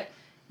over it.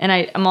 And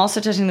I'm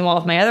also touching the wall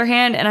with my other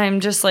hand and I'm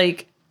just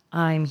like,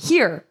 I'm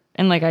here.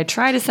 And like I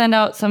try to send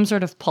out some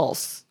sort of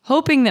pulse,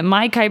 hoping that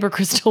my kyber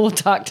crystal will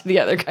talk to the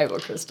other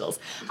kyber crystals.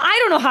 I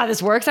don't know how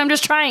this works. I'm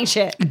just trying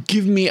shit.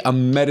 Give me a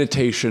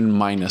meditation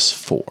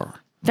 -4.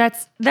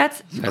 That's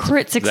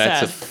crit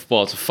success.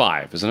 It's a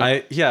 5, isn't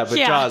it? Yeah, but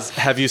Yeah. Joz,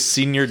 have you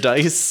seen your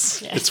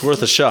dice? Yes. It's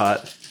worth a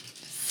shot.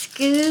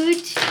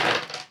 Scoot.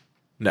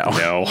 No.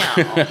 No.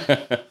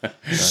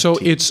 So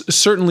it's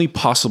certainly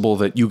possible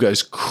that you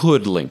guys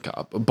could link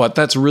up, but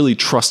that's really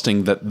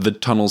trusting that the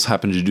tunnels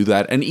happen to do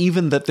that, and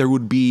even that there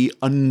would be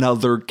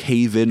another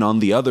cave in on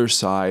the other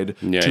side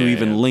to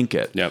even link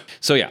it. Yep.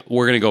 So yeah,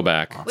 we're gonna go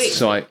back. Wait,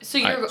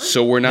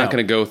 So we're not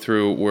gonna go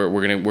through. We're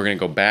gonna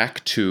go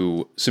back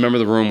to. So remember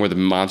the room where the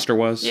monster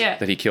was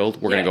that he killed.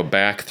 We're gonna go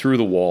back through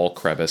the wall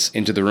crevice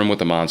into the room where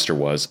the monster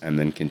was, and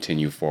then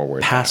continue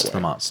forward Past that the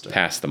way. monster.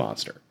 Past the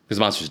monster, because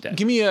the monster's dead.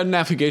 Give me a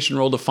navigation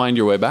roll to find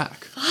your way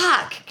back.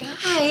 Fuck,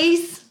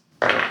 guys.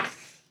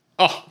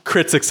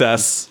 Crit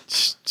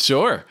success.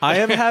 Sure. I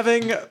am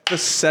having the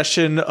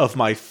session of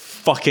my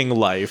fucking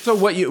life. So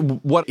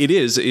what it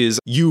is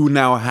you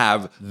now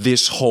have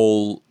this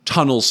whole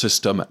tunnel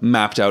system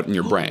mapped out in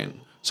your brain.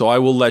 So I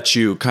will let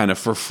you kind of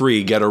for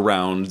free get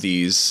around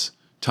these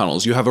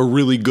tunnels. You have a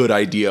really good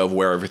idea of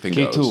where everything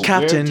goes.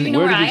 Captain, Do you know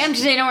where I am?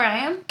 Do they know where I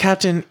am?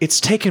 Captain, it's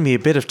taken me a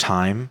bit of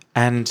time,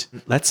 and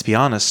let's be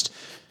honest,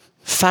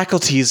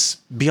 faculties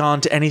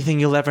beyond anything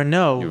you'll ever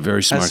know. You're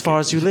very smart, as far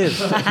as you live.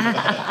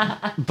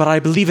 But I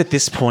believe at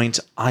this point,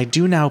 I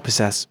do now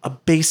possess a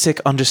basic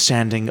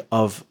understanding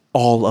of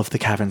all of the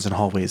caverns and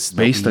hallways.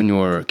 Based on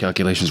your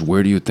calculations,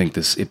 where do you think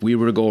this, if we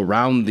were to go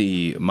around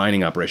the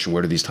mining operation,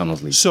 where do these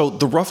tunnels lead? So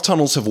the rough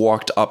tunnels have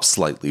walked up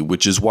slightly,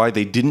 which is why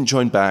they didn't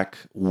join back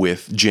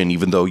with Jyn,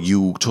 even though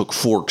you took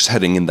forks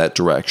heading in that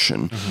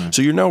direction.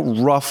 So you're now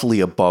roughly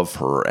above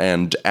her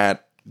and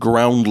at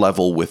ground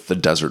level with the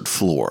desert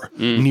floor,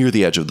 near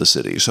the edge of the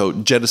city. So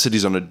Jeddah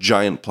City's on a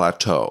giant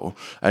plateau,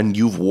 and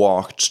you've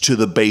walked to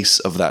the base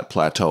of that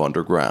plateau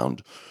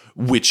underground,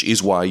 which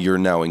is why you're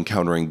now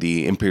encountering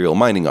the Imperial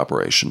mining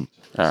operation.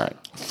 All right.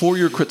 For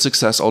your crit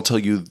success, I'll tell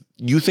you,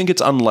 you think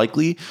it's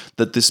unlikely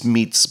that this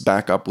meets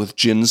back up with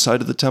Jyn's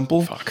side of the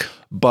temple.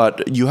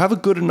 But you have a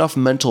good enough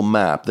mental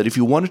map that if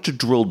you wanted to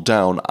drill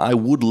down, I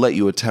would let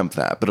you attempt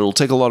that. But it'll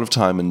take a lot of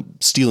time and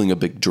stealing a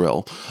big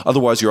drill.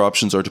 Otherwise, your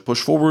options are to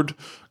push forward,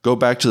 go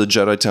back to the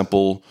Jedi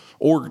Temple,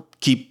 or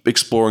keep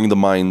exploring the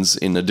mines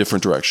in a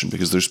different direction,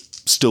 because there's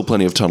still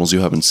plenty of tunnels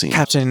you haven't seen.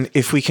 Captain,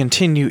 if we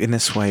continue in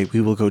this way,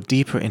 we will go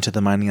deeper into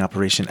the mining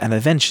operation and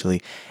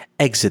eventually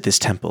exit this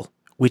temple,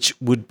 which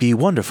would be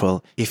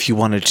wonderful if you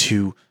wanted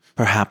to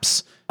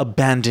perhaps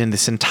abandon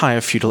this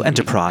entire feudal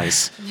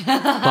enterprise.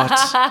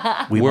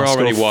 But We're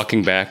already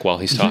walking back while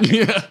he's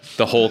talking.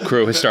 The whole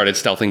crew has started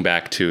stealthing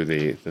back to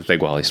the thing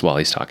while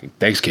he's talking.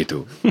 Thanks,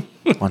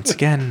 K2. Once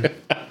again,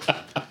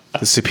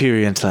 the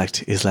superior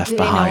intellect is left Do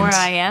they know behind. where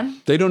I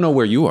am? They don't know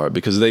where you are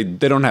because they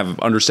don't have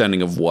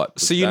understanding of what.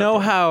 So you know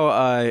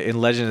how in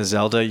Legend of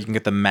Zelda you can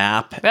get the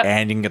map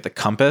and you can get the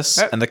compass,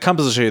 and the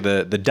compass will show you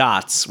the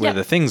dots where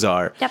the things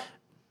are. Yep.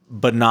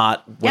 But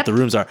not what the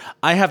rooms are.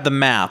 I have the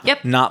map,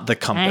 Yep. not the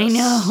compass. I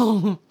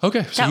know.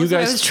 Okay, so That you was what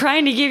I guys. was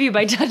trying to give you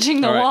by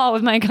touching the All right. wall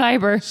with my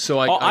kyber. So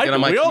I get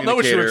on my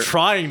communicator.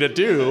 trying to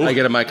do. I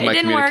get on my didn't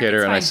work, communicator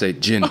it's and I fine. say,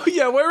 Jyn,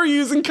 Yeah, why were you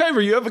using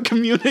Kyber? You have a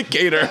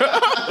communicator.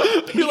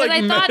 Because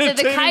I thought that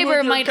the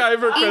kyber might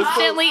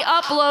instantly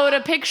upload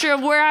a picture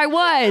of where I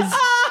was.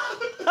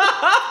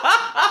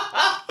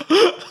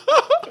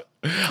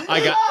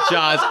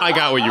 I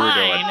got what you were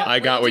doing. I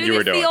got what you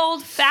were doing. The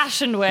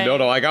old-fashioned way.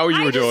 No, I got what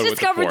you were doing I with just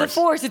discovered the the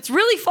Force. It's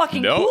really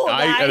fucking cool,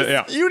 guys.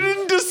 yeah. You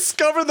didn't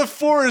discover the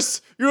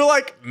Force. You were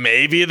like,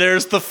 maybe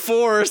there's the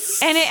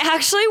Force. And it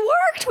actually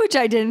worked, which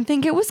I didn't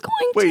think it was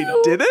going Wait,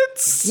 to. did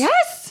it?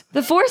 Yes.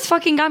 The Force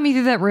fucking got me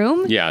through that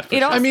room. Yeah, for It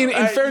sure. also, I mean,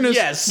 in fairness,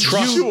 yes,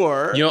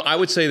 sure. You know, I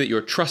would say that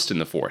your trust in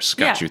the Force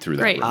got you through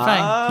that. Great, room.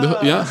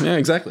 fine. yeah,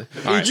 exactly.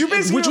 right. You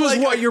basically Which were was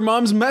like, what your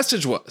mom's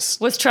message was.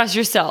 Was trust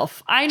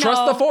yourself. I know.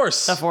 Trust the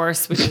Force. The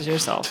Force, which is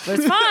yourself. But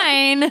it's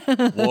fine.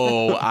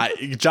 Whoa,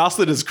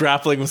 Jocelyn is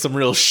grappling with some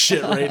real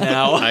shit right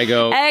now. I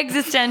go,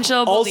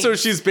 Existential Also,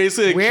 beliefs. she's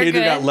basically a We're kid who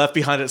good. got left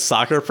behind at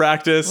soccer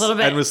practice Little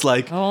bit. and was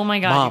like, Oh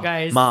my God, Mom, you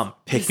guys. Mom,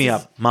 pick This me is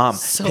up. Mom,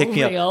 so pick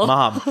me real.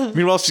 up. Mom.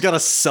 Meanwhile, she's got a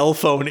cell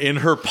phone in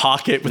her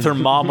pocket with her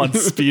mom on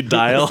speed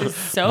dial.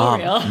 so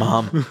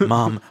Mom, real.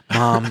 Mom.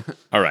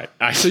 all right.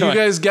 So you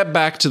guys get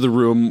back to the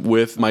room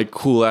with my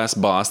cool ass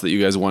boss that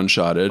you guys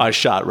one-shotted. I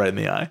shot right in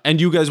the eye.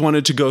 And you guys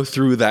wanted to go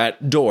through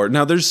that door.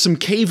 Now there's some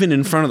cave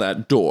in front of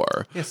that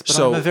door. Yes, but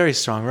so I'm a very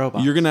strong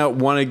robot. you're gonna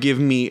want to give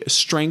me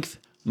strength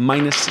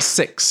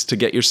 -6 to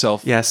get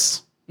yourself.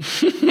 Yes.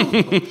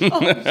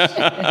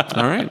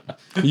 All right.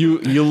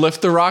 You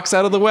lift the rocks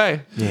out of the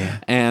way. Yeah.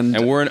 And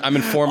I'm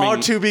informing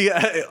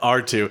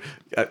R2.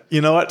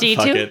 You know what? D2?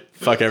 Fuck it.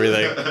 Fuck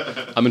everything.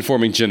 I'm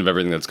informing Jyn of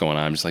everything that's going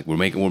on. I'm just like, we're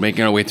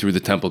making our way through the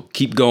temple.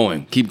 Keep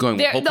going.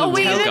 There, Hopefully no, we'll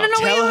wait, hook no, up.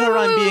 Tell her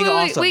I'm being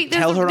awesome. Wait,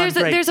 Tell her I'm there's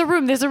great. There's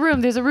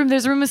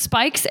a room with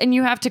spikes, and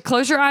you have to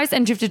close your eyes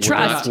and you have to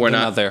trust. We're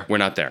not there. We're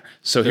not there.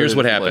 So here's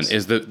what happened: place.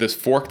 is this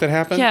fork that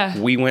happened? Yeah.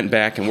 We went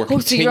back and we're Oh,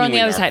 so you're on the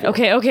continuing other our side. fork.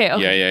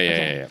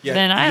 Okay. Yeah.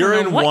 Then I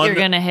don't know what you're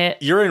gonna hit.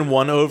 You're in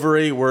one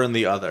ovary, we're in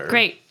the other.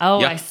 Great. Oh,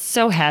 Yeah. I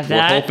so have We're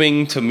that.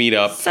 hoping to meet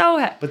up.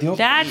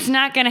 That's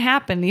not going to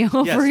happen. The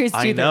ovaries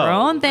I do their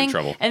know. own thing,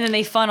 trouble. and then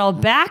they funnel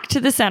back to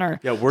the center.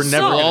 Yeah, we're So,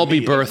 never We'll gonna all be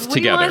meet. birthed we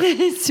together. want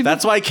this to be-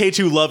 That's why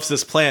K2 loves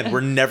this plan.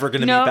 We're never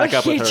going to No, meet back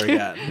up with her K2.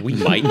 again. We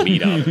might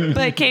meet up.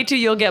 But K2,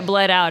 you'll get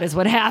bled out, is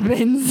what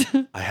happens.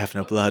 I have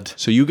no blood.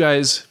 so you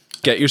guys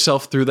get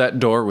yourself through that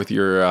door with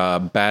your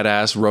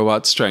badass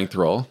robot strength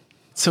roll.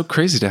 It's so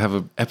crazy to have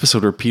an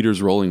episode where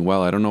Peter's rolling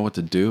well. I don't know what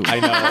to do. I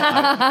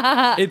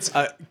know. It's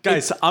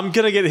guys, I'm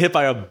going to get hit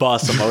by a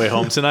bus on my way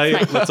home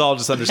tonight. Let's all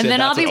just understand And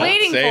then I'll that's be all.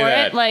 waiting for say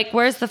that. it. Like,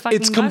 where's the fucking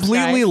It's bus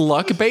completely guy?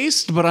 luck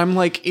based, but I'm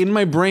like in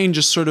my brain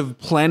just sort of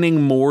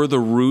planning more the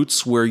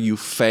routes where you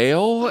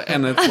fail,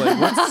 and it's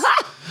like, what's...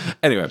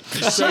 Anyway,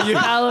 so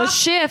Follow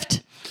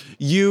shift.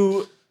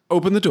 you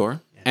open the door,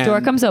 and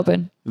Door comes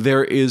open.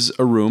 there is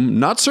a room,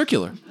 not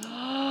circular.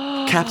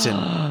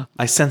 Captain,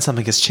 I sense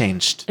something has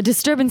changed. A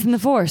disturbance in the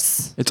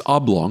force. It's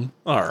oblong.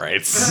 All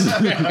right. So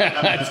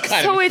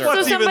it's so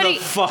even somebody.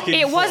 the fucking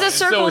It was a point?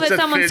 circle that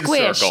someone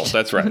squished. Circle.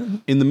 That's right.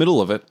 In the middle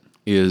of it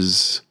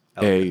is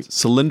a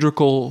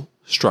cylindrical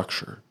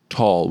structure,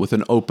 tall, with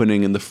an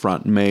opening in the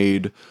front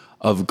made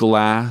of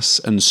glass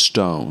and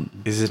stone.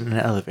 Is it an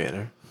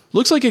elevator?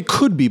 Looks like it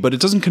could be, but it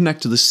doesn't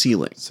connect to the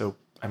ceiling. So,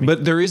 I mean,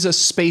 But there is a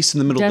space in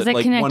the middle Does that it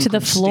like connect one to the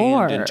could stand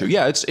floor? into.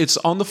 Yeah, it's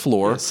on the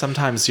floor.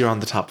 sometimes you're on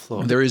the top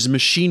floor. There is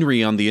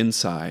machinery on the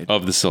inside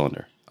Of the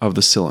cylinder. of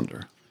the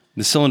cylinder.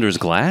 The cylinder is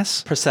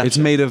glass? Perception. It's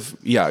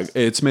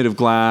made of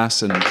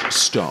glass and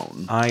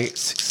stone. I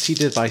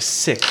succeeded by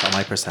 6 on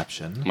my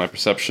perception. My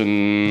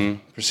perception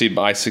succeeded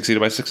by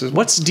 6 as well.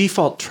 What's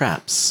default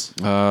traps?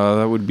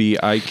 That would be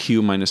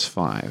IQ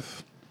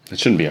 -5. It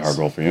shouldn't be a hard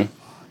roll for you.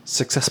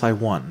 Success by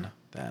 1,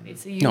 then.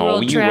 So you No,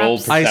 rolled you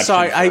rolled traps. for-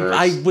 Perception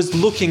I first. was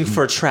looking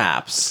for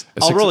traps.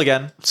 I'll roll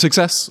again.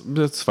 Success.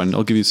 That's fine.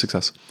 I'll give you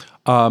success.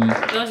 Don't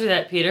do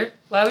that, Peter.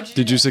 Why would you?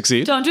 Did you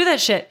succeed? Don't do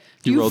that shit.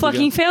 You rolled fucking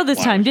again? failed this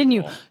Why time, would you didn't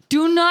you? roll?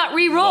 Do not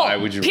re-roll. Why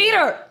would you roll?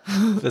 Peter?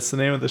 That's the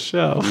name of the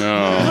show.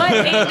 No. What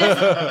is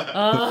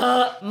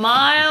this?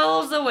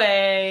 Miles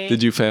away.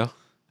 Did you fail?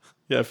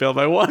 Yeah, I failed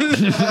by 1.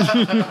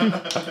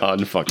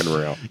 Unfucking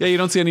real. Yeah, you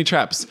don't see any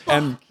traps,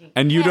 and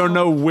you don't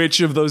know which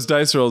of those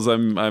dice rolls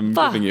I'm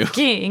giving you.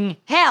 Fucking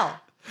hell.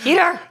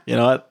 Peter. You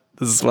know what?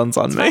 This one's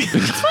on me.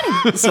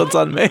 This one's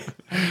on me.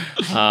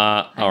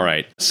 All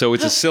right. So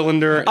it's a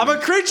cylinder. I'm a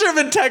creature of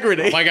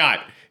integrity. Oh my God.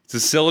 It's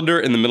a cylinder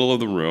in the middle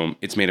of the room.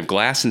 It's made of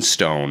glass and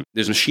stone.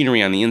 There's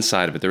machinery on the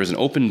inside of it. There is an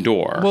open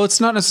door. Well,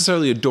 it's not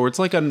necessarily a door. It's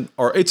like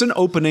it's an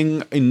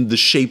opening in the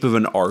shape of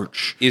an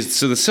arch.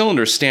 So the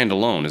cylinder is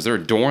standalone. Is there a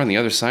door on the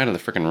other side of the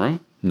freaking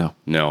room? No.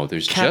 No,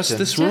 there's Captain. just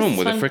this room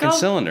with a Just freaking go.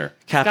 cylinder.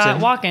 Captain. Scott,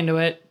 walk into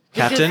it.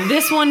 Captain?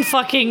 This one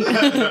fucking.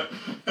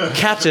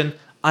 Captain,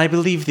 I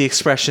believe the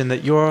expression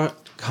that your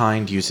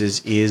kind uses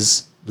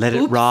is "let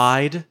it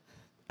ride,"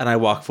 and I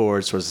walk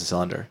forward towards the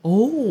cylinder.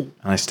 Oh.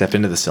 And I step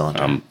into the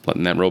cylinder. I'm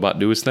letting that robot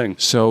do his thing.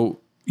 So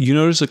you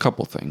notice a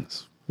couple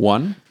things.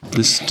 One,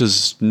 this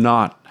does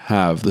not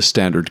have the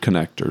standard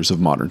connectors of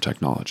modern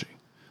technology.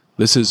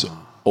 This is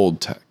old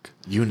tech.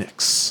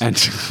 Unix. And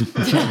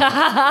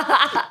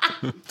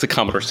It's a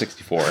Commodore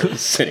 64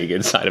 sitting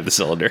inside of the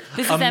cylinder.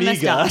 This is Amiga.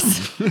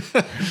 MS-DOS.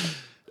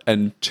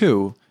 and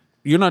two,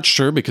 you're not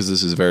sure because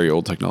this is very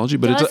old technology,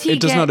 but Does he it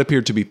does get- not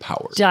appear to be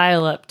powered.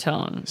 Dial-up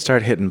tone.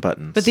 Start hitting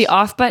buttons. But the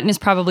off button is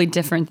probably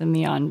different than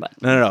the on button.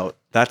 No.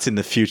 That's in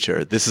the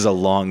future. This is a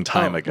long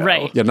time ago.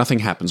 right. Yeah, nothing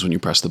happens when you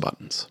press the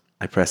buttons.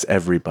 I press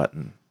every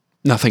button.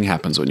 Nothing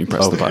happens when you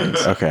press the buttons.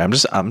 Okay, I'm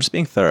just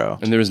being thorough.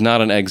 And there is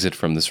not an exit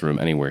from this room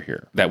anywhere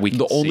here that we can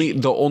see.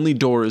 The only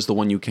door is the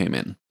one you came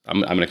in.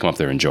 I'm going to come up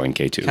there and join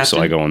K2. So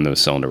Captain? I go in the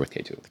cylinder with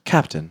K2.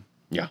 Captain,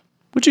 Yeah.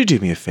 would you do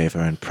me a favor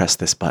and press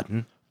this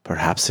button?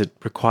 Perhaps it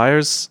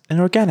requires an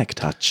organic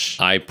touch.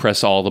 I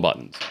press all the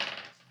buttons.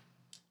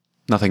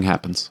 Nothing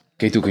happens.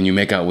 K2, can you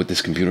make out what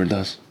this computer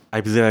does? I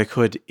believe I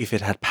could if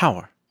it had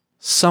power.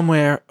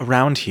 Somewhere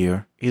around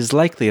here is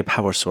likely a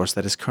power source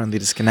that is currently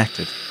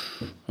disconnected.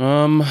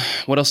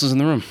 What else is in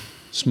the room?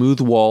 Smooth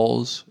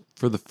walls.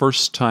 For the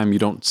first time, you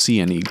don't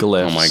see any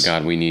glyphs. Oh my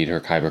God, we need her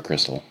kyber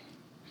crystal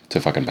to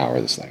fucking power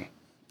this thing.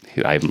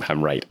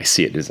 I'm right. I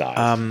see it in his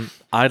eyes.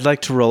 I'd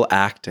like to roll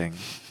acting.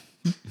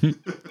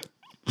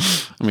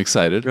 I'm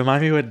excited.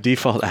 Remind me what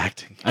default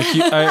acting.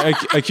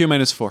 IQ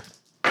 -4.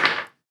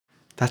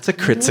 That's a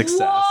crit success.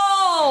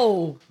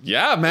 Whoa!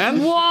 Yeah, man.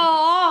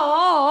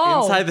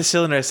 Whoa! Inside the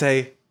cylinder, I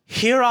say,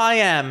 "Here I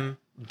am,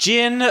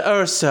 Jyn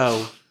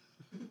Erso,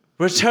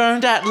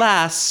 returned at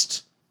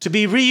last to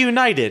be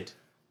reunited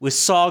with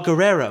Saw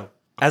Gerrero,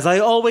 as I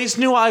always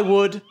knew I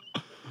would,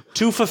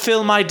 to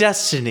fulfill my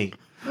destiny.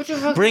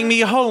 Bring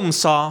me home,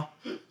 Saw.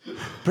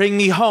 Bring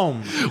me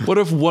home." What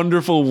a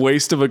wonderful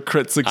waste of a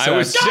crit success. I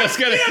was just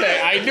going to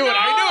say, I knew it.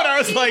 I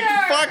was like,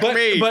 fuck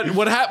me. But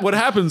what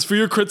happens for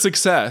your crit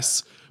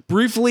success?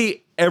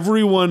 Briefly,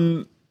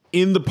 everyone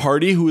in the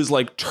party who is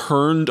like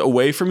turned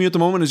away from you at the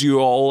moment as you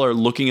all are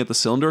looking at the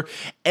cylinder,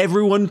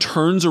 everyone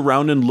turns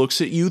around and looks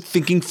at you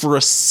thinking for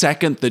a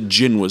second that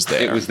Jyn was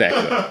there. It was that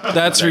good.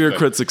 That's for your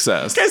crit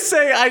success. I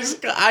say,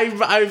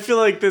 I feel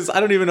like this, I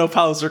don't even know if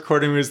Paulo's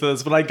recording me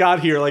this, but I got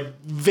here like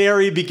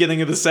very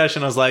beginning of the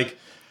session. I was like,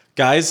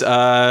 guys,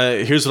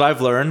 here's what I've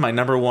learned. My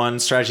number one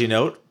strategy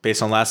note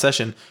based on last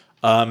session.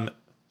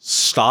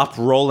 Stop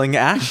rolling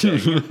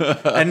acting.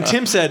 And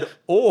Tim said,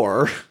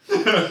 or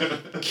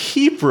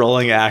keep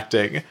rolling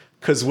acting,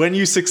 because when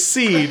you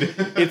succeed,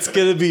 it's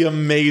going to be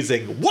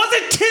amazing. Was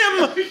it,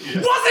 Tim?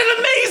 Was it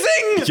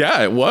amazing?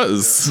 Yeah, it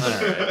was.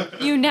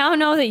 You now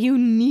know that you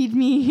need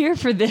me here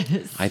for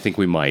this. I think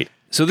we might.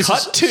 So this Cut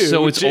is to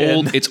so it's Jyn.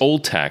 old. It's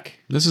old tech.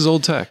 This is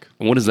old tech.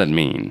 And what does that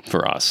mean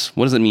for us?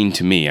 What does it mean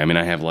to me? I mean,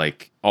 I have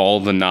like all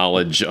the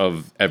knowledge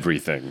of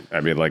everything. I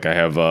mean, like I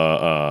have.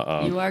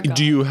 You are God.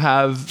 Do you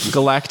have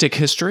galactic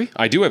history?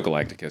 I do have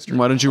galactic history.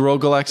 Why don't you roll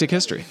galactic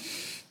history?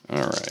 All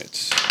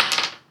right.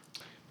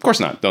 Of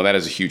course not. No, that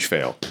is a huge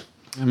fail.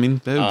 I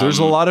mean, there's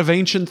a lot of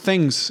ancient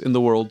things in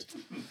the world.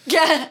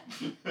 Yeah.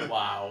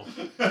 Wow.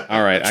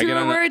 All right, I get Truer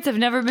on that. words have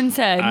never been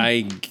said.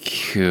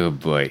 Oh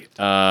boy.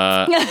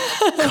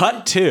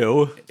 Cut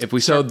to. If we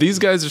So start, these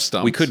guys are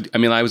stumped. we could. I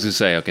mean, I was gonna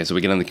say, okay, so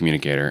we get on the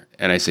communicator,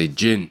 and I say,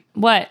 Jyn,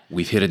 What?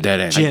 we've hit a dead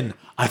end. Jyn,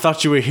 I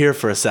thought you were here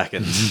for a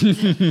second.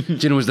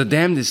 Jyn, it was the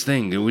damnedest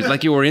thing. It was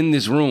like you were in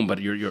this room, but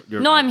you're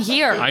No, I'm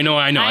here. I know.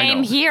 I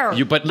am here.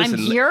 But listen,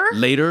 I'm here?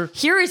 later.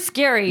 Here is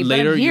scary, but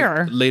I'm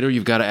here. Later,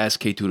 you've got to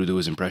ask K2 to do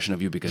his impression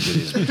of you because it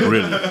is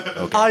brilliant.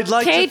 Okay. I'd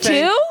like to K2?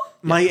 thank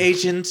my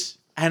agent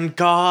and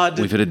God.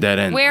 We've hit a dead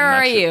end. Where I'm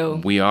not are sure.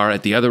 you? We are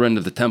at the other end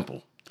of the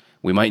temple.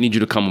 We might need you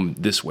to come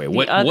this way.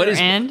 What other is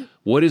end?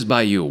 What is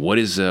by you? What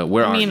is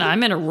where are I mean, you?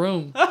 I'm in a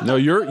room. No,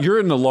 you're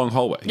in the long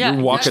hallway. Yeah,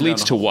 You're walking Which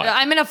leads to down what?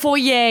 I'm in a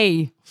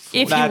foyer, if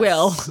you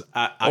will.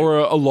 or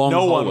a long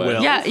No one hallway.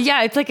 will.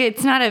 Yeah. It's like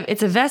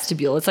it's a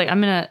vestibule. It's like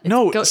I'm in a.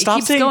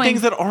 Stop saying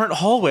things that aren't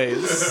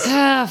hallways.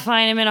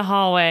 Fine, I'm in a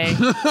hallway.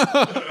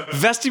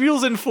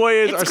 Vestibules and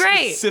foyers are It's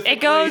great. specifically...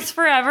 It goes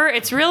forever.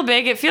 It's real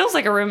big. It feels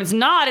like a room. It's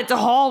not. It's a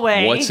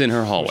hallway. What's in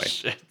her hallway?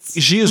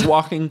 She is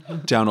walking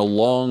down a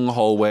long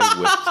hallway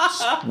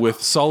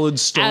with solid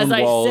stone As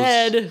I walls,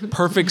 said.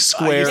 perfect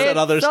square. said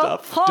other It's a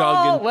stuff.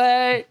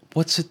 hallway.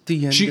 What's at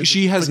the end?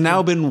 She has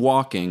now been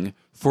walking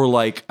for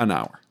like an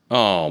hour.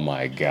 Oh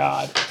my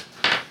god.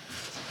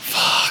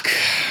 Fuck.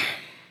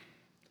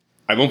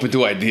 I'm open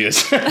to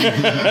ideas. The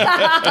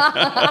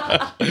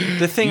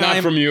thing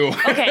Not from you.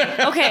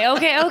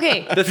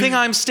 Okay. The thing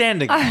I'm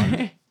standing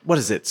on. What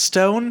is it?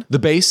 Stone? The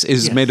base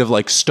is made of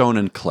like stone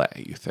and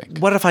clay, you think?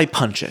 What if I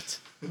punch it?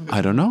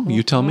 I don't know.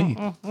 You tell me.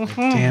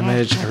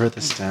 Damage, earth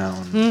is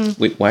down.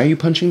 Wait, why are you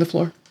punching the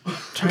floor?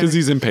 Because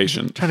he's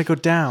impatient. Trying to go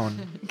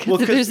down. Well,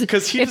 because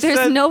if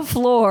there's no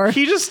floor,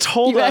 he just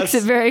told you us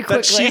exit very that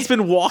quickly. she's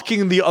been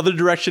walking the other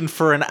direction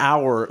for an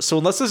hour. So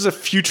unless there's a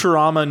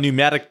Futurama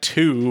pneumatic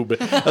tube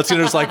that's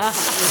gonna just like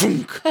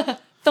thunk,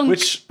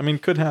 which I mean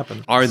could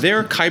happen. Are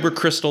there kyber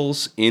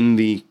crystals in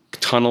the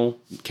tunnel?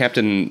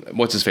 Captain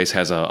what's his face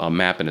has a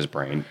map in his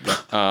brain.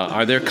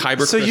 Are there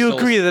kyber So crystals? you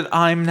agree that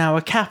I'm now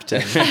a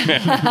captain?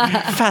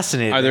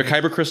 Fascinating. Are there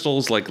kyber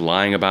crystals like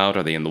lying about?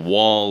 Are they in the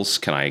walls?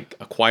 Can I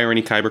acquire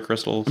any kyber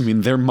crystals? I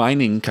mean, they're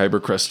mining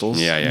kyber crystals.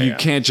 Yeah. You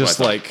can't That's just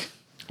what I like.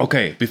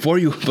 Okay, before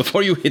you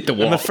hit the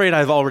wall. I'm afraid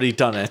I've already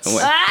done it.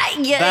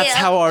 That's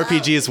how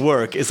RPGs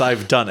work. Is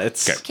I've done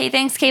it. Okay,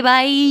 thanks. Okay,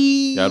 bye.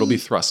 Yeah, it'll be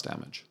thrust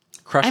damage.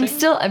 Crushing. I'm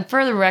still,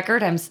 for the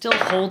record, I'm still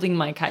holding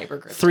my kyber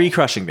crystal. 3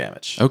 crushing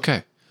damage.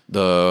 Okay.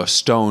 The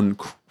stone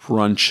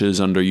crunches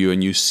under you,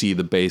 and you see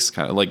the base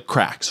kind of like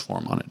cracks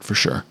form on it for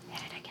sure.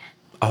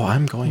 Oh,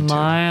 I'm going to.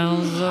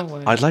 Miles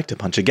away. I'd like to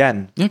punch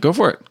again. Yeah, go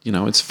for it. You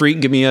know, it's free.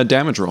 Give me a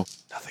damage roll.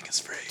 Nothing is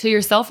free. To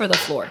yourself or the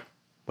floor?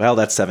 Well,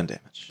 that's 7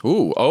 damage.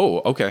 Ooh,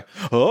 okay.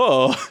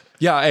 Oh.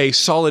 Yeah, a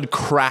solid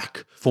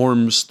crack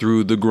forms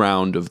through the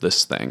ground of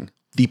this thing.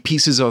 The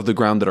pieces of the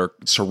ground that are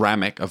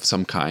ceramic of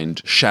some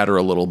kind shatter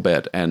a little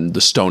bit, and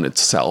the stone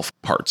itself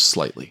parts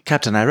slightly.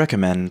 Captain, I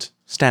recommend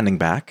standing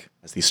back,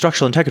 as the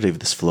structural integrity of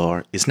this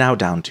floor is now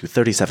down to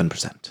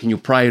 37%. Can you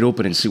pry it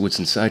open and see what's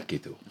inside,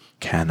 K2?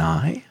 Can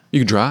I? You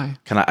can try.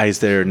 Is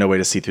there no way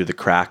to see through the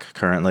crack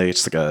currently?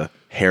 It's like a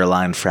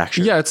hairline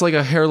fracture. Yeah, it's like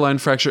a hairline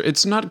fracture.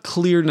 It's not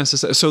clear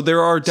necessarily. So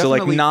there are So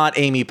definitely not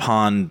Amy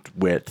Pond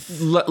width.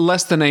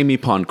 less than Amy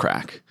Pond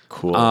crack.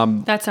 Cool.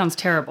 That sounds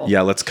terrible.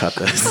 Yeah, let's cut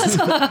this.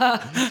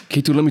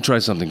 K2, let me try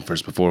something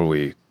first before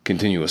we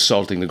continue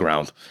assaulting the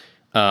ground.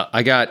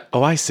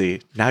 I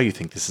see. Now you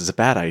think this is a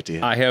bad idea.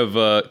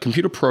 have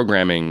computer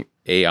programming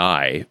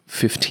AI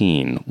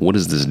 15. What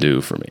does this do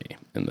for me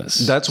in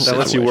this? That's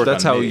lets you work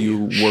That's on how me. you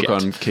work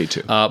on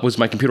K2. Was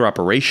my computer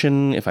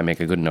operation, if I make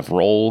a good enough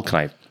roll, can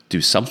I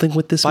do something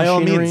with this By all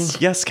machinery?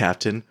 means, yes,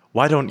 Captain.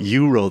 Why don't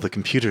you roll the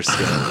computer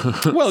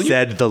skill? Well,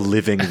 said the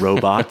living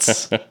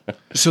robots.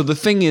 So the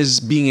thing is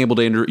being able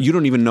to you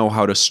don't even know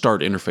how to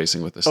start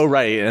interfacing with this. Oh,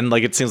 right. And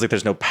it seems like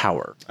there's no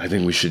power. I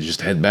think we should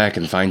just head back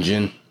and find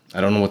Jyn.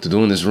 I don't know what to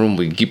do in this room.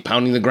 We can keep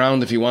pounding the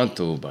ground if you want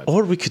to, but...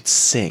 Or we could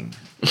sing.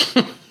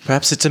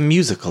 Perhaps it's a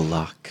musical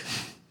lock.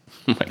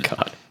 Oh my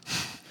god.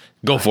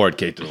 Go for it,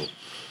 K2.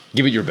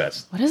 Give it your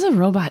best. What does a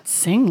robot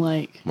sing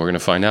like? We're going to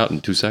find out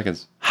in 2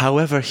 seconds.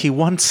 However he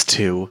wants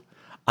to.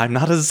 I'm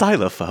not a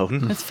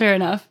xylophone. That's fair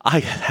enough.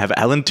 I have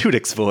Alan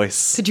Tudyk's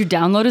voice. Could you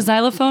download a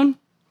xylophone?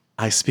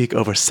 I speak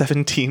over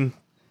 17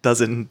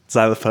 dozen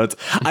xylophones.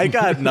 I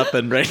got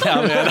nothing right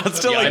now, man. I'm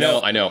still I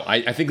know.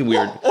 I think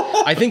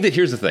that I think that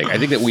here's the thing. I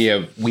think that we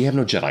have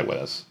no Jedi with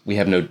us. We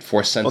have no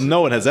Force sense. Well,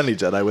 no one has any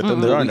Jedi with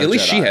them. There are no At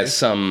least Jedi. she has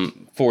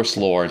some Force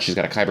lore, and she's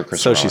got a kyber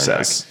crystal. So she on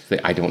her says.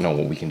 neck. I don't know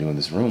what we can do in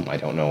this room. I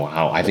don't know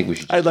how. I think we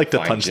should. I'd like to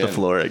find punch the Jyn.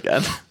 floor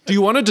again. Do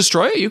you want to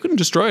destroy it? You can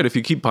destroy it if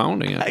you keep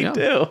pounding it. I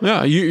do.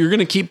 Yeah, you're going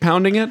to keep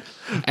pounding it,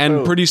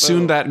 and pretty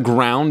soon that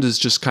ground is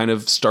just kind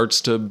of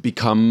starts to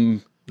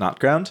become Not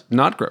ground?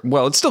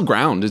 well, it's still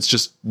ground. It's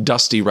just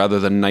dusty rather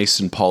than nice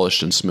and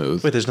polished and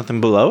smooth. Wait, there's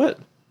nothing below it?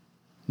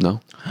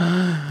 No.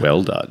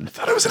 Well done. I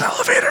thought it was an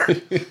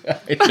elevator.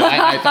 No,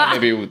 I thought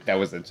maybe that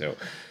was it too.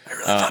 I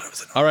really thought it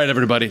was an All right,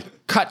 everybody.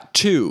 Cut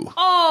to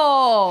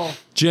Oh,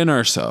 Jyn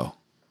Erso.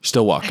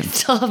 Still walking.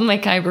 still have my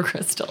kyber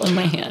crystal in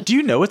my hand. Do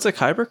you know it's a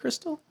kyber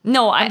crystal?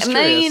 No, I mean,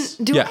 curious.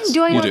 do Yes, I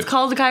know you it's do.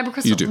 called a kyber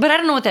crystal? You do. But I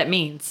don't know what that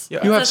means.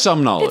 Yeah. You have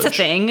some knowledge. It's a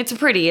thing. It's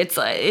pretty.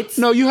 It's.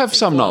 No, you have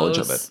some knowledge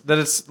of close. it. That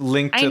it's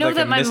linked I to know like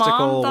that a my mystical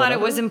mom thought whatever?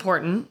 it was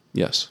important.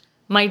 Yes.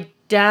 My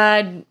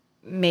dad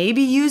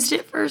maybe used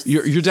it for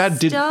Your dad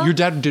did. stuff. Your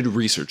dad did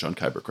research on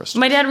kyber crystals.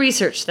 My dad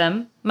researched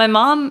them. My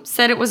mom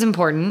said it was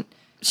important.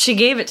 She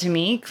gave it to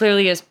me,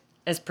 clearly as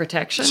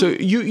protection. So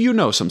you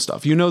know some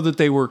stuff. You know that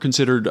they were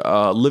considered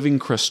living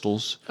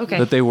crystals. Okay.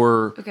 That they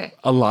were Okay.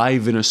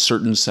 alive in a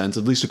certain sense,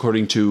 at least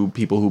according to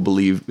people who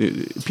believe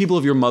people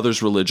of your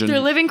mother's religion. They're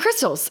living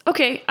crystals.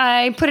 Okay,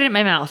 I put it in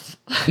my mouth.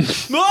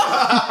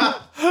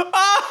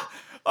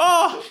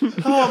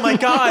 Oh my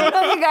God.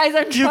 Oh, you guys,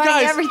 I'm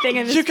trying everything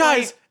in this You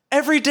guys, fight.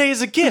 every day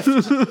is a gift.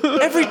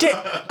 Every day.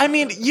 I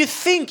mean, you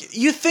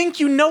think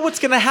you know what's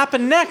gonna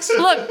happen next.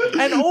 Look,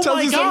 and oh Tell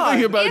my me God.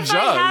 something about if Joz.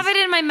 I have it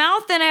in my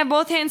mouth, then I have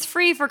both hands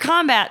free for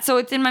combat. So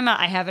it's in my mouth.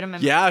 I have it in my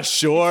mouth. Yeah,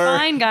 sure.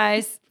 Fine,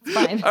 guys.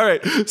 Fine. All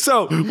right.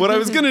 So what I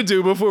was gonna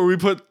do before we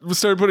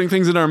started putting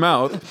things in our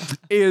mouth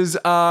is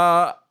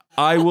I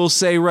will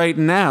say right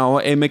now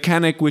a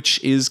mechanic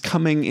which is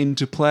coming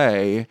into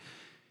play: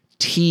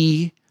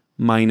 T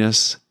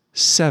minus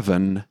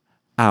 7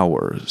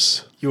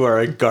 hours. You are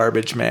a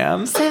garbage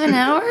man. 7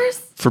 hours?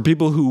 For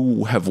people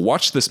who have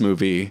watched this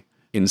movie,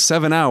 in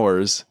 7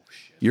 hours,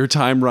 your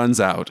time runs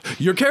out.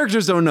 Your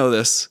characters don't know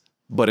this,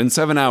 but in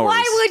 7 hours.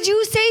 Why would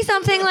you say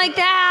something like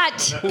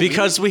that?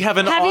 Because we have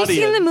an Have audience.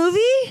 you seen the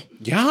movie?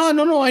 Yeah,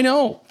 no, I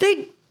know.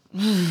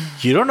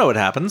 You don't know what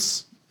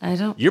happens. I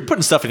don't. You're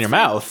putting stuff in your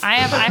mouth. I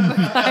have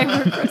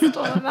a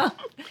crystal in my mouth.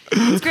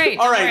 It's great.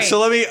 All right, so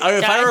let me, if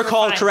Guys, I we're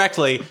recall fine.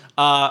 correctly,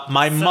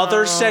 my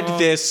mother said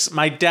this,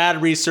 my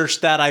dad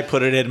researched that, I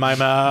put it in my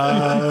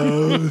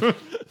mouth. All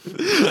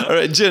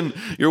right, Jyn,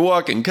 you're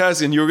walking.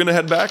 Cassian, you were going to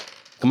head back?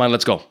 Come on,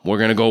 let's go. We're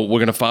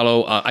gonna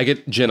follow. I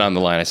get Jyn on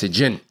the line. I say,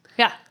 Jyn,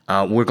 Yeah.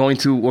 we're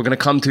gonna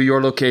come to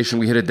your location.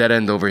 We hit a dead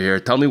end over here.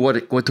 Tell me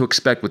what to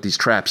expect with these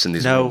traps in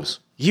these No, rooms.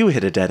 you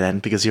hit a dead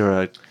end because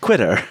you're a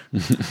quitter.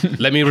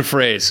 Let me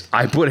rephrase.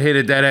 I hit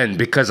a dead end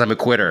because I'm a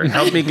quitter.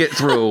 Help me get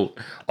through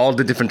all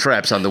the different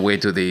traps on the way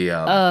to the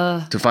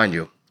to find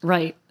you.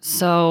 Right.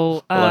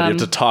 So, Well, you have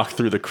to talk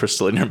through the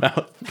crystal in your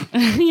mouth.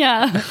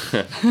 yeah.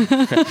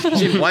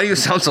 Jyn, why do you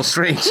sound so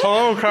strange?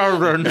 Oh,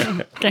 Carvin.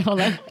 Okay,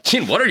 hold on.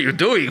 Jyn, what are you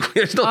doing?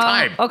 There's no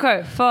time.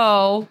 Okay,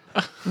 so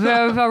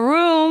there's a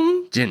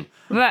room Jyn,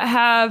 that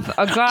have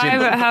a guy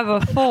that have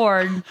a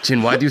sword,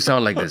 Jyn, why do you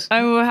sound like this?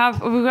 and we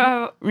have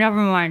never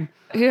mind.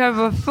 You have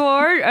a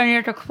sword, and you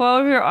have to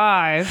close your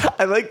eyes.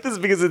 I like this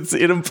because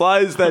it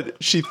implies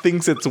that she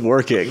thinks it's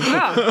working.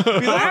 Yeah.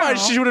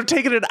 Otherwise, she would have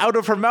taken it out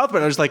of her mouth,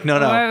 but I was like, no,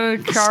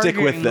 stick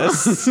with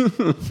this.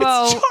 So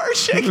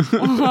Charging. you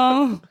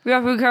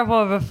have to be careful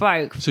of the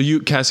spikes. So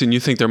Cassian,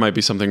 you think there might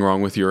be something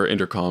wrong with your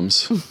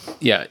intercoms?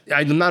 Yeah,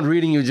 I'm not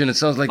reading you, Jyn. It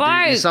sounds like you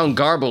Why? sound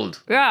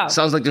garbled. Yeah.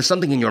 Sounds like there's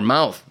something in your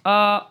mouth.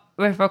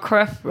 With a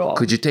crystal.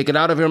 Could you take it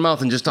out of your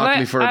mouth and just talk to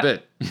me for a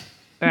bit?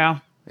 Yeah.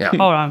 Yeah.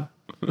 Hold on.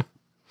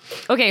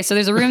 Okay, so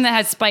there's a room that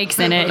has spikes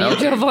in it. You have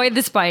to avoid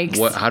the spikes.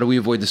 How do we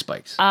avoid the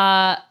spikes?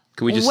 Can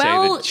we just say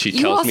that she you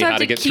tells also me have how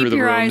to get keep through the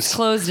your rooms? eyes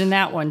closed in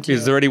that one too.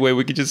 Is there any way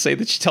we could just say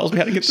that she tells me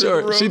how to get through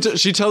the Sure.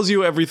 rooms? She tells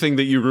you everything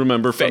that you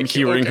remember from Thank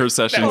you. hearing Okay. her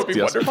sessions. That would be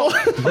Yes.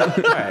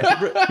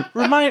 wonderful.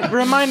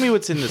 Remind me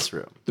what's in this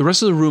room. The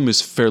rest of the room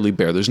is fairly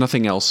bare. There's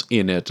nothing else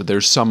in it.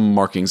 There's some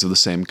markings of the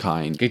same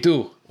kind.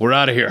 K2, we're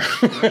out of here.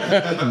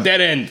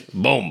 Dead end.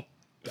 Boom.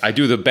 I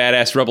do the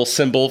badass rebel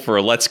symbol for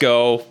a let's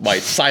go. My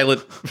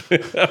silent.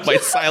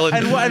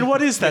 And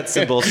what is that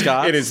symbol,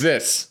 Scott? It is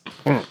this.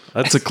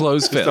 That's a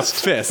closed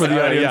fist. fist. For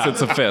the audience, Yeah.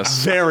 it's a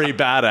fist. Very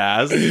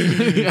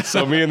badass.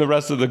 So me and the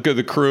rest of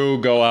the crew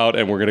go out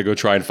and we're gonna go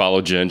try and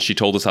follow Jyn. She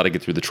told us how to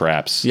get through the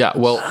traps. Yeah,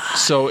 well,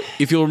 so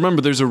if you'll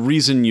remember, there's a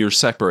reason you're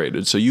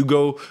separated. So you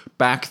go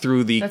back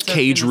through the That's what I was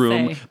cage gonna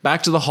room, say.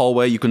 back to the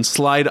hallway. You can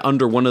slide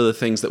under one of the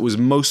things that was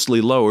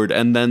mostly lowered,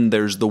 and then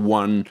there's the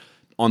one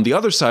on the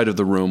other side of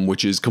the room,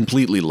 which is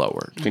completely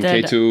lowered. Can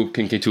Dead.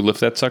 K2 lift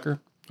that sucker?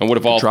 And what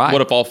if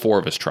all four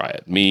of us try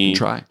it? Me,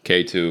 Try.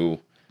 K2.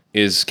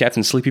 Is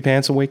Captain Sleepy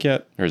Pants awake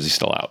yet, or is he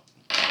still out?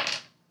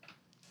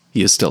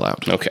 He is still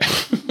out. Okay.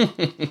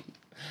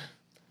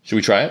 Should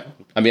we try it?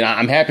 I mean,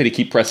 I'm happy to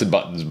keep pressing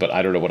buttons, but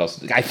I don't know what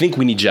else. I think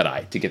we need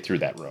Jedi to get through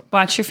that room.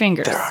 Watch your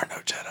fingers. There are no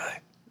Jedi.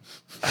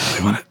 I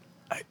really want to.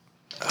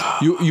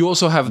 You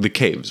also have the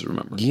caves,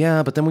 remember?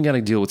 Yeah, but then we got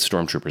to deal with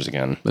stormtroopers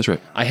again. That's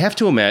right. I have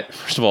to admit,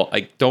 first of all,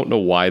 I don't know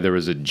why there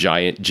is a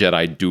giant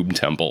Jedi Doom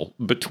Temple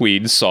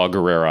between Saw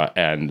Gerrera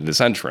and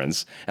this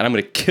entrance, and I'm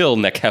going to kill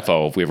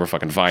Nekhefo if we ever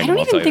fucking find I him. don't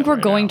I'll tell even you think that we're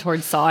right going now.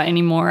 towards Saw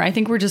anymore. I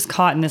think we're just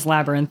caught in this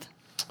labyrinth.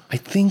 I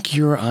think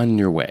you're on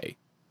your way.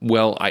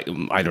 Well, I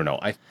don't know.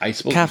 I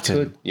suppose Captain.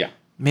 we could. Yeah.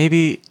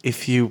 Maybe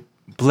if you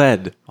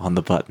bled on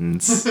the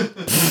buttons.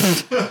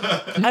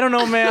 I don't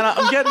know, man.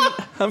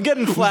 I'm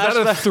getting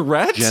flashbacks.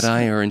 threat?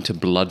 Jedi are into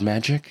blood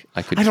magic.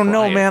 I don't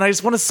know, try it. man. I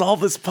just want to solve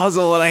this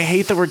puzzle, and I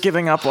hate that we're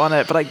giving up on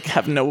it, but I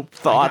have no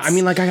thoughts. I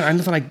mean, like, I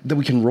nothing that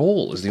we can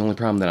roll is the only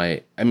problem that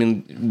I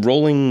mean,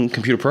 rolling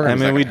computer programs.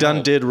 we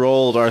help. did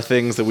rolled our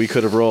things that we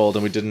could have rolled,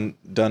 and we didn't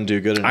do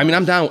good enough. I mean,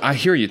 I'm down. I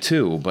hear you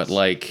too, but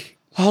like,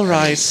 All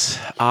right.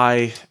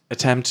 I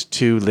attempt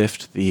to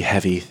lift the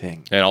heavy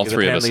thing. And all Because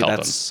three of us apparently help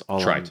that's him.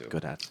 all Try I'm to.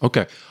 good at.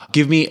 Okay.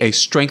 Give me a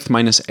strength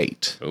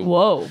 -8.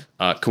 Whoa.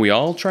 Can we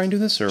all try and do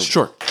this? Or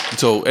Sure.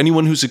 So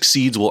anyone who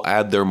succeeds will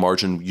add their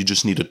margin. You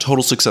just need a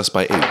total success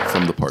by 8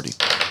 from the party.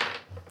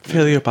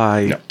 Failure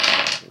by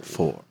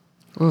 4.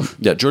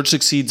 Yeah, George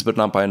succeeds, but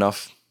not by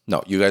enough.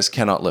 No, you guys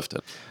cannot lift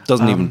it.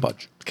 Doesn't even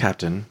budge.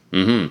 Captain.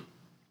 Mm-hmm.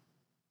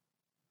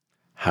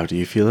 How do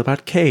you feel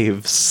about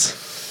caves?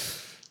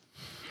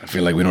 I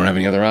feel like we don't have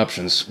any other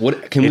options.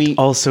 What can It we?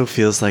 also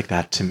feels like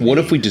that to me. What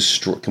if we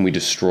destroy? Can we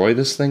destroy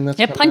this thing? That's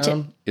Yeah, come punch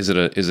down? Is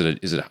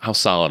it? How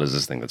solid is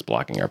this thing that's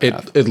blocking our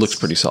path? It looks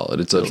pretty solid.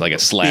 It's like a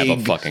slab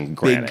of fucking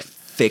granite. Big,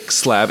 thick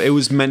slab. It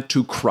was meant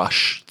to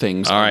crush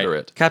things All right. under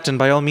it. Captain,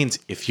 by all means,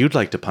 if you'd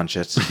like to punch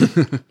it,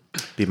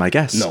 be my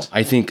guest. No,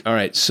 I think. All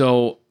right,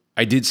 so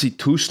I did see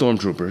 2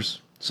 stormtroopers.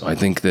 So I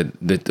think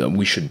that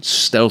we should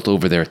stealth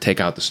over there, take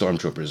out the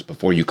stormtroopers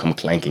before you come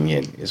clanking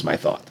in. Is my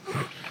thought.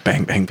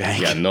 Bang, bang,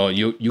 bang. Yeah, no,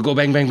 you go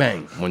bang, bang,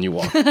 bang when you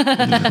walk.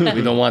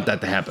 We don't want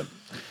that to happen.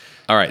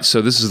 All right,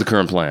 so this is the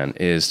current plan: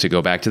 is to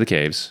go back to the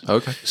caves.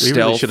 Okay. We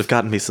really should have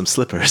gotten me some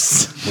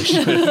slippers.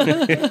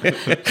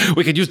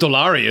 We could use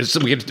Dolari.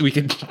 We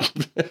could.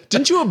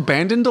 Didn't you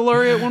abandon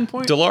Delaria at one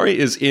point? Dolari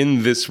is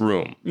in this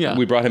room. Yeah.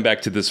 We brought him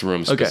back to this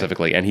room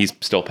specifically, and he's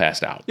still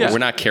passed out. Yeah. We're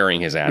not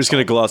carrying his ass. I'm just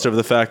going to gloss over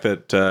the fact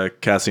that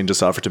Cassian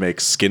just offered to make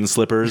skin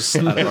slippers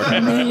out of our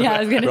camera. Yeah, I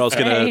was going We're to also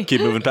going to say.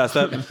 keep moving past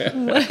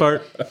that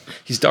part.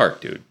 He's dark,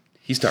 dude.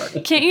 He's dark.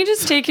 Can't you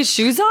just take his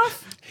shoes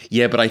off?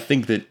 Yeah, but I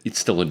think that he's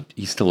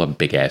still a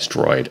big ass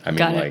droid. I mean,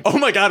 Got it. like, Oh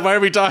my god, why are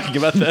we talking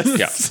about this?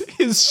 yeah,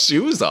 His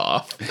shoes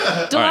off.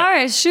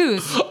 Dolores,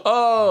 shoes.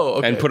 Oh,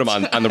 okay. and put him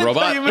on the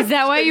robot. Is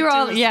that why you were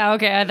all... Yeah,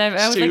 okay.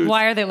 I was like,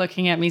 why are they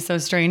looking at me so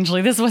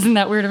strangely? This wasn't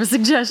that weird of a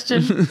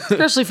suggestion,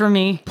 especially for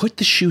me. Put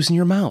the shoes in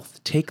your mouth.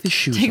 Take the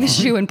shoes. Take the off.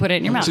 shoe and put it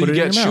in your mouth. So you it in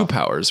get your shoe mouth.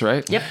 powers,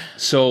 right? Yep.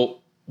 So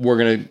we're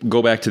gonna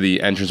go back to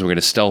the entrance. We're gonna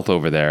stealth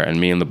over there,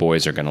 and me and the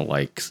boys are gonna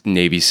like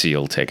Navy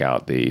SEAL take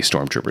out the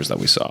stormtroopers that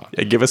we saw.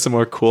 Yeah, give us some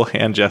more cool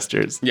hand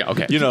gestures. Yeah.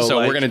 Okay. You know, so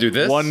like we're gonna do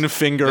this. one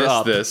finger this,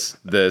 up.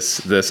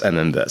 This, and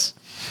then this.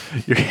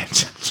 Your hand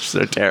gestures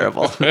are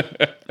terrible.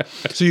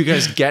 So you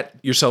guys get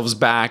yourselves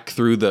back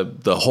through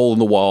the hole in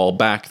the wall,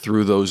 back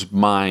through those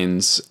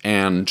mines,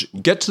 and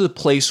get to the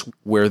place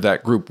where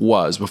that group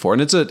was before.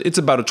 And it's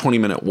about a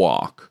 20-minute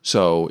walk.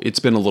 So it's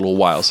been a little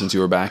while since you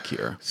were back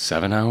here.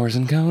 7 hours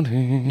and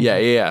counting.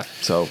 Yeah.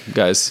 So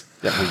guys,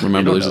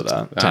 remember there's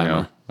a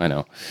timer. I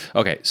know.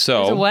 Okay.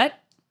 So So what?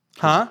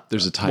 Huh?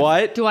 There's a timer.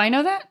 What? Do I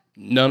know that?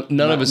 none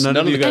of us, none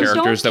none of of you the guys-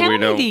 characters Don't that we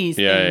tell know. me these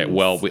Yeah. things.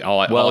 Well,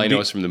 all I know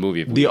the- is from the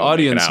movie. The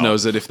audience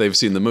knows it if they've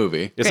seen the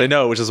movie. Yes, I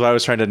know, which is why I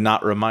was trying to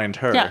not remind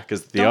her, Yeah.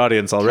 because the Don't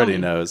audience already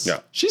tell me. knows. Yeah.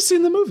 She's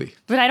seen the movie.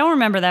 But I don't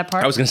remember that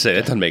part. I was gonna say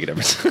that doesn't make a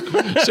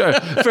difference. Sure,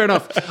 fair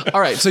enough.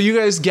 All right, so you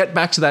guys get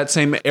back to that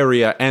same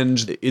area,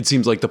 and it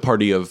seems like the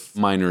party of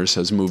miners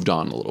has moved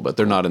on a little bit.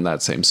 They're not in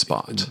that same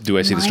spot. Do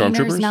I see the Minors,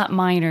 stormtroopers? not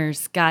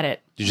minors. Got it.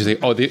 Did you think?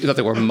 Oh, they thought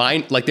they were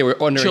like they were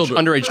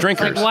underage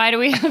drinkers. Why do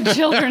we have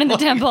children in the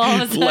temple all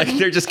of a sudden? Like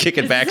they're just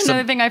kicking back This is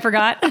another some. thing I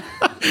forgot.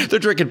 They're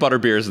drinking butter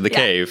beers in the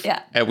cave.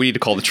 yeah. And we need to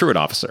call the truant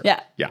officer. Yeah.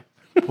 Yeah.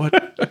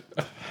 What?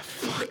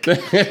 So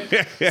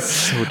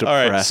depressed. All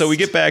right. So we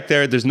get back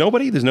there. There's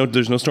nobody. There's no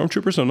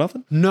stormtroopers. No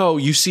nothing. No,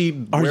 you see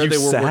where you they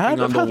were sad working on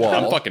the about that?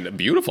 I'm wall. fucking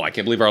beautiful. I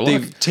can't believe our luck.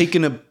 They've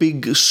taken a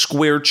big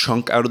square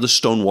chunk out of the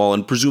stone wall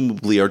and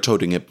presumably are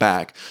toting it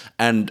back.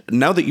 And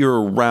now that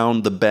you're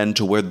around the bend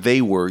to where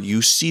they were,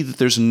 you see that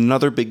there's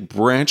another big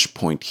branch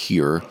point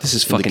here. This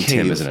is in the fucking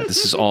Tim, cave. isn't it?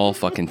 This is all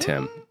fucking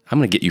Tim. I'm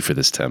gonna get you for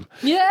this, Tim.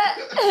 Yeah.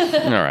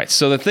 All right.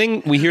 So the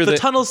thing we hear The that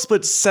tunnel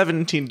split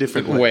 17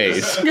 different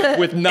ways. ways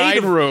with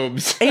 9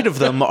 rooms. 8 of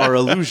them are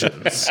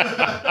illusions.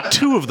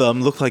 2 of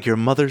them look like your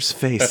mother's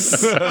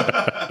face.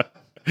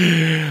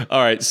 All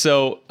right.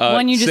 So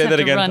One you just say have that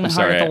to again. run I'm hard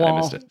sorry, at the I wall.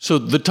 missed it. So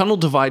the tunnel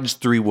divides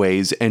 3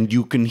 ways, and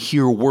you can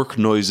hear work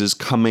noises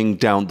coming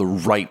down the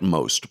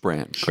rightmost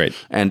branch. Great.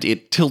 And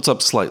it tilts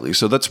up slightly,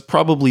 so that's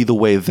probably the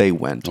way they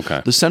went.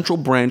 Okay. The central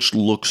branch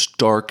looks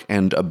dark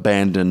and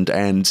abandoned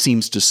and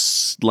seems to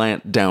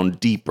slant down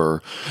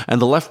deeper,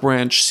 and the left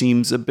branch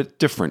seems a bit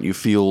different. You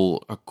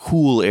feel a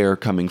cool air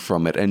coming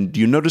from it, and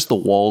you notice the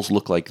walls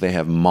look like they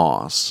have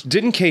moss.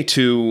 Didn't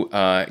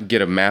K2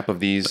 get a map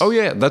of these? Oh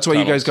yeah, that's why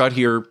you guys tunnels? got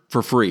here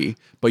for free,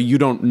 but you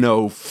don't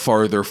know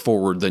farther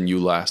forward than you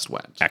last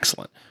went.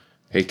 Excellent.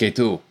 Hey,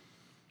 K2,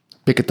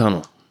 pick a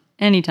tunnel.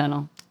 Any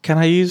tunnel. Can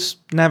I use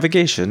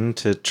navigation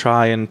to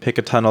try and pick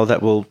a tunnel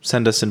that will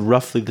send us in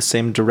roughly the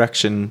same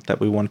direction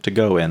that we want to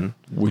go in?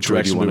 Which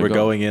way do you direction we wanna were go?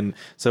 going in.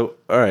 So,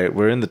 all right,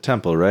 we're in the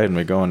temple, right? And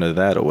we're going to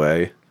that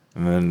away.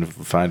 And then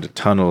find a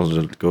tunnel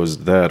that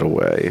goes that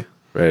away.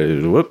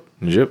 Right? Whoop,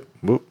 zip,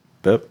 whoop,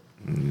 up.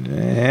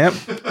 Yep.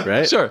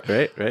 Right? Sure.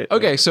 Right.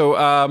 Okay,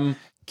 so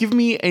Give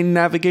me a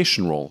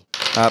navigation roll.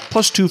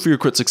 +2 for your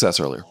crit success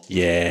earlier.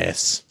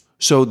 Yes.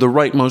 So the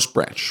rightmost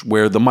branch,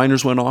 where the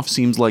miners went off,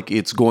 seems like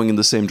it's going in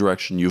the same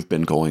direction you've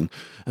been going,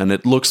 and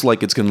it looks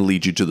like it's going to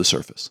lead you to the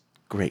surface.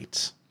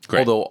 Great.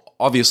 Great. Although,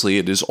 obviously,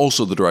 it is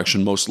also the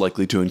direction most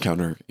likely to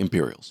encounter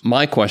Imperials.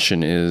 My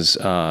question is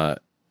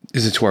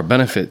it to our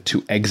benefit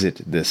to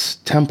exit this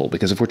temple?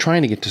 Because if we're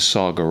trying to get to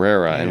Saw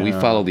Gerrera and we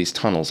follow these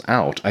tunnels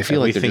out, I feel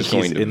like they're just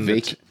going to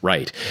vacate.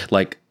 Right.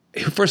 Like,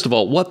 first of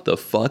all, what the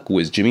fuck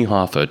was Jimmy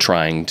Hoffa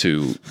trying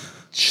to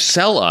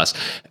sell us?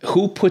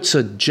 Who puts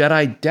a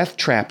Jedi death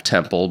trap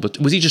temple? But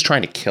was he just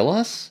trying to kill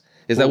us?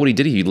 Is that what he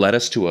did? He led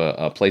us to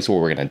a place where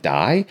we're going to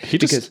die? He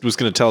just was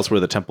going to tell us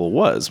where the temple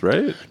was,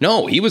 right?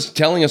 No, he was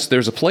telling us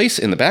there's a place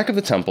in the back of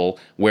the temple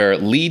where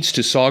it leads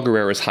to Saw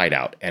Gerrera's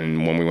hideout.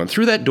 And when we went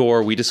through that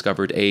door, we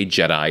discovered a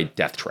Jedi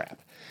death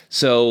trap.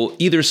 So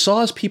either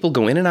Saw's people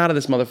go in and out of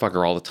this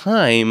motherfucker all the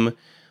time,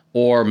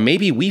 or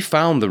maybe we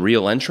found the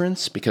real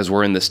entrance because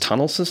we're in this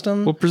tunnel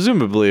system. Well,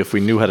 presumably, if we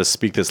knew how to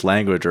speak this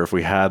language, or if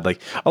we had, like,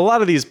 a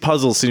lot of these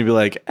puzzles seem to be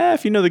like,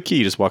 if you know the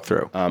key, just walk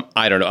through.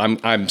 I don't know.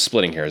 I'm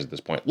splitting hairs at this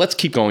point. Let's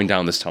keep going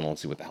down this tunnel and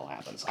see what the hell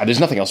happens. There's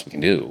nothing else we can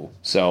do.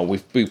 So we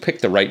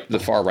picked the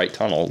far right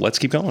tunnel. Let's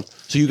keep going.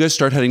 So you guys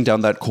start heading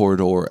down that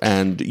corridor,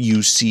 and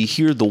you see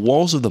here the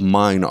walls of the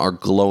mine are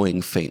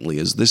glowing faintly,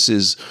 as this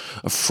is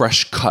a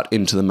fresh cut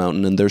into the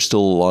mountain, and there's still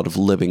a lot of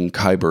living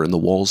kyber in the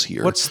walls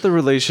here. What's the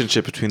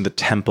relationship between the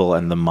temple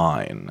and the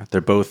mine? They're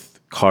both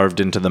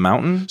carved into the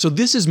mountain? So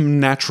this is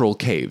natural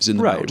caves in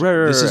the mountain.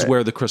 Right, this is right.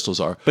 where the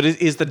crystals are. But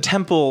is the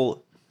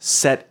temple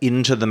set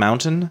into the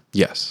mountain?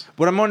 Yes.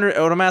 What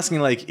I'm asking,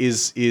 like,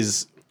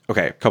 is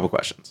okay, a couple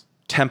questions.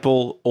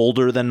 Temple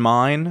older than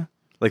mine?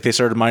 Like, they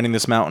started mining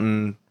this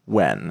mountain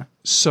when?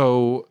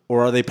 So,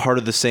 or are they part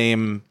of the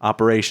same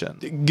operation?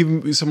 give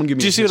me.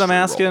 Do you see what I'm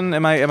asking?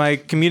 Am I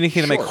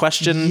communicating my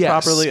question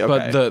properly?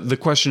 Okay. But the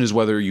question is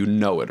whether you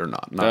know it or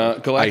not.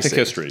 Galactic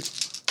history.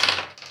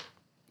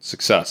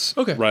 Success.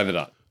 Okay. Right on the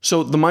dot.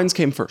 So the mines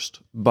came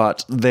first,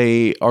 but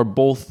they are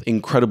both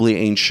incredibly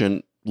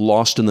ancient,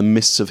 lost in the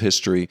mists of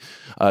history.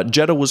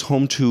 Jeddah was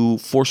home to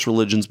Force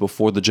religions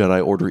before the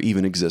Jedi Order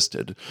even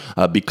existed,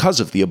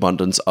 because of the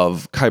abundance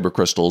of kyber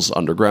crystals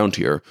underground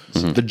here.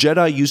 Mm-hmm. The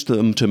Jedi used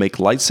them to make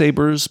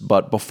lightsabers,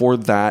 but before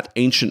that,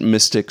 ancient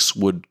mystics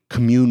would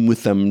commune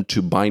with them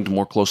to bind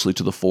more closely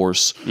to the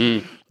Force.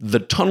 The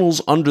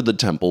tunnels under the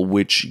temple,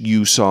 which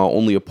you saw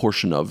only a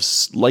portion of,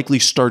 likely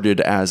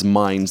started as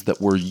mines that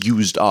were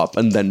used up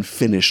and then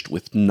finished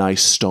with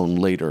nice stone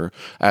later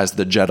as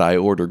the Jedi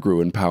Order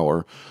grew in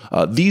power.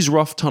 These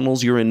rough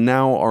tunnels you're in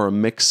now are a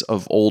mix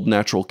of old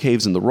natural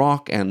caves in the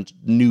rock and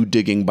new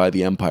digging by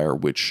the Empire,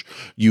 which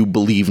you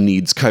believe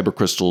needs kyber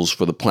crystals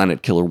for the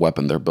planet killer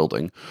weapon they're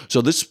building.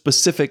 So this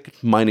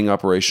specific mining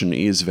operation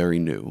is very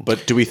new.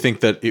 But do we think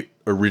that it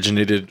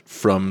originated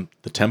from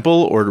the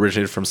temple, or it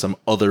originated from some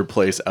other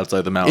place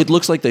outside the mountain? It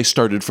looks like they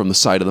started from the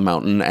side of the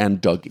mountain and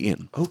dug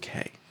in.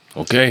 Okay,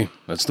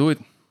 let's do it.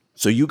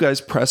 So you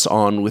guys press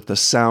on with the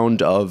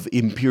sound of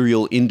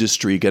Imperial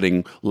industry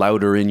getting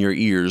louder in your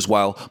ears,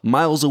 while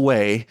miles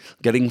away,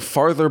 getting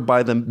farther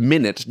by the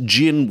minute,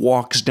 Jyn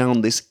walks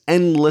down this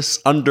endless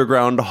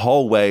underground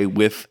hallway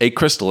with a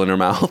crystal in her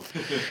mouth.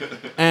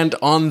 And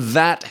on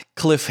that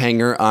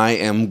cliffhanger, I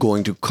am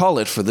going to call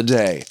it for the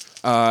day.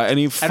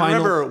 Any final... And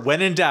remember,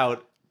 when in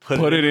doubt,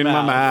 put it in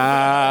my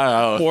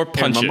mouth. Or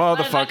punch in it. my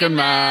motherfucking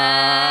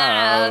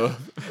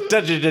mouth. I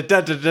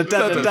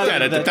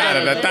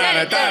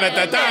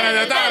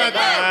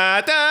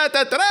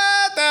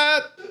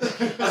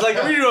was like,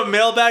 are we doing a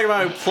mailbag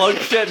about plug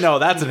shit? No,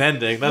 that's an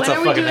ending. That's when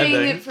a are fucking we doing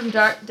ending. it from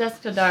dusk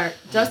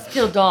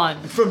till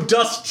dawn? From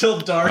dusk till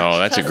dark. Oh,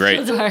 that's a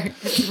great. Till dark.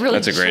 It's really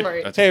That's a great.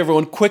 short. That's Hey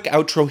everyone, quick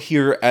outro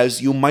here.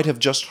 As you might have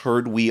just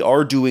heard, we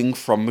are doing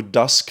From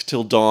Dusk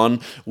Till Dawn.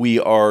 We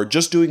are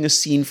just doing a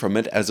scene from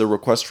it as a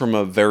request from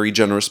a very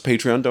generous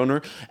Patreon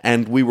donor,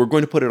 and we were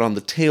going to put it on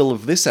the tail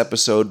of this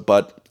episode,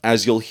 but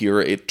as you'll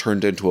hear, it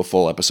turned into a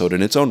full episode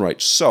in its own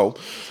right. So,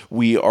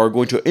 we are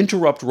going to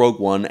interrupt Rogue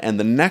One, and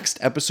the next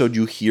episode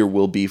you hear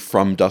will be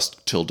From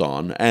Dusk Till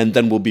Dawn, and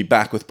then we'll be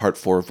back with part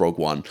 4 of Rogue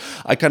One.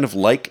 I kind of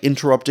like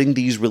interrupting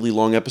these really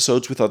long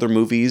episodes with other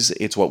movies.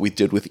 It's what we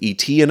did with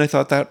E.T., and I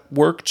thought that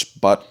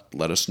worked, but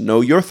let us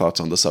know your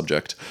thoughts on the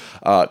subject.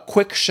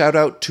 Quick shout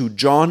out to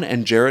John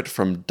and Jarrett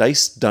from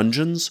Dice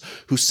Dungeons,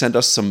 who sent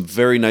us some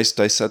very nice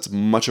dice sets.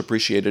 Much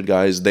appreciated,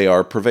 guys. They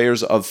are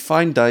purveyors of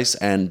fine dice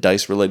and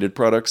dice-related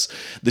products.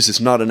 This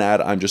is not an ad.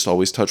 I'm just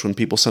always touched when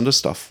people send us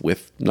stuff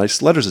with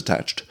nice letters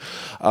attached.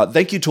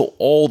 Thank you to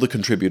all the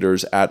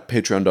contributors at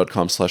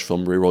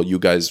patreon.com/filmreroll. You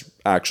guys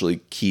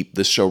actually keep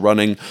this show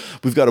running.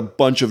 We've got a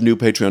bunch of new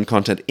Patreon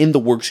content in the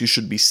works. You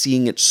should be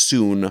seeing it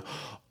soon.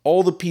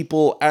 All the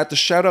people at the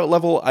shoutout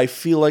level, I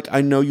feel like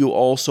I know you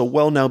all so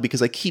well now because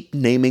I keep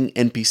naming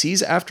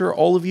NPCs after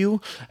all of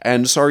you.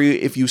 And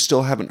sorry if you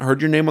still haven't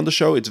heard your name on the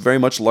show. It's very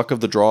much luck of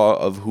the draw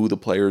of who the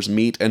players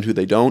meet and who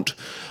they don't.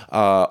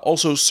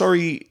 Also,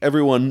 sorry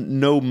everyone,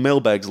 no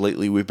mailbags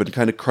lately. We've been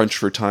kind of crunched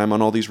for time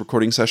on all these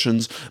recording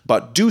sessions.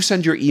 But do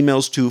send your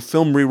emails to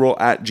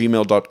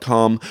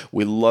filmreroll@gmail.com.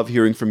 We love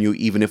hearing from you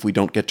even if we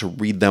don't get to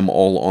read them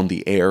all on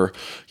the air.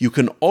 You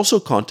can also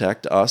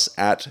contact us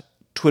at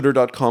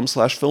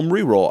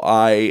twitter.com/filmreroll.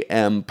 I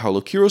am Paulo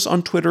Quiros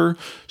on Twitter.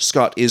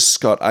 Scott is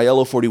Scott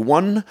Aiello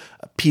 41.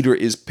 Peter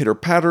is Pitr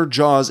Patter,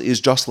 Joz is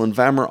Jocelyn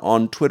Vammer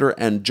on Twitter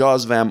and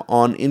Joz Vam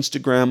on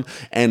Instagram,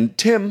 and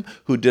Tim,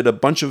 who did a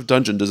bunch of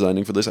dungeon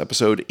designing for this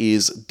episode,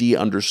 is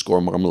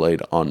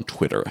D_Marmalade on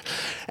Twitter.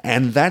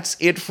 And that's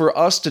it for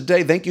us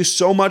today. Thank you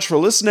so much for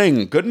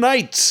listening. Good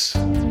night.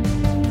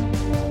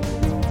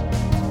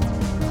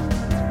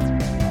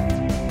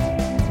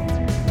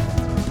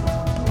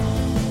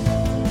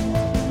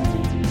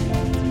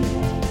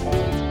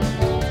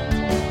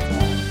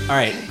 All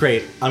right,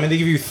 great. I'm going to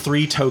give you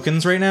 3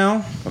 tokens right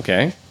now.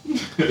 Okay.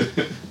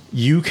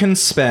 You can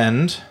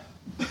spend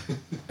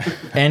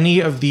any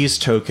of these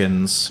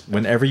tokens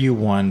whenever you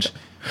want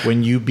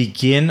when you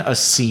begin a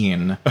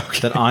scene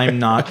that I'm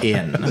not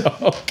in.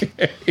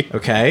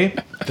 Okay?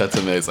 That's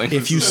amazing.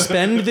 If you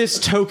spend this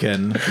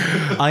token,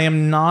 I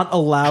am not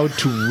allowed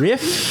to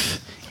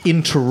riff,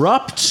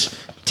 interrupt,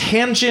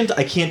 tangent.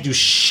 I can't do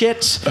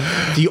shit.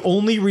 The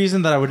only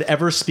reason that I would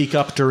ever speak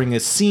up during a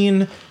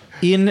scene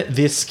in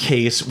this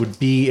case would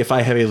be if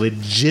I have a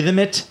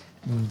legitimate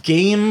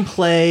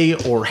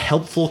gameplay or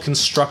helpful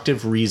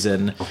constructive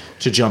reason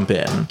to jump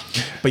in.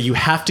 But you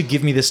have to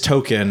give me this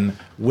token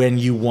when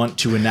you want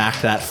to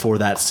enact that for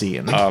that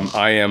scene.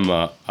 I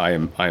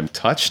am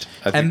touched.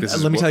 I think and this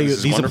is, let me tell you,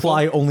 these wonderful.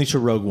 apply only to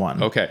Rogue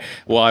One. Okay.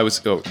 Well, I was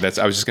just going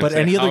to say. But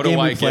any other game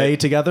we play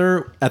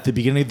together, at the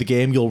beginning of the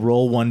game, you'll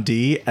roll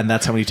 1d, and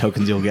that's how many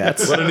tokens you'll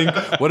get.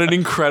 What an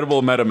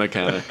incredible meta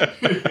mechanic.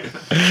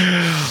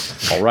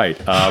 All right.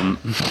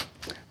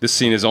 This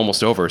scene is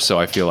almost over, so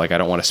I feel like I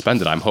don't want to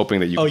spend it. I'm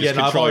hoping that you can just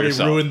control I've already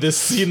yourself. ruined this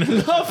scene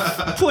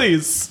enough.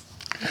 Please.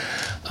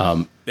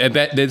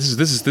 This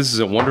is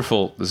a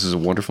wonderful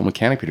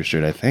mechanic, Pitr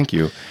Strait. I thank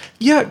you.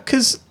 Yeah,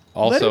 because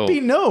let Also- it be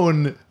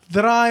known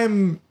that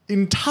I'm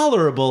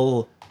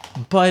intolerable,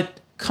 but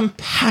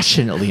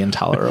compassionately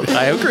intolerable.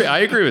 I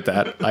agree with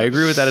that. I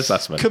agree with that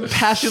assessment.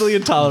 Compassionately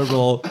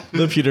intolerable,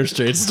 the Pitr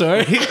Strait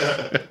story.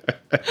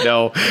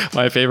 No,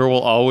 my favorite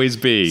will always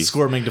be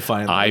Squirming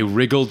defiantly. I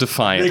wriggle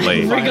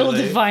defiantly. Wriggle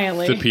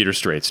defiantly. The Pitr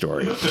Strait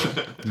story.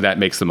 That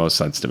makes the most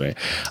sense to me.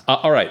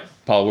 All right,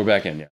 Paul, we're back in. Yeah.